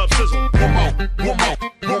 Dub sizzle. One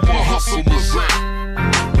more hustlers at.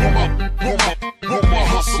 One more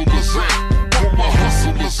hustlers at. One more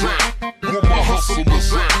hustlers at. One more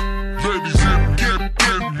hustlers at. Ladies, get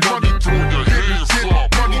money, throw your hands up.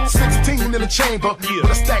 Money 16 in the chamber,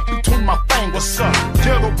 with a stack between my fingers. What's up?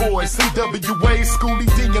 Yellow Boys, CWA, Schoolie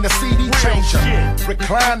D, and a CD changer.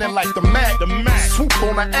 Reclining like the Mac. Swoop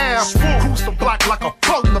on the ass. Cruise the block like a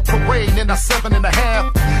float in the parade in a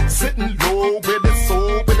 7.5. Sitting low with it,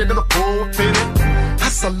 so with it in the pool, fitted.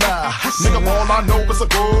 That's a lie. Nigga, all I know is a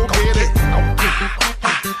go get it.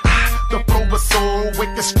 The flow is so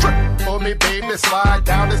wicked, strip for me, baby. Slide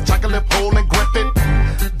down this chocolate pole and grip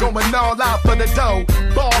it. Going all out for the dough,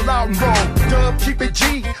 ball out and roll. Dub, keep it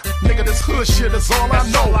G. Nigga, this hood shit is all I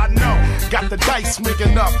know. Got the dice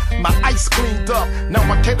making up, my ice cleaned up. Now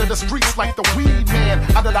I cater the streets like the weed man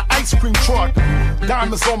out of the ice cream truck.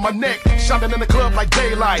 Diamonds on my neck, shining in the club like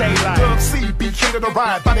daylight. Dub C, be king of the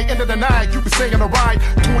ride. By the end of the night, you be singing a ride.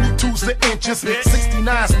 22's the inches,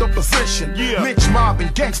 69's the position. Lynch mob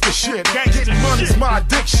and gangster shit. Getting money's my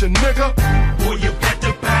addiction, nigga. Boy, you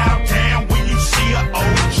better bow down when you see a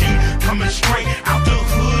OG coming straight out the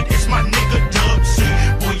hood. It's my nigga Dub C.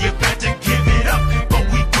 Boy, you better give it up, but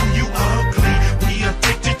we do you ugly. We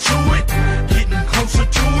addicted to it, getting closer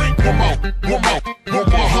to it. One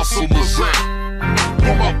more hustlers at.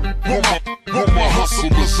 One more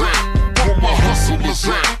hustlers at. One more hustlers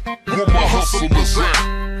at. One more hustlers at.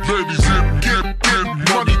 Ladies, get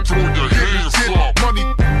money, throw your hands up. Money.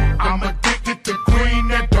 I'm addicted to green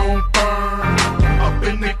that don't burn. Up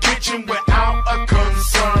in the kitchen without a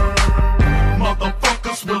concern.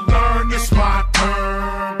 Motherfuckers will learn it's my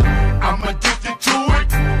turn. I'm addicted to it,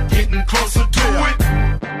 getting closer to it.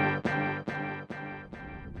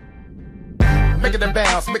 Making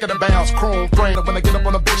it bounce, chrome frame. When I get up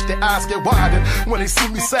on a bitch, their eyes get widened. When they see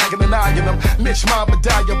me sagging and eyeing them, Lynch my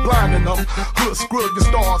medallion blinding them. Hood screw your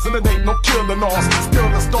stars, and it ain't no killing us. Still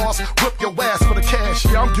the stars, whip your ass for the cash.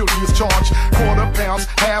 Yeah, I'm guilty as charged. Quarter pounds,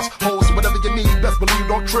 halves, holes, whatever you need. Best believe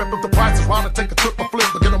don't trip. If the price is right, I take a trip or flip.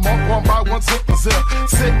 But get them off one by one, zip for zip.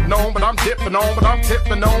 Sitting on, but I'm dipping on, but I'm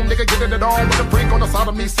tipping on. Nigga getting it on with a freak on the side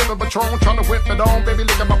of me, sipping Patron, trying to whip it on. Baby,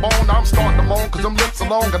 look at my bone, I'm starting to moan, cause them lips are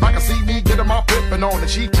long, and I can see me getting my pippin' on, and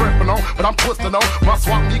she tripping on, but I'm twisting on. My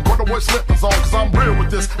swap me corduroy slippers on, cause I'm real with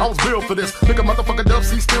this. I was built for this. Nigga, motherfucker Dub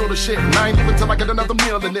C still the shit. And I ain't even till I get another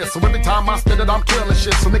meal in this. So every time I spit it, I'm killing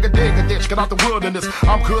shit. So nigga, dig a ditch, get out the wilderness.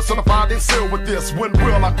 I'm good, certified, and sealed with this. When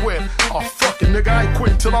will I quit? Oh, fucking nigga, I ain't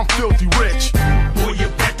quitting till I'm filthy rich. Boy, you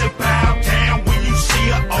better bow down when you see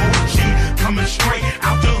a OG coming straight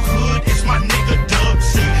out the hood. It's my nigga Dub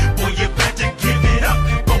C. Boy, you better give it up,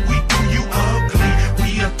 but we do you ugly.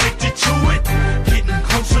 We addicted to it, getting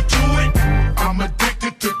closer to it. I'm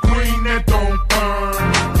addicted to green that don't burn.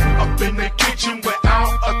 Up in the kitchen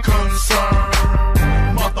without a concern.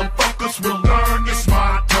 Motherfuckers will learn it's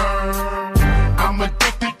my turn. I'm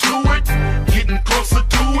addicted to it, getting closer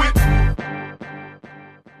to it.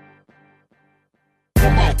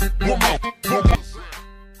 One more.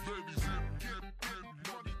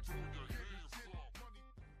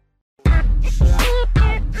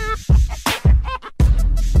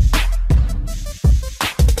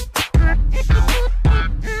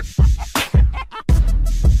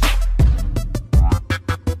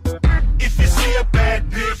 If you see a bad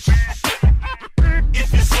bitch,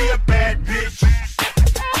 if you see a bad bitch,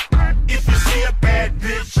 if you see a bad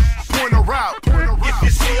bitch, point her out. If you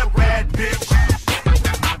see a bad bitch,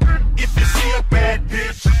 if you see a bad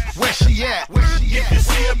bitch, where she at? If you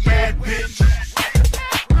see a bad bitch,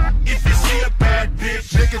 if you see a bad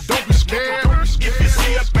bitch, nigga, don't be scared. If you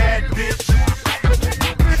see a bad bitch,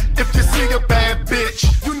 if you see a bad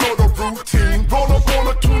bitch, you know the routine. Roll up on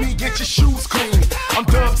a 20, get your shoes clean. I'm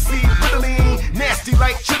Dub C, riddling, nasty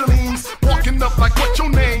like chitterlings. Walking up like what your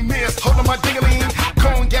name is. Holding my ding-a-ling,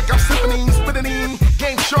 cognac, I'm sipping, spitting.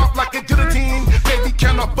 Game sharp like a guillotine. Baby,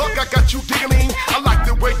 can I fuck? I got you diggling. I like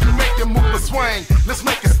the way you make it move and swing. Let's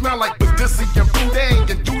make it smell like Badissi and Boudang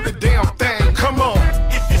and do the damn thing. Come on.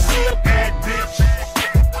 if you see a bad bitch,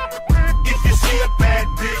 if you see a bad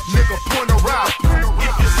bitch, Nigga, point her out.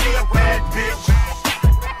 if you see a bad bitch,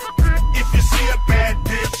 if you see a bad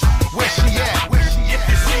bitch, Where she at? if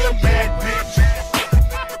you see a bad bitch,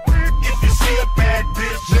 if you see a bad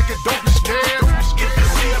bitch, Nigga, don't be scared. if you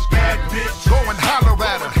see a bad bitch, Go and holler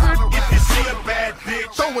at her. if you see a bad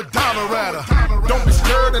bitch, Throw a dollar at her. Don't be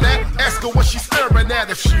scared of that. Ask her what she's staring at.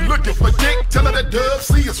 If she looking for dick, tell her that Dub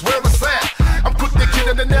C is where it's at. I'm quick to get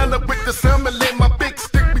in the nail up with the salmon. Let my big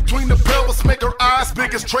stick between the pelvis. Make her eyes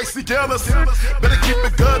big as Tracy Ellis. Better keep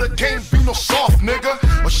it gutter. Can't be no soft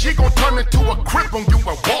grip on you and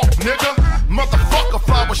walk, nigga. Motherfucker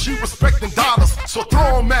fly when she respecting dollars, so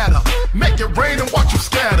throw 'em at her. Make it rain and watch you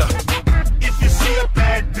scatter. If you see a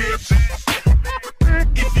bad bitch,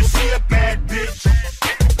 if you see a bad bitch,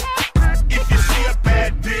 if you see a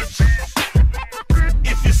bad bitch,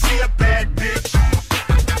 if you see a bad bitch,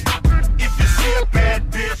 if you see a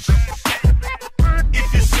bad bitch,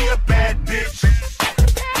 if you see a bad bitch,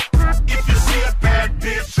 if you see a bad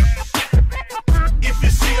bitch, if you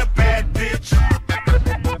see a bad bitch.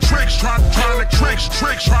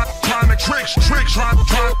 Tricks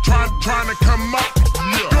trying to come up.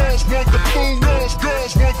 Yeah. Girls want the fool, girls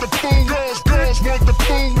want the fool, girls want the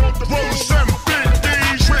fool. Roll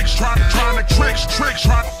 750. Tricks trying to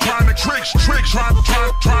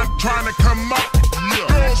come up. Yeah.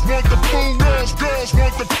 Girls want the fool, girls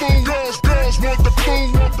want the fool, girls want the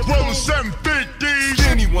fool. Roll 750.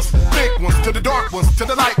 Skinny ones, thick ones, to the dark ones, to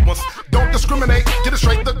the light ones. Don't discriminate, get it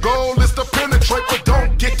straight. The goal is to penetrate, but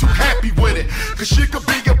don't get too happy with it. Cause she could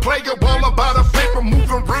be a player, all about a paper,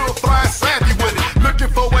 moving real fly, savvy with it. Looking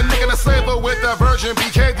for a nigga to save her with that virgin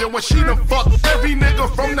behavior. When she done fucked every nigga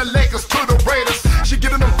from the Lakers to the Raiders. She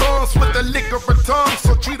getting them thumbs with the lick of her tongue,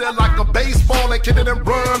 so treat her like a baseball and get it and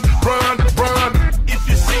run. If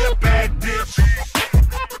you see a bad bitch,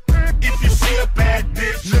 if you see a bad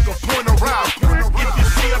bitch, nigga point her out. If you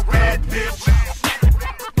see a bad bitch,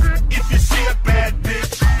 if you see a bad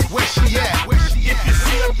bitch, where she at? If you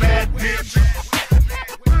see a bad bitch,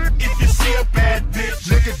 if you see a bad bitch,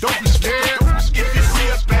 nigga don't be scared. If you see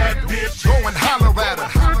a bad bitch, go and holler at her.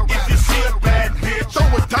 If you see a bad bitch,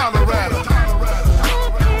 throw a dollar at her.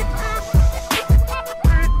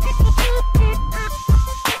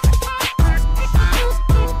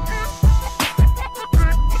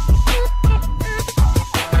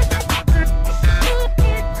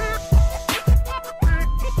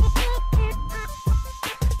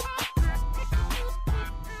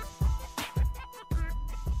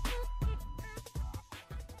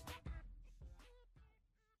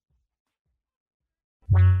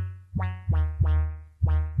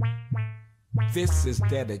 This is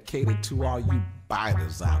dedicated to all you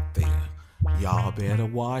biters out there. Y'all better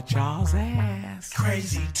watch y'all's ass.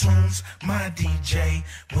 Crazy tunes, my DJ.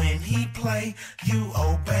 When he play, you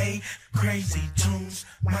obey. Crazy tunes,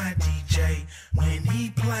 my DJ. When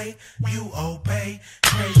he play, you obey.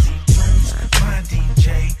 Crazy tunes, my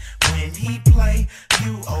DJ. When he play,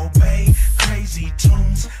 you obey. Crazy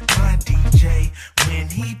tunes, my DJ. When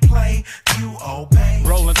he play, you obey.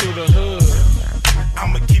 Rolling through the hood.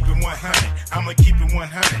 I'ma keep it 100. I'ma keep it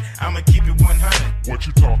 100. I'ma keep it 100. What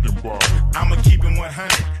you talking about? I'ma keep it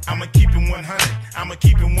 100. I'ma keep it 100. I'ma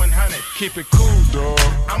keep it 100. Keep it cool, dog.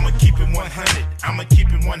 I'ma keep it 100. I'ma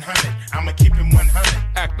keep it 100. I'ma keep it 100.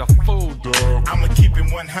 Act a fool, dog. I'ma keep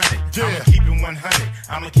it 100. Yeah. I'ma keep it 100.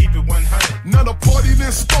 I'ma keep it 100. Now the party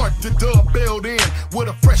didn't start, the dub bailed in with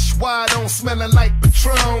a fresh wide on, smelling like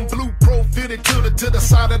Patron. Blue Pro fitted to the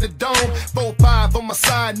side of the dome. 4-5 on my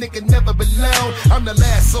side, nigga never been loud. I'm the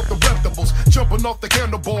last of the reptables, jumping off the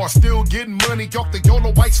handlebar, still getting money off the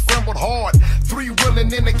yellow white scrambled hard.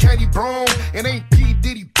 3-wheeling in the caddy brown, and ain't P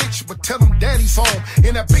Diddy bitch, but tell him daddy's home.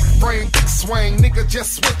 In that big frame, big swing, nigga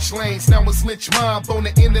just switch lanes. Now it's lynch mob on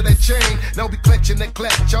the end of that chain. Now we clutching that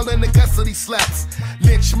clutch, y'all in the custody slaps.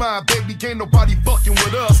 Lynch mob, baby, ain't nobody fucking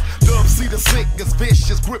with us. Dub see the sick as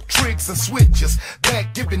vicious, grip tricks and switches.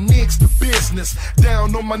 Back giving niggas the business.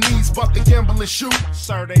 Down on my knees, about to gamble and shoot.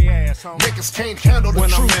 Sir, they ass, homie. Niggas can't handle the when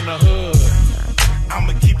truth. I'm in the hood.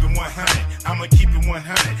 I'ma keep it 100. I'ma keep it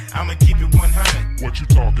 100. I'ma keep it 100. What you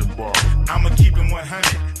talking about? I'ma keep it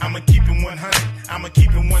 100. I'ma keep it 100. I'ma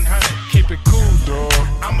keep it 100. Keep it cool, dog.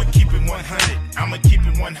 I'ma keep it 100. I'ma keep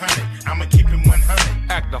it 100. I'ma keep it 100.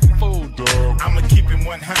 Act a fool, dog. I'ma keep it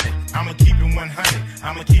 100. I'ma keep it 100.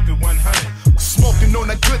 I'ma keep it 100. Smoking on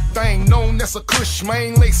that good thing, known as a kush,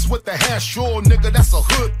 man. Lace with the hash, sure, nigga, that's a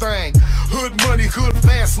hood thing. Hood money, hood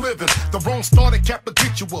fast living. The wrong starter cap to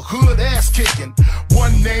get you a hood ass kicking.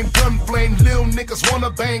 One name, gun flame, lil niggas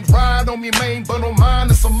wanna bang. Ride on me, man, but on mine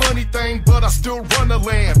it's a money thing. But I still run the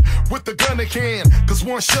land with the gun in hand. Cause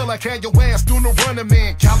one shell I had your ass doing the running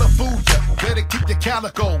man. California, better keep your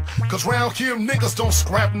calico. Cause round here niggas don't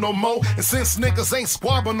scrap no more. And since niggas ain't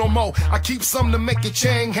squabbling no more, I keep something to make your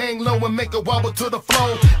chain hang low and make it wobble to the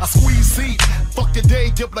flow. I squeeze heat, fuck your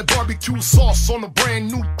day, dip like barbecue sauce on a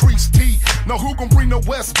brand new greased tea. Now who gon' bring the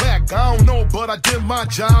West back? I don't know, but I did my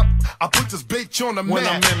job. I put this bitch on the map. When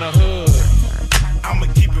I'm in the hood, I'ma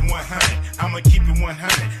keep it 100. I'ma keep it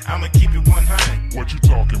 100. I'ma keep it 100. What you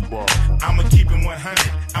talking about? I'ma keep it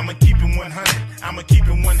 100. I'ma keep it 100. I'ma keep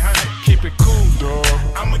it 100. Keep it cool, dog.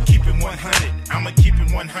 I'ma keep it 100. I'ma keep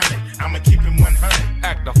it 100. I'ma keep it 100.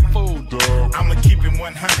 Act a fool, dog. I'ma keep it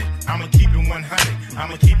 100. I'ma keep it 100.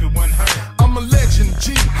 I'ma keep it 100. I'm a legend,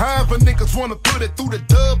 G. However niggas wanna put it through the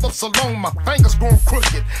dub of so long my fingers grown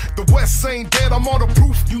crooked. The West ain't dead, I'm all the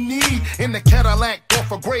proof you need. In the Cadillac,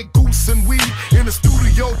 off a Grey Goose and weed. In the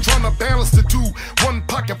studio, trying to balance the two. One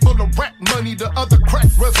pocket full of rap money, the other crack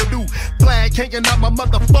residue. Flag hanging out my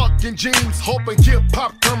motherfucking jeans. Hoping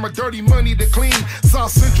hip-hop turn my dirty money to clean.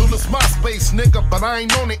 South Central is my space, nigga, but I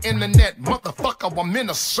ain't on the internet. Motherfucker, I'm in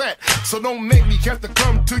a set. So don't make me have to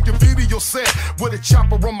come to your video set with a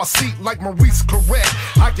chopper on my seat like Maurice Claret.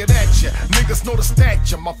 I get at ya, niggas know the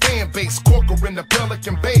stature. My fan base, Corker in the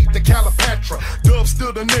Pelican Bay, the Calipatra. Dub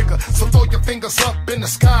still the nigga, so throw your fingers up in the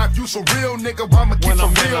sky if you's a real nigga. I'ma keep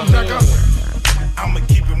it real, nigga. I'ma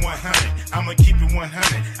keep it 100. I'ma keep it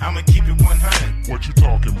 100. I'ma keep it 100. What you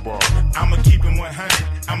talking about? I'ma keep it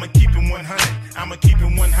 100. I'ma keep it 100. I'ma keep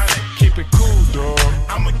it 100. Keep it cool, dog.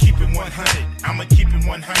 I'ma keep it 100. I'ma keep it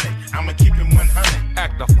 100. I'ma keep it 100.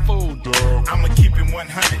 Act a fool, dog. I'ma keep it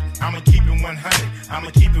 100. I'ma keep it 100. I'ma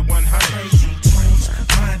keep it 100. Crazy tunes,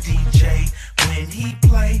 my DJ. When he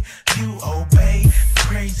play, you obey.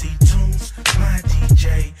 Crazy tunes, my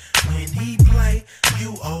DJ. When he play,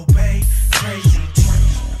 you obey. Crazy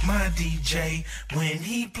tunes, my DJ. When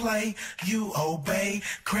he play, you obey.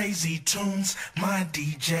 Crazy tunes, my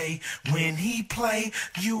DJ. When he play,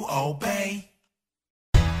 you obey.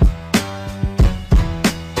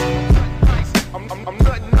 I'm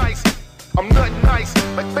nothing nice. I'm nothing nice,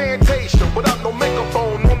 like Fantasia, without no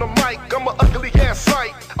microphone on the mic. I'm an ugly ass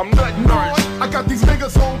sight. I'm nothing nice. I got these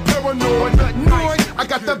niggas on paranoid. Noid. I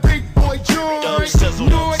got that big boy joint.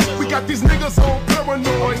 Noid. We got these niggas on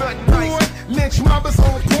paranoid. Noid. Lynch mobbers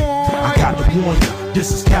on point. I got to warn you,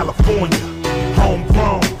 this is California.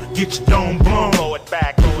 Homegrown, get your dome blown. Blow it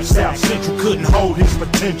back. South Central couldn't hold his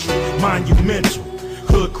potential. Monumental.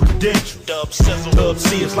 Hood credentials, Dub sizzle, Dub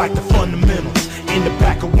C is like the fundamentals. In the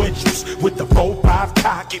back of winches with the 4-5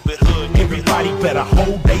 cock. Keep it hood. Everybody better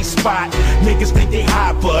hold they spot. Niggas think they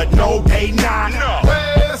high, but no, they not. No.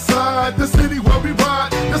 West side, the city where we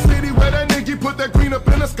ride. The city where that nigga put that green up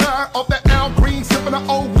in the sky. Off that Al Green, sipping the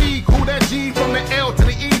old weed. Cool that G from the L to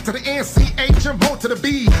the E to the NCH and vote to the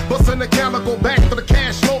B. Bustin' the calico back for the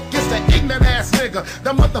cash flow. Gets that ignorant ass nigga,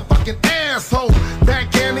 that motherfucking asshole.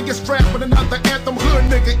 Back cannon get strapped with another anthem. Hood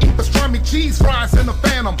nigga, eat pastrami cheese fries in the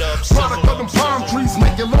Phantom. Product of them palm trees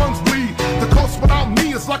make your lungs bleed. The coast without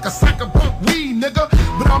me is like a sack of bunk weed, nigga.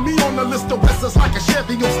 Without me on the list of West is like a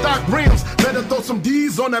Chevy on stock rims. Better throw some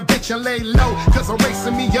D's on that bitch and lay low, cause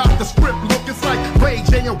erasing me off the script look. It's like Ray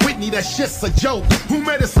J and Whitney, that shit's a joke. Who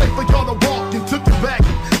made it safe for y'all to walk and took it back?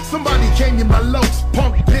 Somebody came in my lows,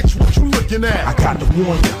 punk bitch, what you looking at? I got to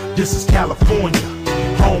warn you, this is California.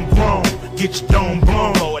 Homegrown, get your dome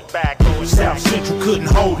blown. Blow it back. South Central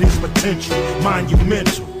couldn't hold his potential.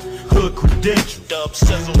 Monumental, hood credentials. Dub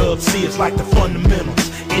sizzle, Dub C is like the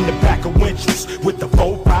fundamentals. In the back of winches with the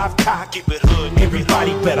 4-5 cock. Keep it hood.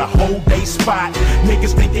 Everybody better hold they spot.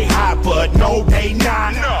 Niggas think they high, but no, they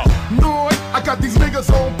not. No. Noid, I got these niggas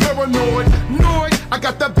on paranoid. Noid, I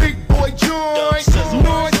got that big boy joint.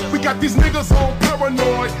 Noid, we got these niggas on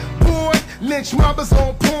paranoid. Boy, lynch mobbers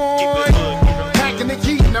on point. Packing the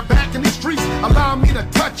heat and back in the streets. Allow me to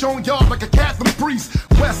touch on y'all like a Catholic priest.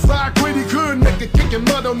 West side gritty good nigga, kicking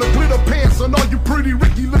mud on the glitter pants. On all you pretty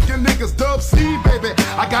Ricky looking niggas, Dub C, baby.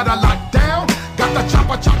 I got a lockdown. Got the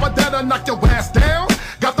chopper that'll knock your ass down.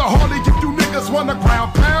 Got the Harley if you niggas want a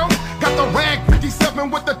ground pound. Got the rag 57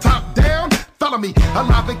 with the top down. Follow me,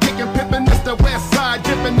 alive and kicking, pimpin', it's the West side,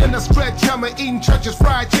 dipping in the stretch hammer, eating church's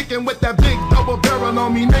fried chicken with that big double barrel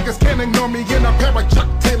on me. Niggas can't ignore me in a pair of Chuck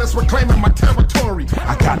Taylors reclaiming my territory.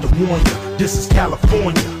 I got to warn you, this is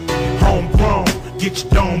California. Homegrown, get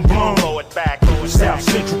your dome blown. Blow it back. South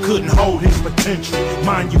Central couldn't hold his potential.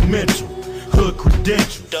 Monumental, hood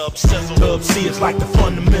credentials. Dub sizzle, Dub C is like the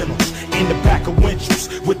fundamentals. In the back of winches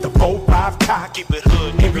with the 4-5 cock. Keep it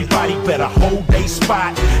hood. Everybody better hold they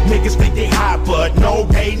spot. Niggas think they high, but no,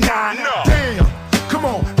 they not. No. Damn, come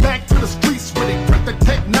on, back to the streets with it. Prep the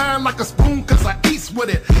Tech 9 like a spoon, cause I eat with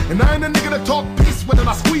it. And I ain't a nigga to talk peace with it.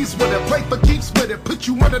 I squeeze with it, play for keeps with it. Put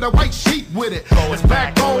you under the white sheet with it. It's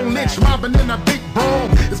back on lynch mobbing in a big bone.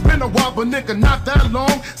 It's been a while, but nigga, not that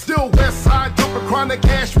long. Still West side, dumping chronic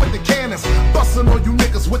cash with the cannons. Bustin' on you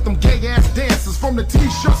niggas with them gay ass dances. From the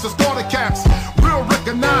t-shirts to starter caps. Real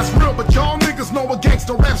recognize real, but y'all niggas know where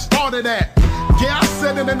gangsta rap started at. Yeah, I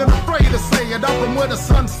said it and I'm afraid to say it. I'm from where the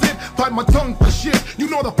sun set. bite my tongue for shit. You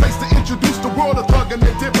know the place to introduce the world of thuggin'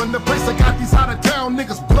 and dippin'. The place that got these out of town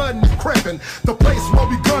niggas blood and crippin'. The place where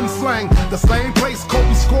we gun slang. The same place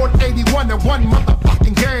Kobe scored 81 in one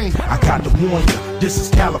motherfucking game. I got to warn you, this is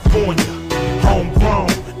California. Homegrown,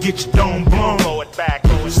 get your dome blown. Blow it back.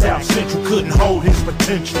 South Central couldn't hold his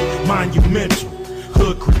potential. Monumental,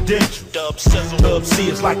 hood credential. Dub sizzle. Dub C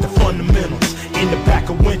is like the fundamentals. In the back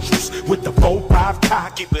of winches with the 4-5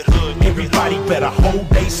 cock. Keep it hood. Everybody better hold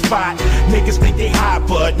they spot. Niggas think they high,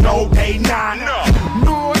 but no, they not.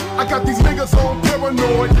 No, I got these niggas on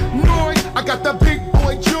paranoid. No, I got that big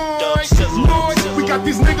boy joint. No, we got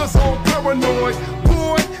these niggas on paranoid.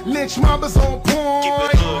 Boy, lynch mobbers on point.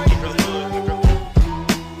 Keep it hood.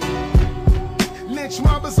 Lynch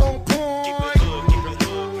mobbers on point.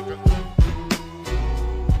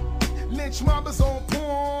 Lynch mobbers on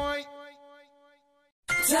point.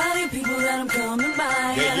 Telling people that I'm coming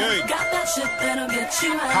by. Yeah. Got that shit that'll get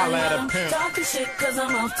you high. Holla at a pimp. Talking shit cause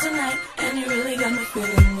I'm off tonight. And you really got me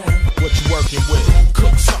feeling well. What you working with?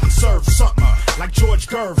 Cook something, serve something. Like George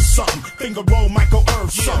Gerv, something. Finger roll, Michael Irv,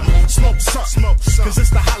 something. Smoke something, cause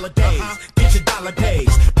it's the holidays. Get your dollar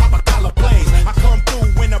days, pop a collar blaze. I come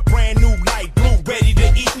through in a brand new light blue, ready to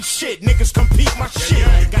eat and shit. Niggas compete my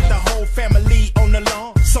shit. Got the whole family on the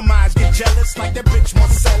lawn. Some eyes get jealous, like that bitch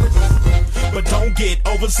wants to sell it. But don't get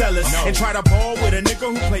overzealous and try to ball with a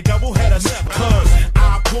nigga who play double headers. Cause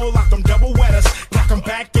I pull out them double wetters, knock them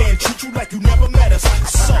back in, treat you like you never met us.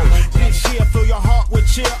 So this year, fill your heart with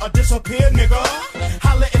cheer or disappear, nigga.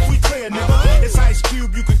 Holla if we clear, nigga. It's Ice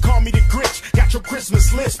Cube, you can call me the Grinch. Got your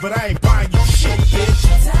Christmas list, but I ain't buying you shit, bitch.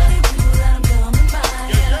 Telling people that I'm coming by.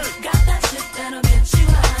 Got that shit that'll get you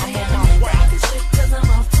high. I'm on my way. Talking shit cause I'm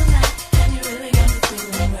off tonight. And you really got me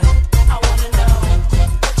feeling well. I wanna know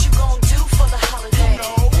what you gon' do for the holiday.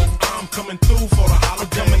 I'm coming through for the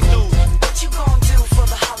holiday. What you gon' do for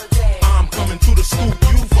the holiday? I'm coming through to scoop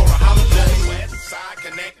you for the holiday. West side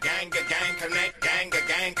connect, gang, gang, connect, gang,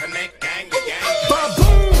 gang, connect, gang, gang.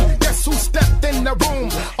 Ba-boom! Guess who stepped in the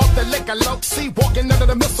room? Off the liquor low, see, walking under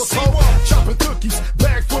the mistletoe. Chopping cookies,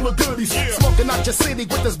 bag full of goodies. Smoking out your city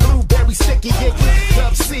with this blueberry sticky hickey.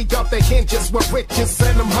 Dub C got the hinges with riches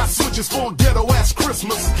and them hot switches for a ghetto-ass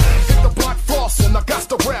Christmas. Hit the block flossing, I got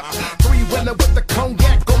the rap. 3-wheeler with the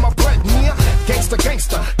cognac on my bread, yeah. Gangsta,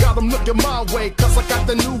 gangsta, got them looking my way. Cause I got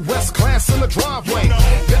the new West Class in the driveway.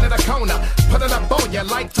 Get in the corner, put it up on ya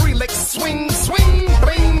like 3 licks. Swing, swing,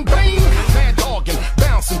 bang, bang. Mad dogging,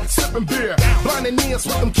 bouncing, sipping beer. Blinding ears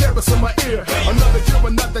with them carrots in my ear. Another year,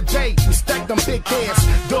 another day. We stack them big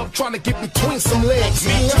heads. Dub trying to get between some legs.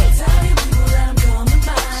 Telling people that I'm coming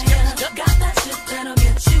by. Got that shit that'll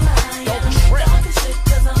get you high. Talking shit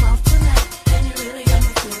cause I'm off tonight. And you really got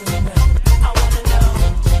me feeling well. I wanna know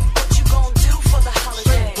what you gon' do for the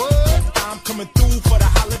holiday. I'm coming through for the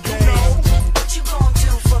holiday. What you gon'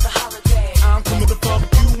 do for the holiday? I'm coming to fuck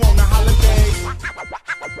you on the holiday.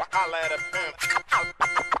 Holla at a pimp.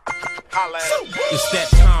 Holla at a pimp. It's that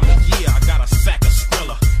time of year, I got a sack of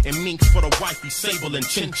Skrilla. And minks for the wifey, sable and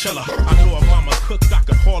chinchilla. I know a mama cooked, I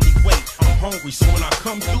could hardly wait. I'm hungry, so when I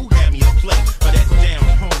come through, have me a plate of that down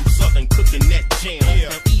home southern cooking that jam.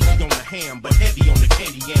 Now easy on the ham, but heavy on the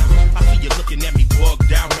candy yam. I see you looking at me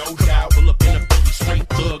bugged out, no doubt. But look in the baby straight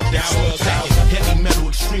thugged out. Heavy metal,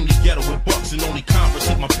 extremely ghetto with bucks, and only Converse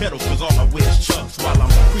hit my pedals, cause all I wear is chucks. While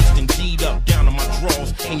I'm creased and G'd up down to my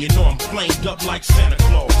drawers, and you know I'm flamed up like Santa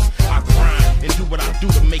Claus. I grind and do what I do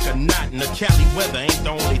to make a knot, and the Cali weather ain't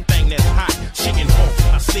the only thing that's hot. Chicken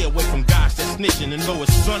home, I stay away from guys that's snitching, and though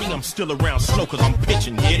it's sunny, I'm still around slow, cause I'm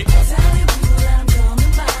pitching, get it? Telling people that I'm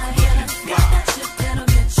coming by. Got that shit that'll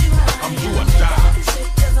get you high. I'm do or die. Talking shit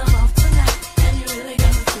cause I'm off tonight. And you really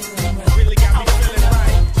got me feeling well. Really got me feeling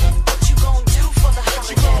right. What you gon' do for the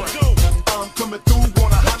holiday? I'm coming through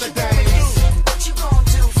on a holiday. What you gon'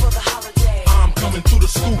 do for the holiday? I'm coming through to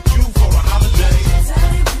scoop you for the holiday.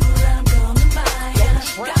 Telling people that I'm coming by.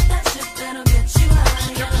 Got that shit that'll get you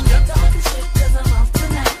high. Talking shit cause I'm off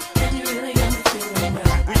tonight. And you really got me feeling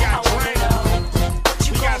well. We got What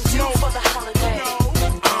you gon' do for the holiday?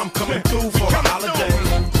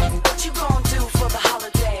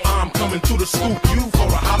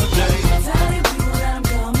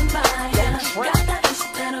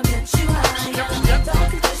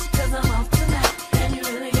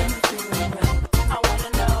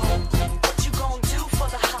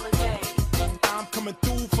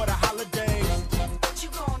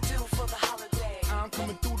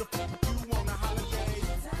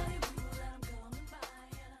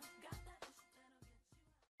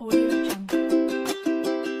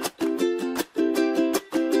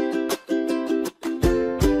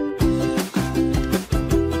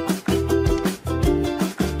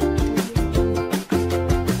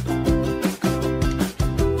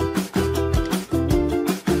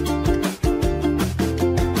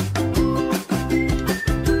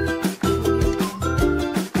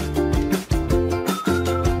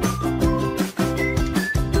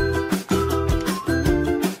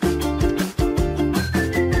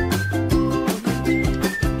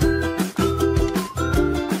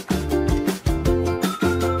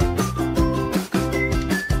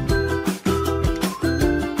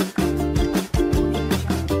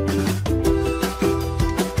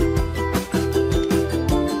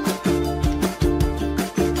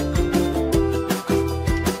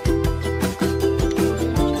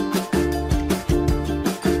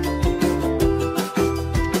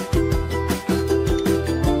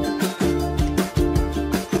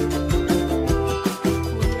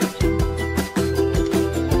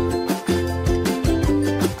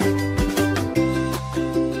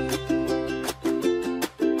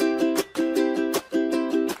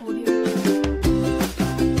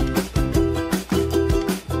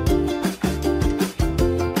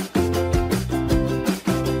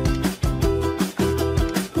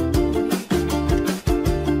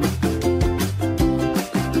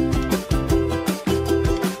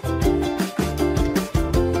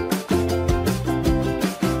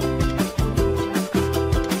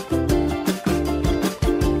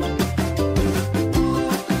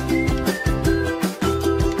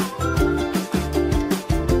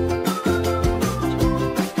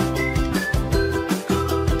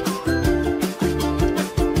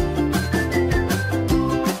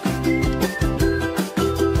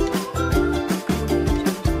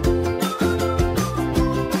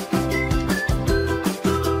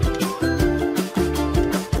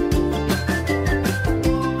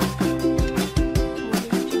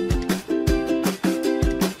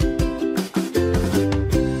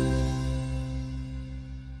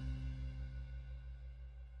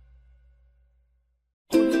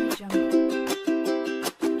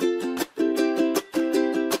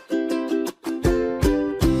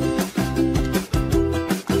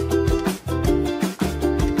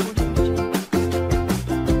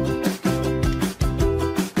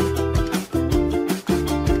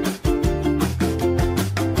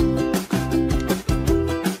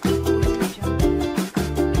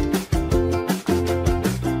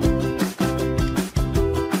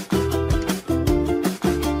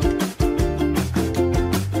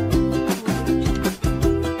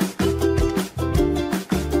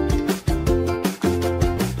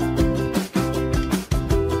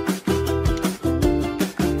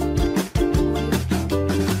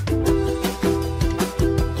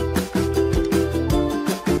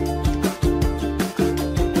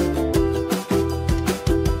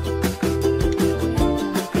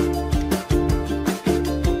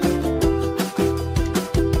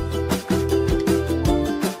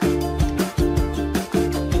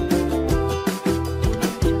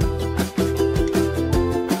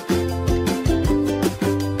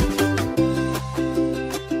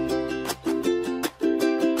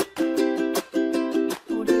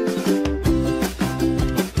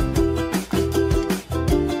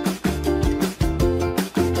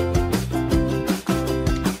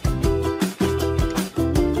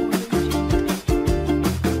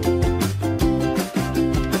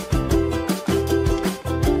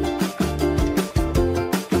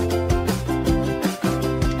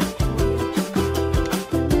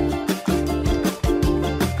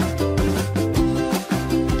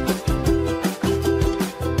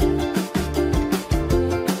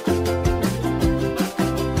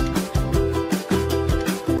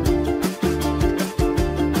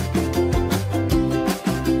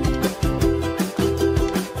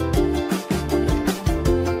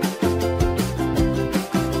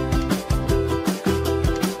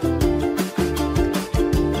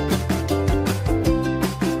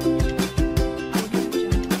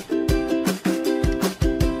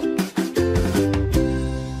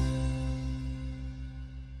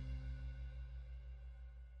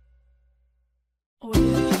 Oh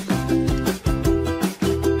yeah.